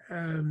I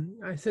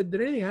said,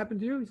 did anything happen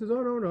to you? He says,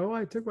 oh, no.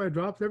 I took my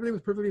drops. Everything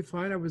was perfectly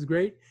fine. I was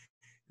great.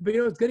 But,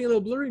 it's getting a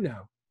little blurry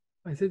now.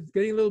 I said, it's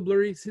getting a little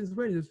blurry since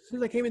when? He says,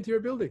 since I came into your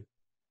building.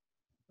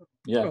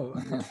 Yeah. Oh,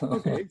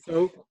 okay.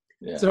 So,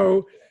 yeah.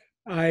 so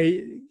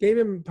I gave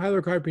him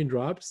pilocarpine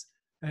drops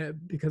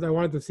because I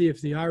wanted to see if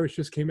the iris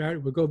just came out,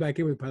 it would go back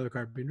in with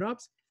pilocarpine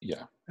drops.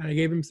 Yeah. And I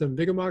gave him some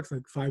Vigamox,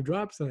 like 5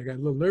 drops, and I got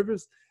a little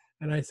nervous.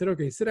 And I said,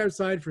 okay, sit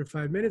outside for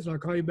 5 minutes, and I'll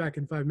call you back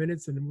in 5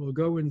 minutes, and we'll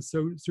go and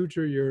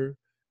suture your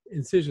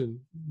incision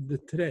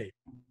today.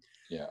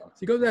 Yeah. So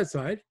he goes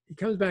outside. He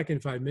comes back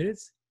in 5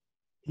 minutes.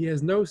 He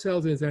has no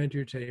cells in his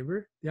anterior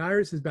chamber. The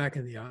iris is back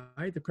in the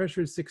eye. The pressure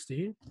is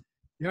 16.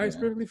 The eye is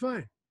perfectly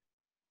fine.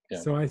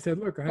 Yeah. So I said,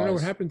 look, I don't know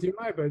what happened to your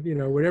eye, but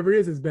whatever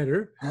it is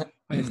better.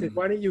 I said,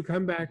 why don't you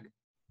come back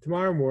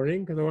tomorrow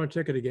morning, because I want to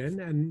check it again,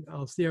 and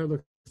I'll see how it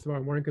looks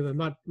tomorrow morning, because I'm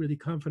not really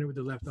confident with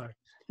the left eye.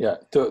 Yeah,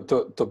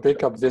 to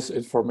pick up this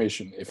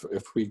information,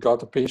 if we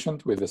got a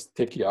patient with a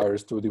sticky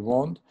iris to the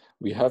wound,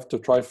 we have to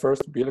try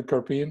first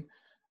pilocarpine,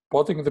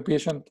 putting the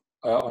patient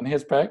on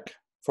his back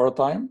for a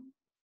time.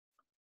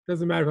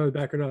 Doesn't matter if on the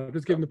back or not.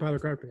 Just give him the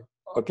pilocarpine.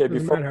 Okay,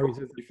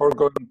 before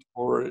going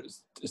for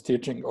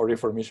stitching or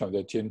reformation of the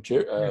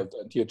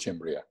anterior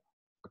chamber. Yeah.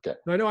 Okay.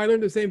 No, I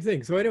learned the same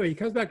thing. So anyway, he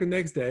comes back the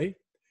next day.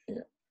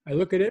 Yeah. I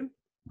look at him.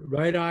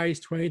 Right eye is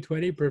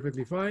 20/20,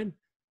 perfectly fine.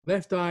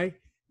 Left eye,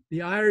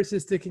 the iris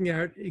is sticking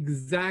out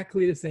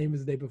exactly the same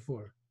as the day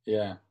before.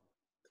 Yeah.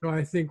 So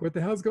I think, what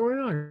the hell's going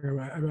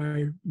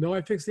on? No,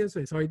 I fixed it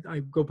yesterday. So I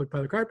go put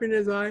pilocarpine in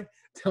his eye,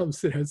 tell him to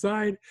sit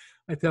outside.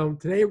 I tell him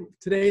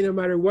today, no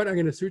matter what, I'm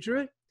going to suture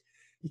it.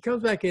 He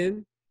comes back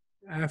in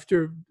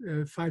after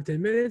 5-10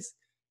 minutes.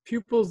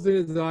 Pupils in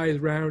his eye is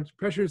round,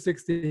 pressure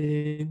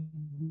 16,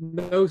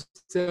 no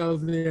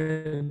cells in the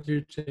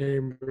anterior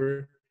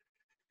chamber.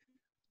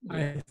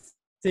 I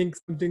think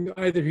something,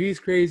 either he's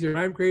crazy or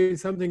I'm crazy,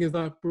 something is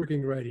not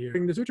working right here.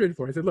 The suture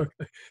for, I said, look,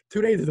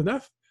 2 days is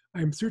enough.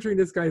 I'm suturing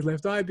this guy's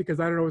left eye because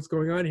I don't know what's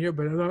going on here,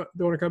 but I don't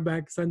want to come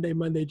back Sunday,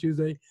 Monday,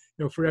 Tuesday,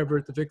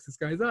 forever to fix this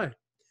guy's eye.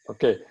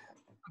 Okay.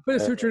 I put a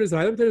suture in his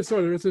eye. Let me tell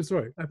you the rest of the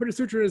story. I put a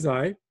suture in his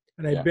eye,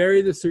 and I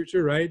bury the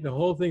suture, right? The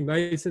whole thing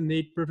nice and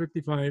neat,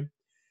 perfectly fine.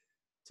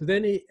 So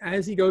then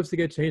as he goes to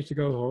get changed to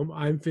go home,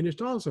 I'm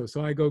finished also.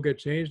 So I go get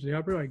changed in the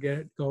operating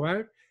room, go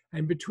out,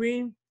 and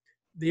between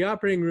the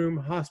operating room,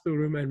 hospital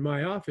room, and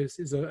my office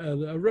is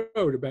a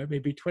road about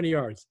maybe 20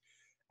 yards.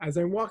 As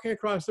I'm walking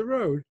across the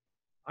road,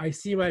 I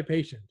see my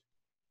patient.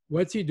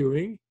 What's he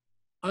doing?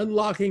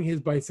 Unlocking his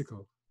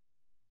bicycle.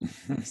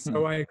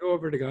 So I go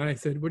over to the guy. I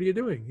said, what are you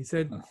doing? He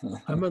said,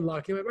 I'm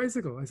unlocking my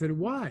bicycle. I said,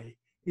 why?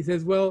 He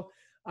says, well,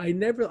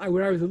 when I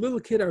was a little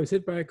kid, I was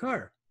hit by a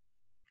car.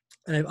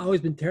 And I've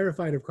always been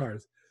terrified of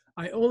cars.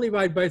 I only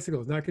ride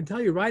bicycles. Now, I can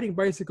tell you, riding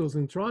bicycles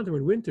in Toronto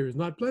in winter is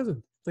not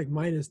pleasant. It's like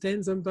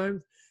 -10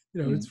 sometimes.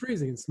 It's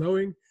freezing and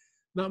snowing.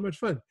 Not much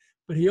fun.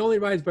 But he only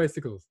rides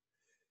bicycles.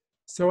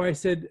 So I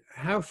said,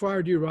 how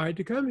far do you ride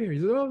to come here? He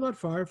said, oh, not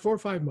far, 4 or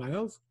 5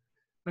 miles.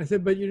 I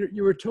said, but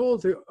you were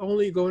told to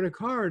only go in a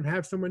car and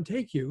have someone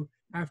take you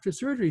after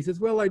surgery. He says,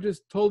 well, I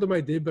just told him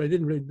I did, but I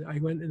didn't really, I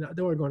don't want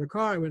to go in a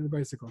car, I went in a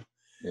bicycle.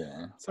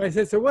 Yeah. So I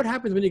said, so what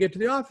happens when you get to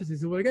the office? He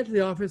said, when I get to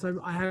the office,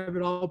 I have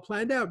it all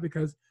planned out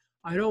because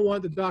I don't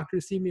want the doctor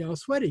to see me all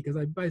sweaty because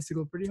I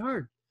bicycle pretty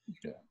hard.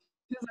 Yeah.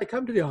 I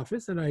come to the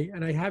office and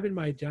I have in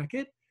my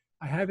jacket,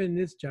 I have in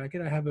this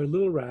jacket, I have a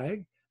little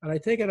rag, and I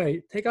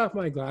take off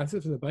my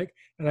glasses from the bike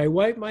and I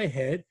wipe my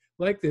head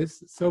like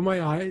this, so my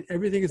eye,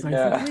 everything is nice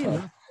and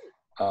clean.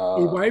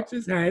 He wipes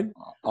his hand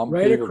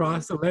right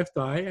across the left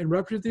eye and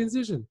ruptures the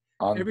incision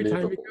every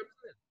time he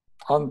comes in.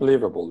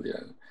 Unbelievable,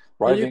 yeah.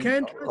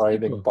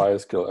 Riding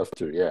bicycle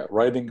after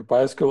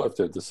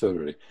the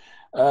surgery.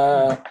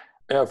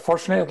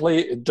 Fortunately,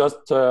 it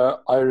just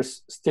iris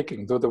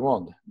sticking to the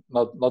wound,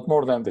 not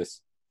more than this.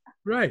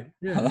 Right,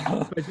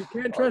 yeah, but you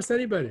can't trust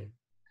anybody.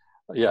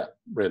 Yeah,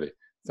 really.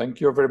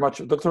 Thank you very much.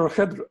 Dr.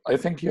 Khedr, I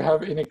think you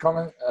have any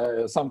comment,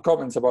 some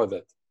comments about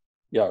that.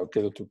 Yeah,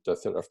 okay,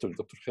 after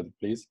Dr. Khedr,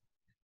 please.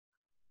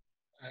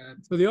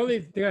 So the only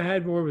thing I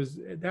had more was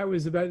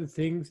about the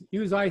things.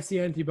 Use IC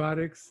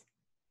antibiotics.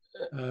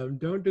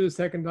 Don't do the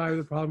second eye with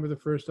the problem with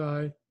the first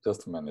eye.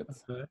 Just a minute.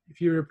 If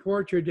you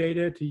report your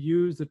data, to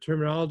use the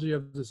terminology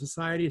of the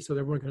society so that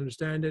everyone can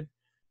understand it.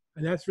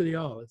 And that's really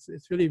all.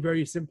 It's really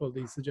very simple,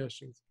 these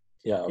suggestions.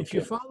 Yeah, okay. If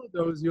you follow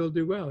those, you'll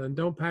do well, and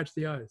don't patch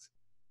the eyes.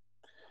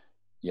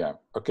 Yeah,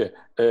 okay.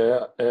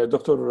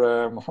 Dr.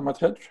 Mohammed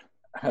Khedr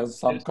has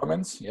some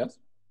comments, yes?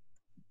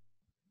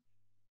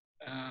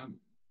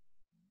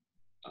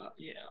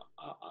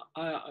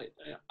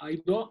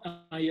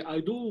 I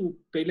do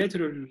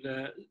bilateral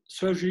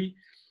surgery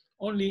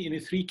only in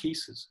 3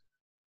 cases.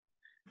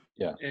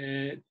 Yeah.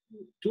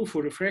 2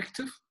 for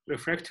refractive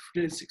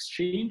lens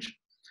exchange,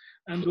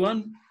 and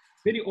 1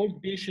 very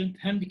old patient,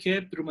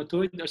 handicapped,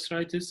 rheumatoid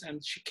arthritis,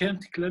 and she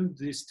can't climb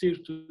the stair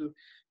to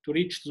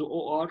reach the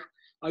OR.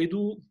 I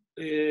do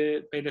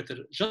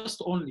bilateral,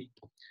 just only.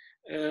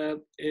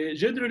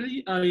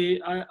 Generally,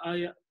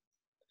 I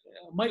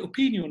my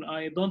opinion,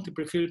 I don't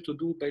prefer to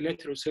do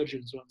bilateral surgery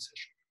in one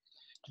session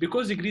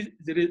because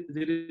there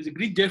is a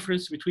great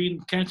difference between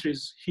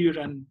countries here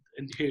and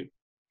here.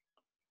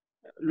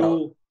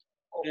 Low,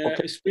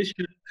 Okay.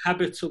 special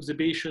habits of the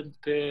patient,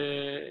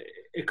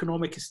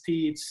 economic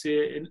states,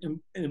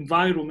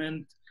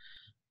 environment,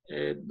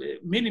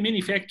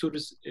 many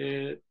factors,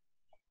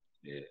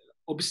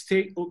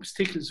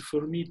 obstacles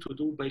for me to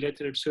do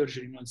bilateral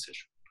surgery in one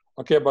session.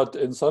 Okay, but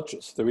in such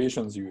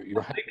situations, you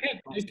have.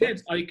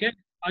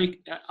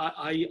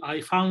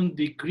 I found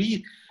the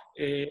great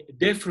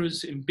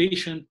difference in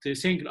patient,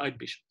 single-eyed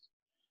patient.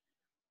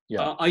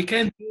 Yeah. I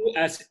can't do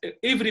as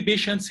every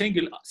patient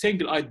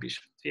single-eyed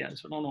patient. Yeah,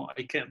 so no,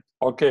 I can't.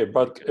 Okay,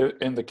 but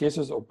in the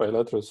cases of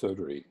bilateral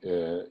surgery,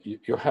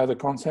 you had a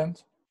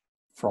consent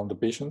from the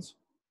patients?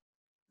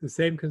 The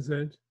same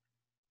consent.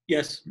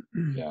 Yes.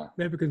 Yeah.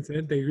 They have a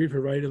consent. They agree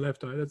for right and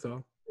left eye. That's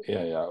all.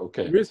 Yeah.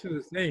 Okay. The risks are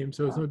the same,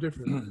 so it's no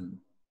different.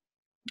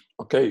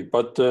 Okay,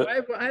 but I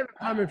have a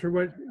comment for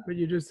what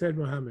you just said,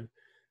 Mohammed.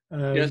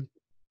 Yes.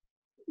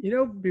 You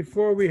know,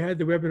 before we had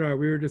the webinar,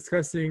 we were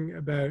discussing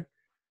about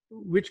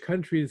which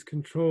countries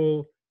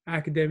control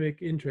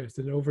academic interest,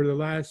 and over the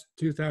last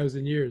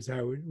 2,000 years,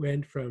 how it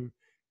went from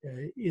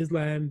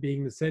Islam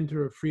being the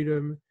center of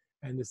freedom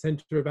and the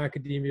center of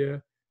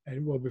academia,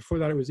 and well, before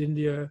that it was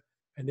India,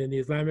 and then the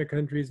Islamic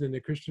countries and the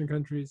Christian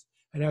countries,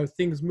 and how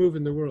things move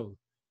in the world.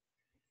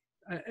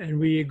 And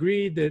we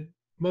agreed that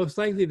most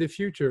likely the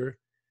future,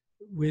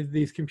 with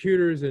these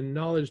computers and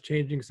knowledge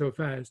changing so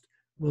fast,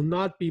 will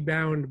not be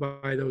bound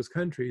by those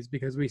countries,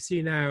 because we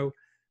see now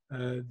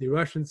the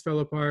Russians fell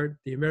apart,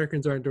 the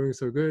Americans aren't doing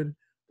so good,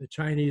 the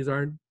Chinese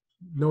aren't,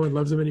 no one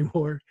loves them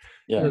anymore.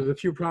 yeah. There's a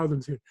few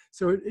problems here.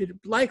 So it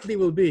likely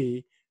will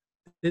be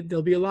that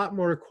there'll be a lot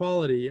more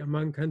equality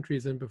among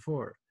countries than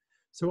before.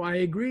 So I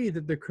agree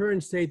that the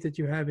current state that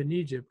you have in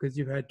Egypt, because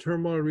you've had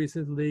turmoil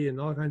recently and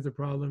all kinds of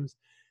problems,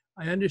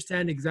 I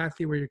understand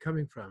exactly where you're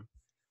coming from.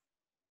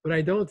 But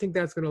I don't think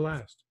that's going to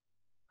last.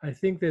 I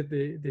think that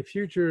the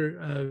future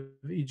of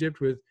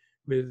Egypt with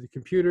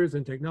computers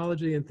and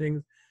technology and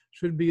things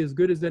should be as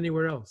good as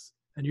anywhere else.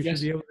 And you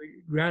should be able to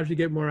gradually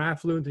get more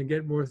affluent and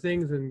get more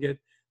things and get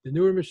the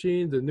newer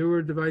machines, the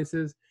newer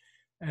devices,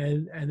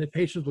 and the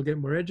patients will get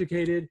more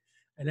educated.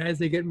 And as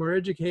they get more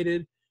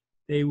educated,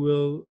 they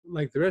will,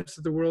 like the rest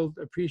of the world,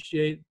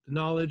 appreciate the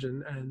knowledge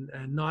and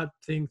not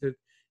think that,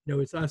 you know,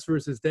 it's us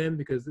versus them,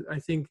 because I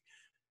think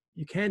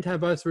you can't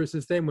have us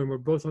versus them when we're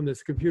both on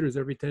these computers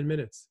every 10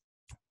 minutes.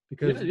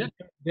 Because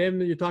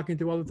them you're talking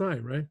to all the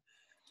time, right?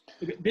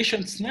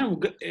 Patients now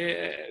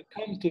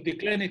come to the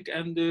clinic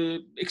and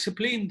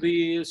explain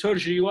the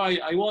surgery why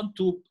I want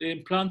to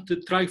implant the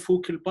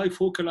trifocal,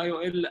 bifocal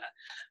IOL.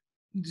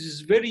 This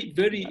is very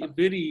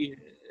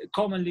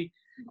commonly,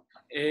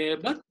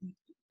 but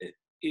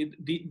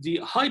the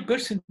high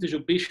percentage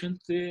of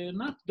patients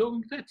not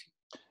doing that.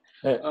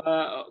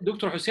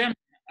 Dr. Hussein,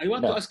 I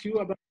want to ask you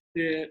about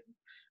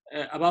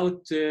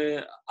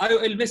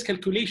IOL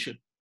miscalculation.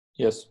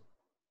 Yes.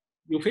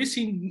 You're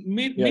facing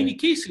many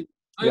cases.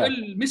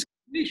 IOL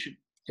miscalculation.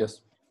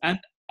 Yes. And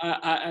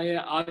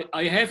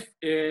I have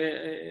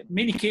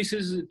many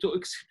cases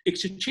to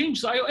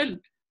exchange the IOL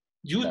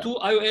due to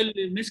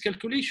IOL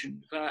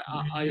miscalculation. Do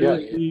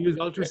you use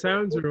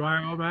ultrasounds or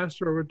IOL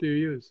master, or what do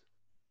you use?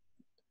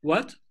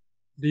 What?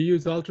 Do you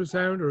use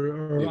ultrasound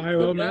or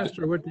IOL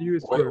master, or what do you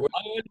use for?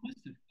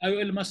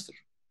 IOL master.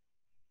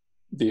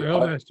 The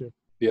IOL master.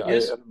 The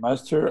IOL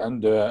master,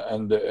 and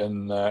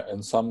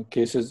in some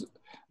cases,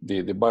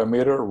 the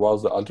biometer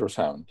was the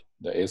ultrasound,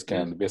 the A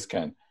scan, the B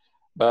scan.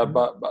 But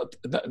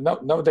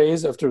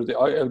nowadays, after the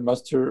IOL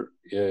master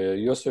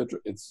usage,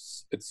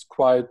 it's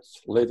quite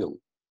little.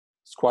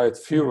 It's quite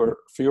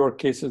fewer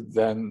cases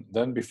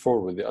than before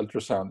with the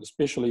ultrasound.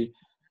 Especially,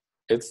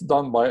 it's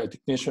done by a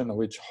technician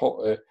which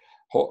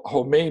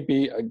who may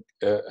be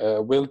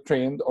well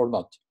trained or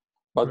not.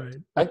 But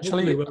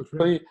actually,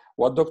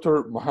 what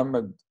Dr.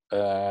 Mohammed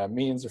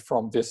means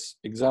from this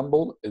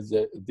example is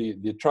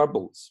the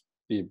troubles.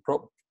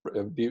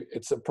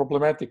 It's a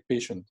problematic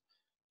patient.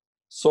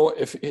 So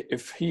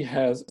if he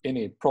has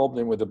any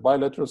problem with the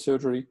bilateral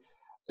surgery,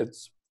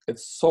 it's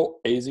so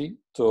easy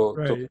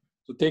to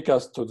take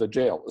us to the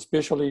jail.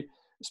 Especially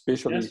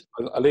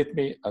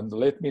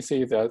let me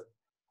say that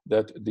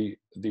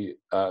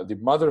the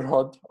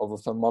motherhood of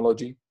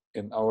ophthalmology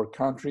in our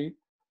country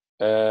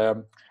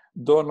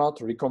do not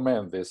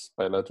recommend this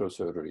bilateral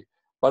surgery.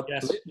 But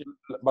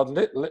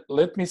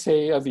let me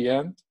say at the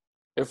end,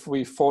 if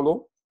we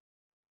follow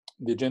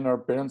the general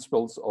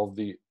principles of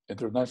the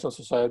International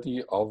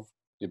Society of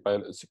the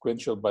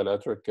Sequential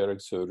Bilateral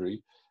Cataract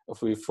Surgery,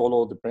 if we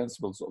follow the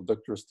principles of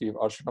Dr. Steve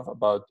Arshinoff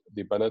about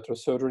the bilateral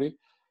surgery,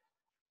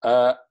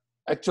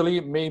 actually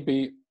may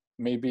be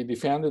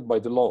defended by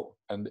the law.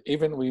 And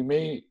even we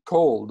may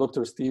call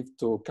Dr. Steve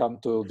to come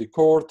to the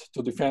court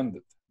to defend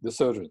it, the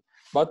surgeon.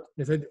 But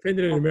yes, I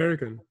defended an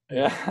American.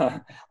 Yeah,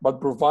 but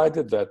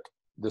provided that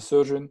the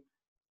surgeon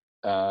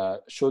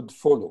should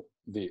follow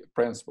the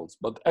principles.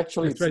 But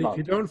actually, that's right. If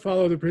you don't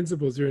follow the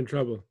principles, you're in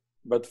trouble.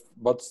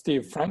 But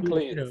Steve,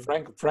 frankly,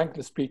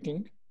 frankly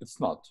speaking, it's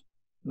not.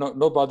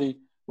 Nobody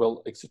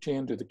will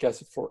exchange the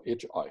cassette for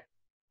HI.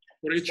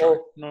 For HI,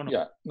 no.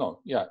 Yeah, no,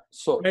 yeah.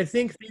 So I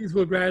think things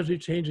will gradually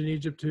change in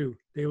Egypt too.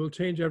 They will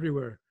change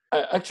everywhere.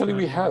 Actually,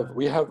 we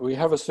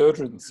have a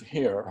surgeons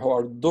here who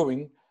are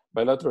doing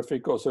bilateral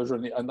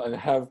phacosurgery, and I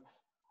have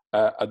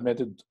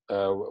admitted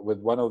with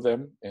one of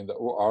them in the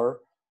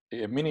OR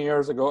many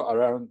years ago,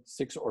 around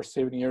 6 or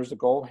 7 years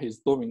ago. He's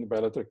doing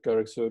bilateral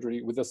cardiac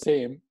surgery with the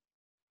same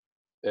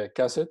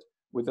cassette,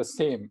 with the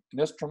same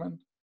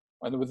instrument,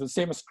 and with the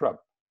same scrub,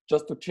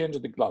 just to change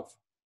the glove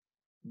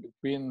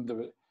between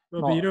the.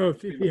 Well, but you know,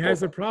 if he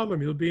has a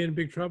problem, he'll be in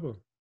big trouble.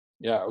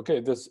 Yeah.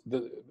 Okay.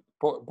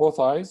 Both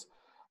eyes,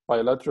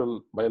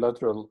 bilateral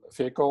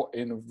phaco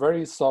in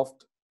very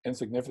soft,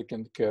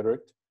 insignificant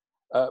cataract,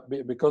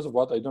 because of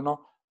what I don't know,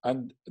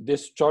 and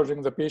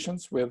discharging the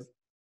patients with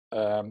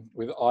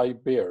eye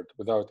bared,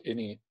 without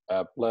any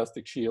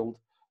plastic shield,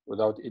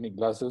 without any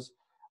glasses.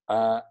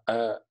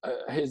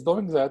 He's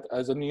doing that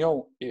as a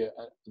new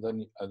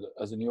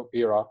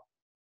era,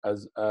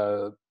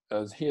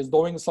 as he is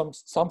doing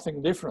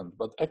something different,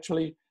 but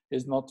actually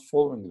is not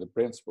following the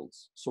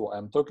principles. So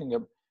I'm talking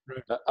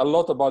a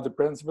lot about the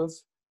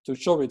principles to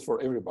show it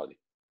for everybody.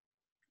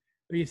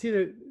 But you see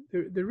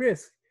the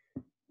risk,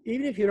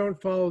 even if you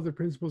don't follow the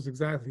principles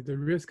exactly, the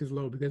risk is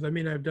low, because I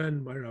mean, I've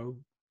done, I don't know,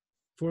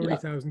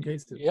 40,000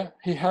 cases. Yeah,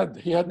 he had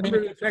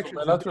many infections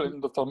of bilateral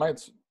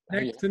endophthalmitis.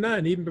 Next to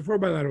none. Even before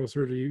bilateral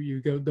surgery,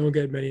 you don't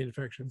get many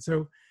infections.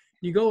 So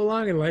you go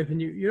along in life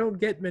and you don't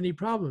get many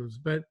problems,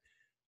 but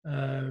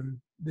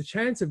the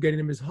chance of getting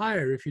them is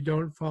higher if you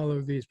don't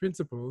follow these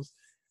principles.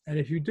 And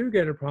if you do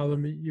get a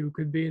problem, you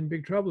could be in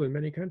big trouble in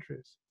many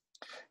countries.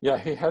 Yeah,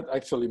 he had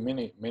actually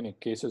many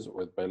cases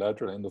with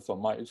bilateral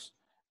endophthalmitis,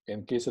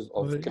 in cases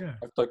of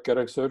after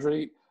cataract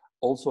surgery,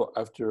 also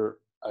after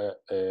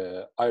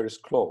iris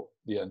claw,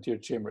 the anterior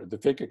chamber, the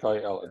phakic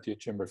IL, anterior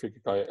chamber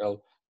phakic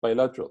IL,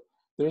 bilateral.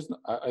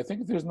 I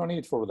think there's no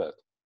need for that.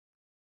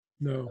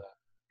 No.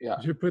 Yeah.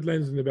 You should put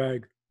lens in the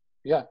bag.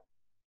 Yeah.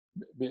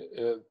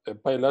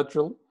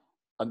 Bilateral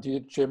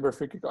anterior chamber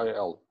phakic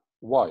IL.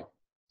 Why?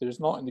 There's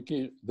no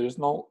indication. There's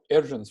no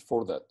urgency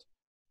for that.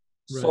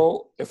 Right.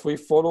 So if we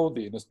follow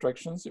the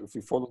instructions, if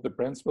we follow the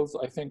principles,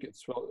 I think it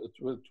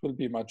will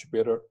be much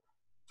better.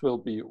 It will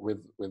be with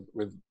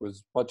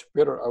much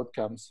better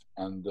outcomes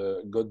and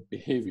good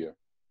behavior,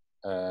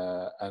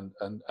 and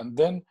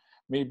then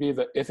maybe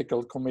the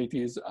ethical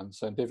committees and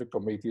scientific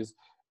committees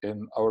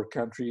in our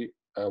country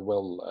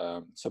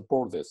will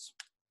support this.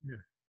 Yeah.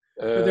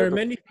 But there are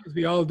many things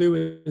we all do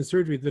in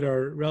surgery that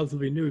are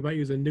relatively new. We might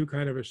use a new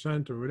kind of a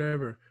shunt or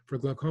whatever for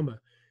glaucoma.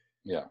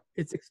 Yeah.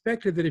 It's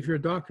expected that if you're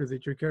a doctor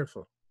that you're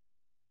careful.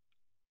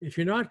 If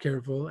you're not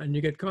careful and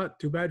you get caught,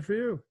 too bad for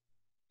you.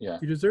 Yeah.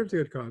 You deserve to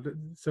get caught.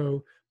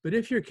 So, but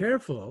if you're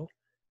careful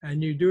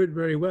and you do it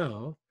very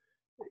well,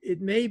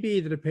 it may be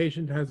that a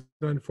patient has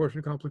an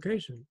unfortunate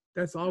complication.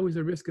 That's always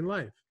a risk in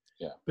life.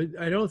 Yeah. But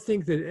I don't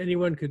think that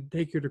anyone could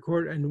take you to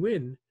court and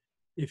win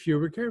if you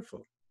were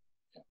careful.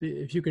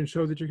 If you can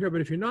show that you're careful.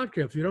 But if you're not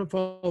careful, you don't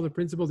follow the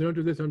principles, you don't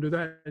do this, don't do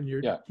that, and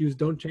you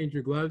don't change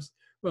your gloves,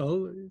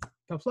 well,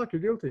 tough luck,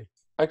 you're guilty.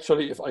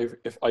 Actually,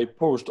 if I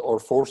pushed or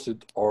forced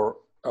it or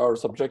are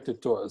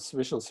subjected to a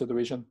special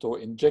situation to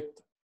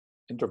inject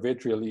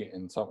intravitreally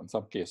in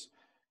some case,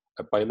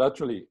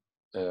 bilaterally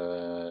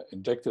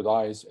injected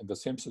eyes in the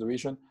same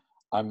situation,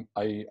 I'm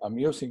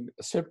using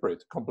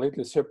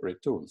completely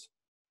separate tools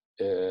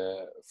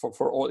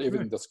for all,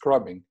 even the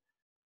scrubbing.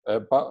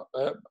 But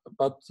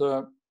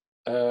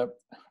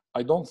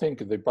I don't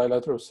think the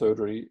bilateral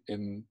surgery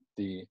in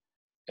the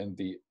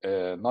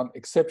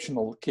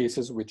non-exceptional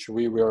cases which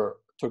we were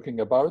talking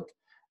about,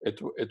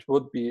 it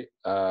would be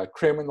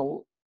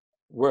criminal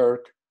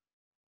work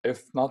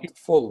if not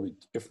followed,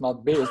 if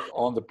not based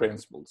on the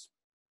principles.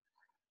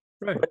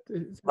 Right.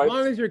 As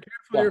long as you're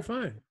careful, you're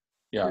fine.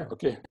 Yeah.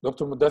 Okay.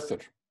 Dr.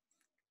 Mudathir.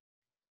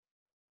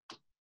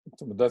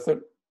 Dr.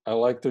 Mudathir, I'd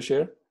like to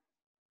share.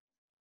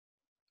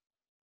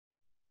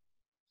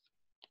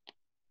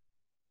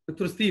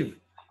 Dr. Steve,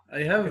 I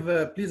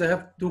have, please, I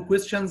have two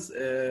questions.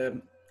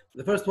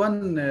 The first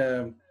one,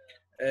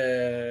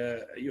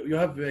 you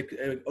have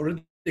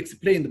already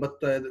explained,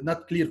 but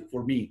not clear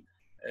for me.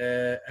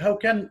 How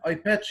can eye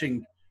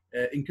patching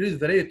increase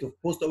the rate of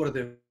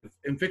post-operative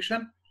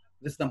infection?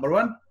 This is number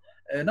one.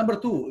 Number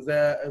two,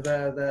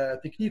 the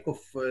technique of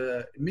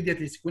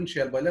immediately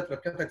sequential bilateral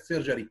cataract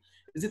surgery,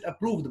 is it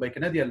approved by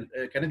Canadian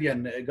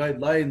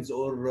guidelines,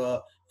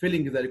 or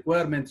filling the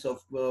requirements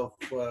of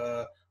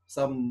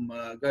some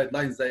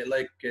guidelines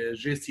like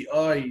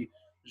JCI,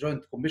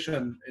 Joint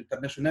Commission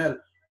International,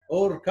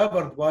 or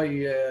covered by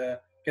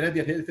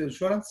Canadian Health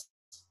Insurance?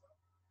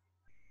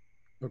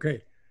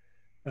 Okay.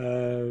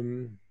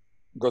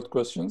 Good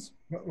questions.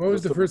 What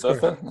was the first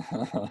question?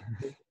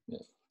 Yeah.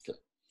 Okay.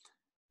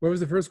 What was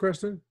the first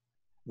question?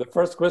 The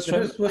first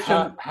question,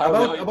 about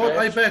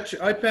eye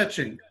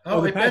patching.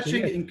 How eye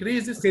patching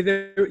increases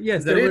the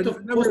rate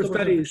of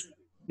post-operative.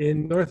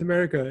 in North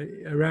America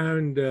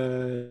around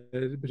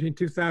between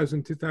 2000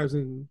 and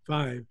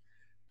 2005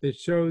 that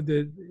showed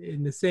that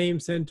in the same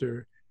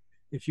center,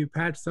 if you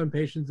patched some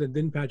patients and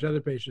didn't patch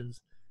other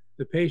patients,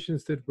 the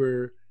patients that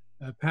were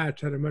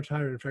patched had a much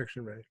higher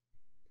infection rate.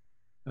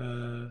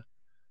 And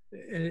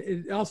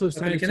it also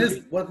stands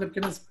what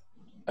mechanism?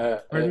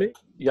 Pardon me?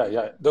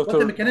 Yeah. What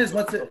the mechanism?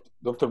 What's it?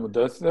 Dr.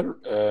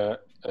 Mudathir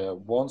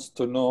wants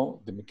to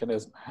know the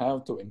mechanism, how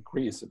to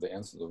increase the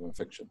incidence of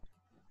infection.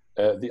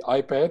 The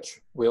eye patch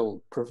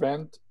will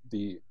prevent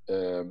the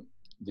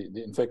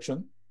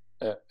infection.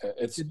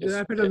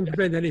 That doesn't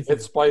prevent anything.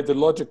 It's by the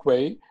logic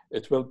way.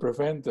 It will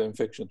prevent the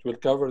infection. It will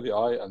cover the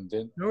eye and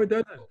then. No, it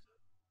doesn't.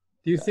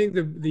 Do you think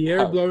the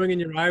air blowing in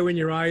your eye when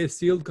your eye is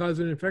sealed causes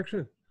an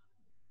infection?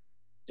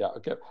 Yeah.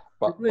 Okay.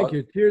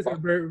 Your tears are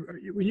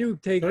when you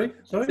take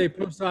say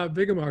post-op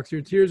Vigamox,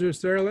 your tears are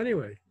sterile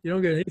anyway. You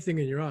don't get anything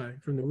in your eye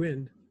from the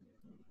wind.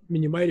 I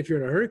mean, you might if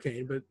you're in a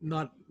hurricane, but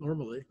not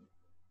normally.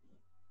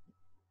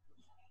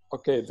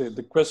 Okay.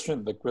 The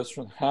question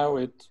how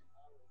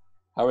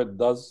it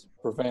does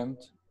prevent.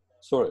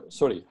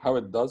 Sorry. How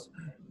it does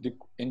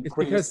increase? It's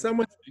because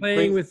someone's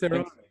playing with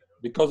their eye.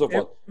 Because of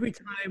what? Every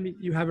time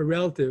you have a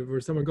relative or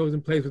someone goes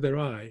and plays with their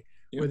eye,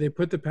 where they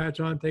put the patch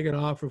on, take it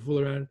off, or fool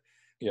around,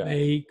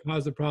 they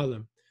cause a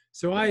problem.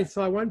 So I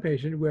saw one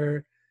patient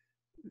where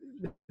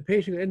the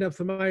patient had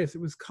endophthalmitis. It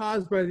was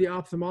caused by the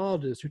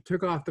ophthalmologist who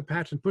took off the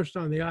patch and pushed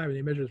on the eye when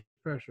they measured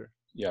pressure.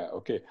 Yeah.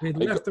 Okay. They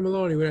left him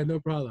alone. He would have no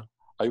problem.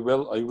 I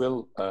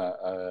will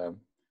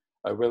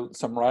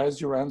summarize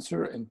your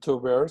answer in 2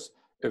 words.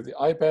 If the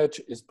eye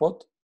patch is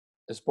put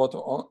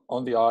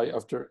on the eye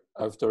after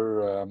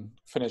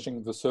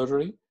finishing the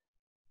surgery,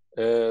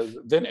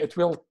 then it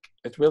will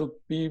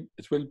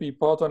be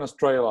put on a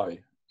sterile eye,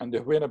 and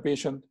when a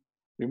patient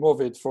remove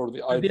it for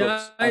the eye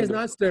drops, the eye is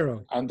not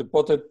sterile, and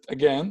put it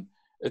again,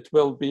 it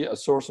will be a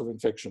source of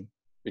infection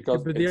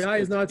because the eye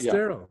is not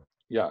sterile.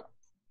 Yeah.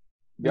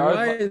 The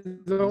eye is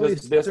only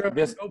sterile.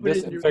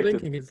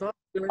 Disinfected. It's not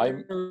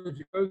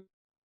sterile.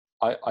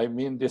 I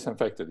mean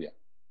disinfected, yeah.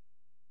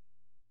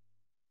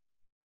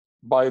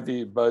 By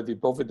the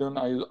povidone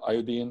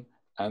iodine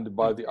and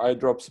by the eye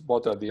drops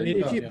bought at the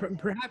end.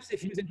 Perhaps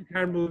if you use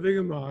intracameral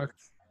Vigamox.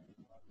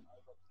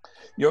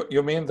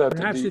 You mean that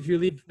perhaps if you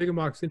leave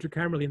Vigamox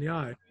intracamerally in the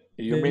eye,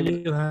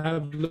 you'll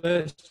have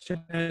less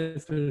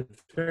chance of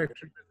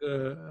infection with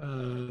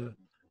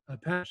a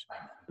patch.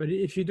 But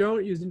if you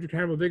don't use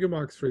intracameral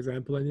Vigamox, for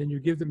example, and then you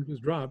give them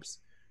just drops,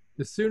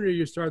 the sooner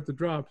you start the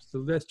drops, the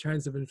less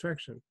chance of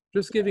infection.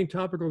 Just giving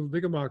topical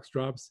Vigamox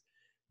drops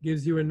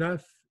gives you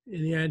enough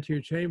in the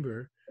anterior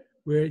chamber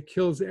where it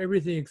kills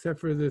everything except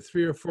for the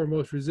 3 or 4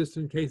 most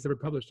resistant cases that were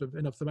published of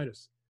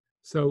endophthalmitis.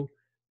 So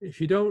if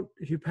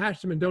you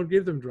patch them and don't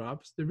give them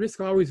drops, the risk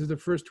always is the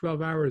first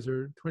 12 hours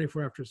or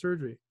 24 after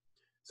surgery.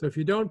 So if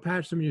you don't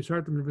patch them and you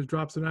start them with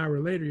drops an hour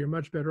later, you're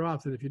much better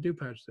off than if you do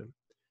patch them.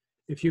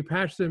 If you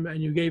patch them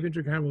and you gave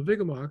intracameral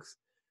Vigamox,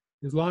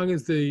 as long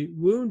as the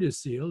wound is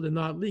sealed and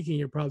not leaking,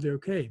 you're probably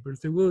okay. But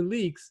if the wound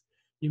leaks,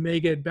 you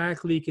may get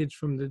back leakage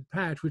from the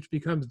patch, which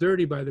becomes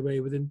dirty, by the way,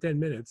 within 10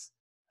 minutes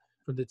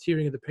from the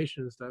tearing of the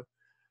patient and stuff.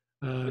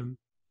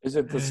 Is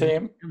it the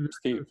same,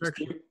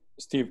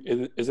 Steve,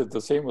 is it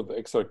the same with the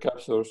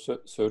extracapsular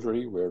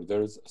surgery where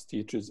there's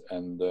stitches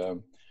and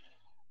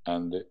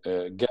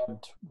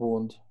gapped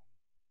wound?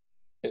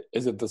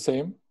 Is it the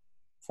same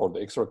for the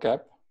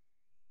extracap?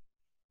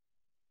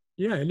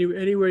 Yeah,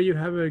 anywhere you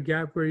have a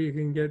gap where you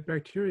can get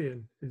bacteria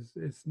in,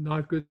 it's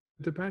not good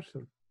to patch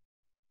them.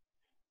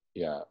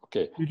 Yeah.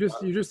 Okay. You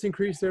just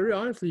increase their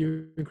honestly.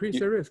 You increase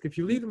their risk if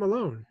you leave them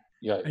alone.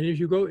 Yeah. And if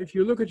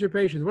you look at your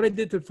patients, what I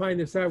did to find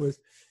this out was,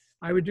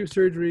 I would do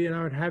surgery and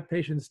I would have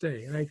patients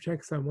stay, and I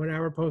check some 1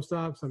 hour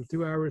post-op, some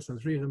 2 hours, some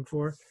 3, some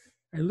 4,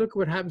 and look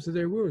what happens to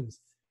their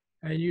wounds.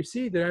 And you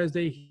see that as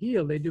they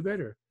heal, they do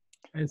better.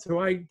 And so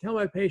I tell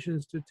my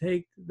patients to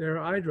take their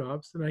eye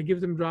drops, and I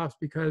give them drops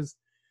because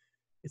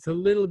it's a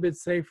little bit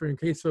safer in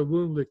case of a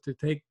wound lick to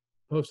take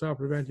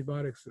post-operative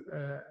antibiotics.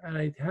 And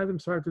I have them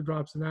start the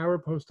drops an hour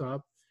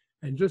post-op,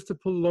 and just to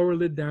pull the lower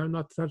lid down,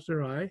 not to touch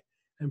their eye,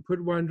 and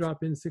put 1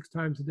 drop in 6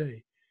 times a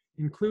day,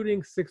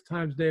 including 6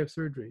 times a day of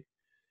surgery.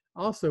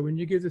 Also, when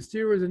you give the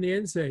steroids and the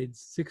NSAIDs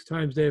 6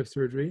 times a day of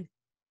surgery,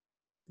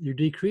 you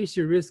decrease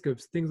your risk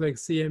of things like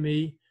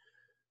CME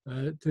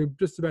to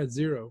just about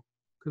 0,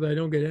 because I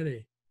don't get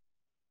any.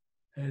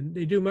 And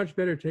they do much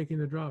better taking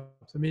the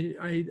drops. I mean,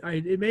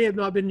 it may have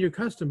not been your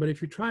custom, but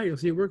if you try, you'll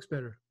see it works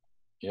better.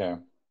 Yeah.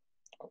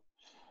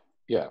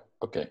 Yeah.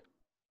 Okay.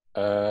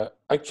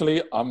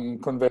 Actually, I'm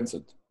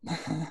convinced.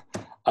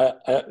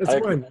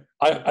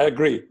 I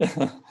agree.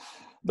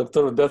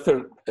 Dr.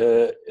 Mudathir,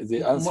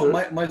 the answer.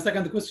 My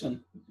second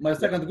question.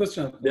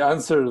 The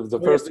answer of the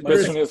first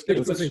question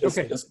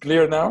is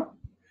clear now.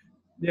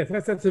 Yes,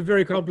 that's a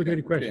very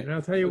complicated question. And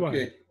I'll tell you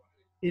why.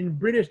 In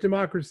British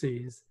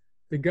democracies,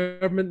 the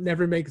government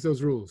never makes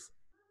those rules.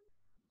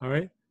 All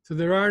right? So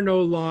there are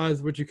no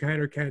laws what you can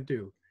or can't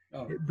do.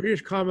 Oh.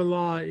 British common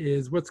law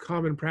is what's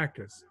common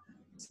practice.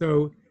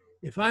 So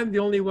if I'm the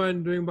only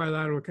one doing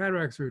bilateral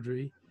cataract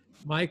surgery,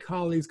 my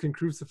colleagues can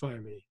crucify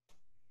me.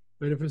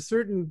 But if a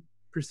certain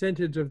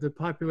percentage of the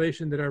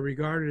population that are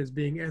regarded as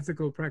being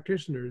ethical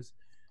practitioners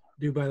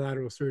do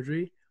bilateral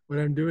surgery, what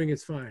I'm doing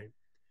is fine.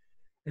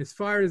 As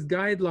far as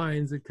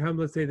guidelines that come,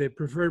 let's say the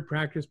preferred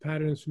practice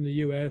patterns from the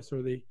US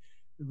or the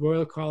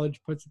Royal College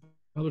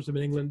published them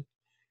in England,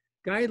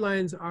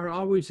 guidelines are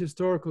always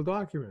historical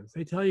documents.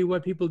 They tell you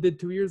what people did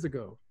 2 years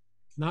ago,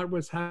 not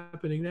what's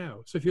happening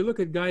now. So if you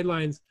look at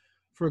guidelines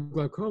for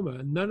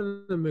glaucoma, none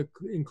of them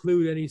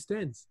include any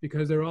stents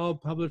because they're all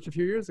published a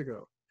few years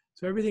ago.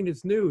 So everything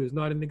that's new is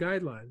not in the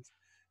guidelines.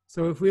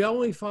 So if we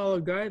only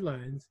followed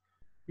guidelines,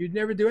 you'd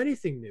never do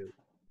anything new.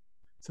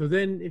 So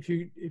then if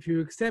you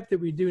accept that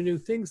we do new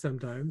things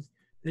sometimes,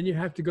 then you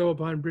have to go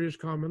upon British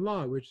common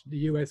law, which the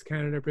US,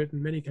 Canada,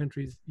 Britain, many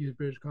countries use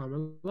British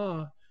common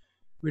law,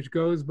 which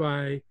goes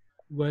by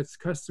what's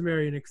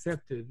customary and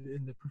accepted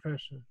in the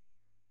profession.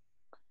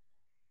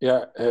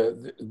 Yeah,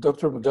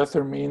 Dr.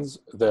 Mudathir means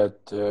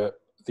that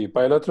the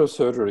bilateral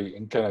surgery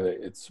in Canada,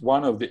 it's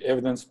one of the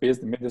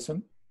evidence-based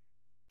medicine,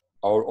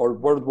 or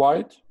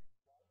worldwide,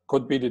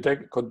 could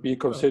be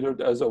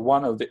considered as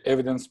one of the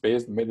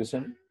evidence-based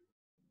medicine.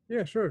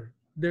 Yeah, sure.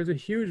 There's a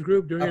huge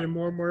group doing it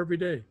more and more every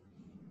day.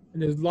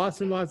 And there's lots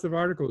and lots of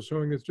articles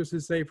showing it's just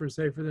as safer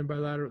than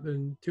bilateral,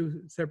 than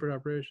two separate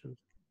operations.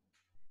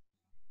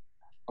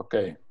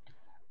 Okay.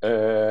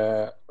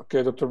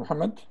 Okay, Dr.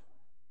 Muhammad.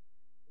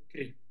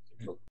 Okay.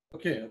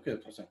 Okay,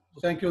 Dr.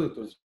 Thank you,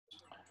 Dr.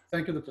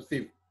 Thank you, Dr.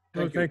 Steve.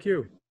 Thank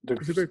you.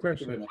 It's a good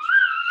question. Thank you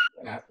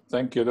very much.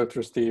 Thank you,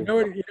 Dr. Steve. You know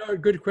what a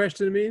good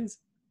question means?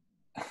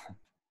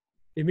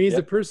 It means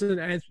the person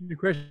answering the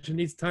question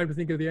needs time to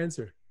think of the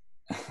answer.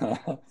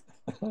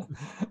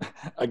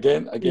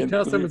 again, you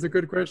tell someone it's a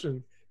good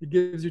question, it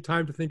gives you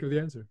time to think of the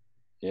answer.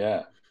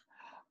 Yeah.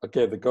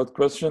 Okay, the good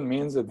question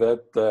means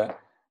that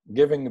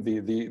giving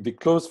the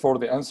clues for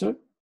the answer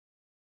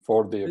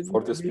for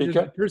the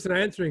speaker. The person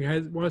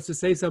answering wants to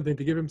say something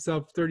to give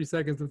himself 30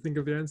 seconds to think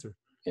of the answer.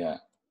 Yeah.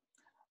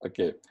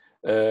 Okay.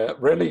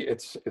 Really,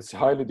 it's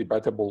highly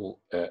debatable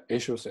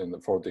issues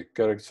for the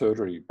cataract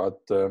surgery, but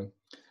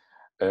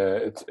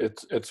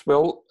it's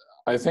well.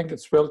 I think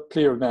it's well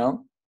clear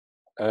now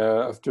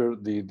after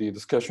the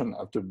discussion,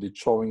 after the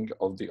showing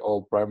of the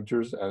all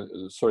parameters,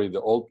 the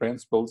all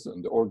principles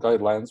and the all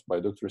guidelines by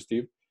Dr.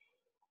 Steve.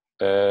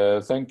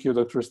 Thank you,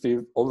 Dr.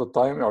 Steve. All the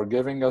time you are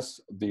giving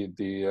us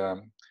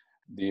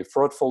the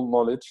fruitful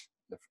knowledge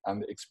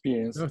and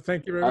experience. Oh,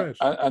 thank you very much.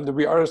 And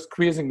we are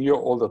squeezing you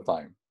all the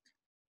time.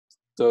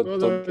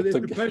 It's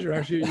a pleasure.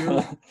 Actually,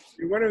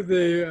 you're one of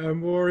the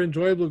more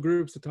enjoyable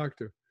groups to talk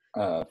to.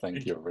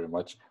 Thank you very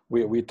much.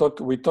 We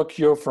took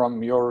you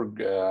from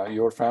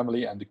your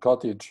family and the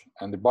cottage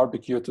and the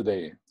barbecue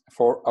today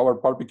for our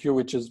barbecue,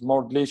 which is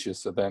more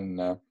delicious than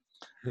the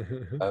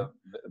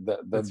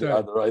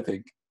other, I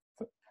think.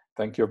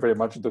 Thank you very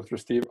much, Dr.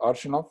 Steve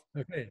Arshinoff.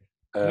 Okay.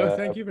 No,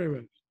 thank you very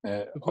much.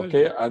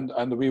 Okay,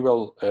 and we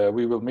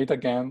will meet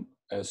again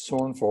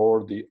soon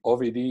for the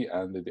OVD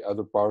and the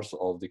other parts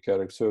of the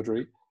cataract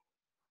surgery.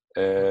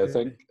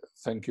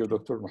 Thank you,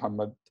 Dr.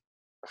 Muhammad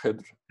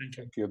Khidr.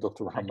 Thank you,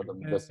 Dr. Muhammad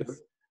Mudathir,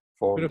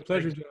 for a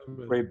pleasure,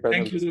 great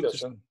panel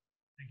discussion.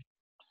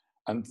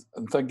 And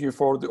thank you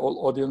for the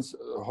all audience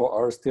who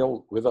are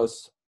still with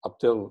us up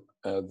till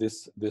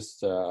this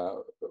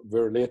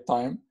very late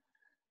time.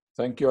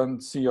 Thank you,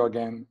 and see you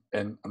again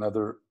in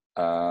another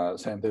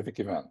scientific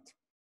event.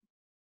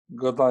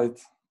 Good night.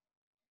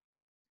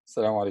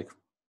 Assalamu alaikum.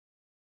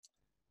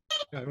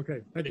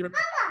 Okay, thank you very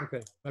much.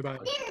 Okay, bye-bye.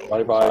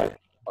 Bye-bye.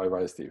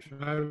 Bye-bye, Steve.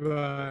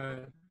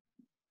 Bye-bye.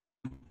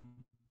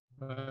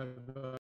 Bye-bye.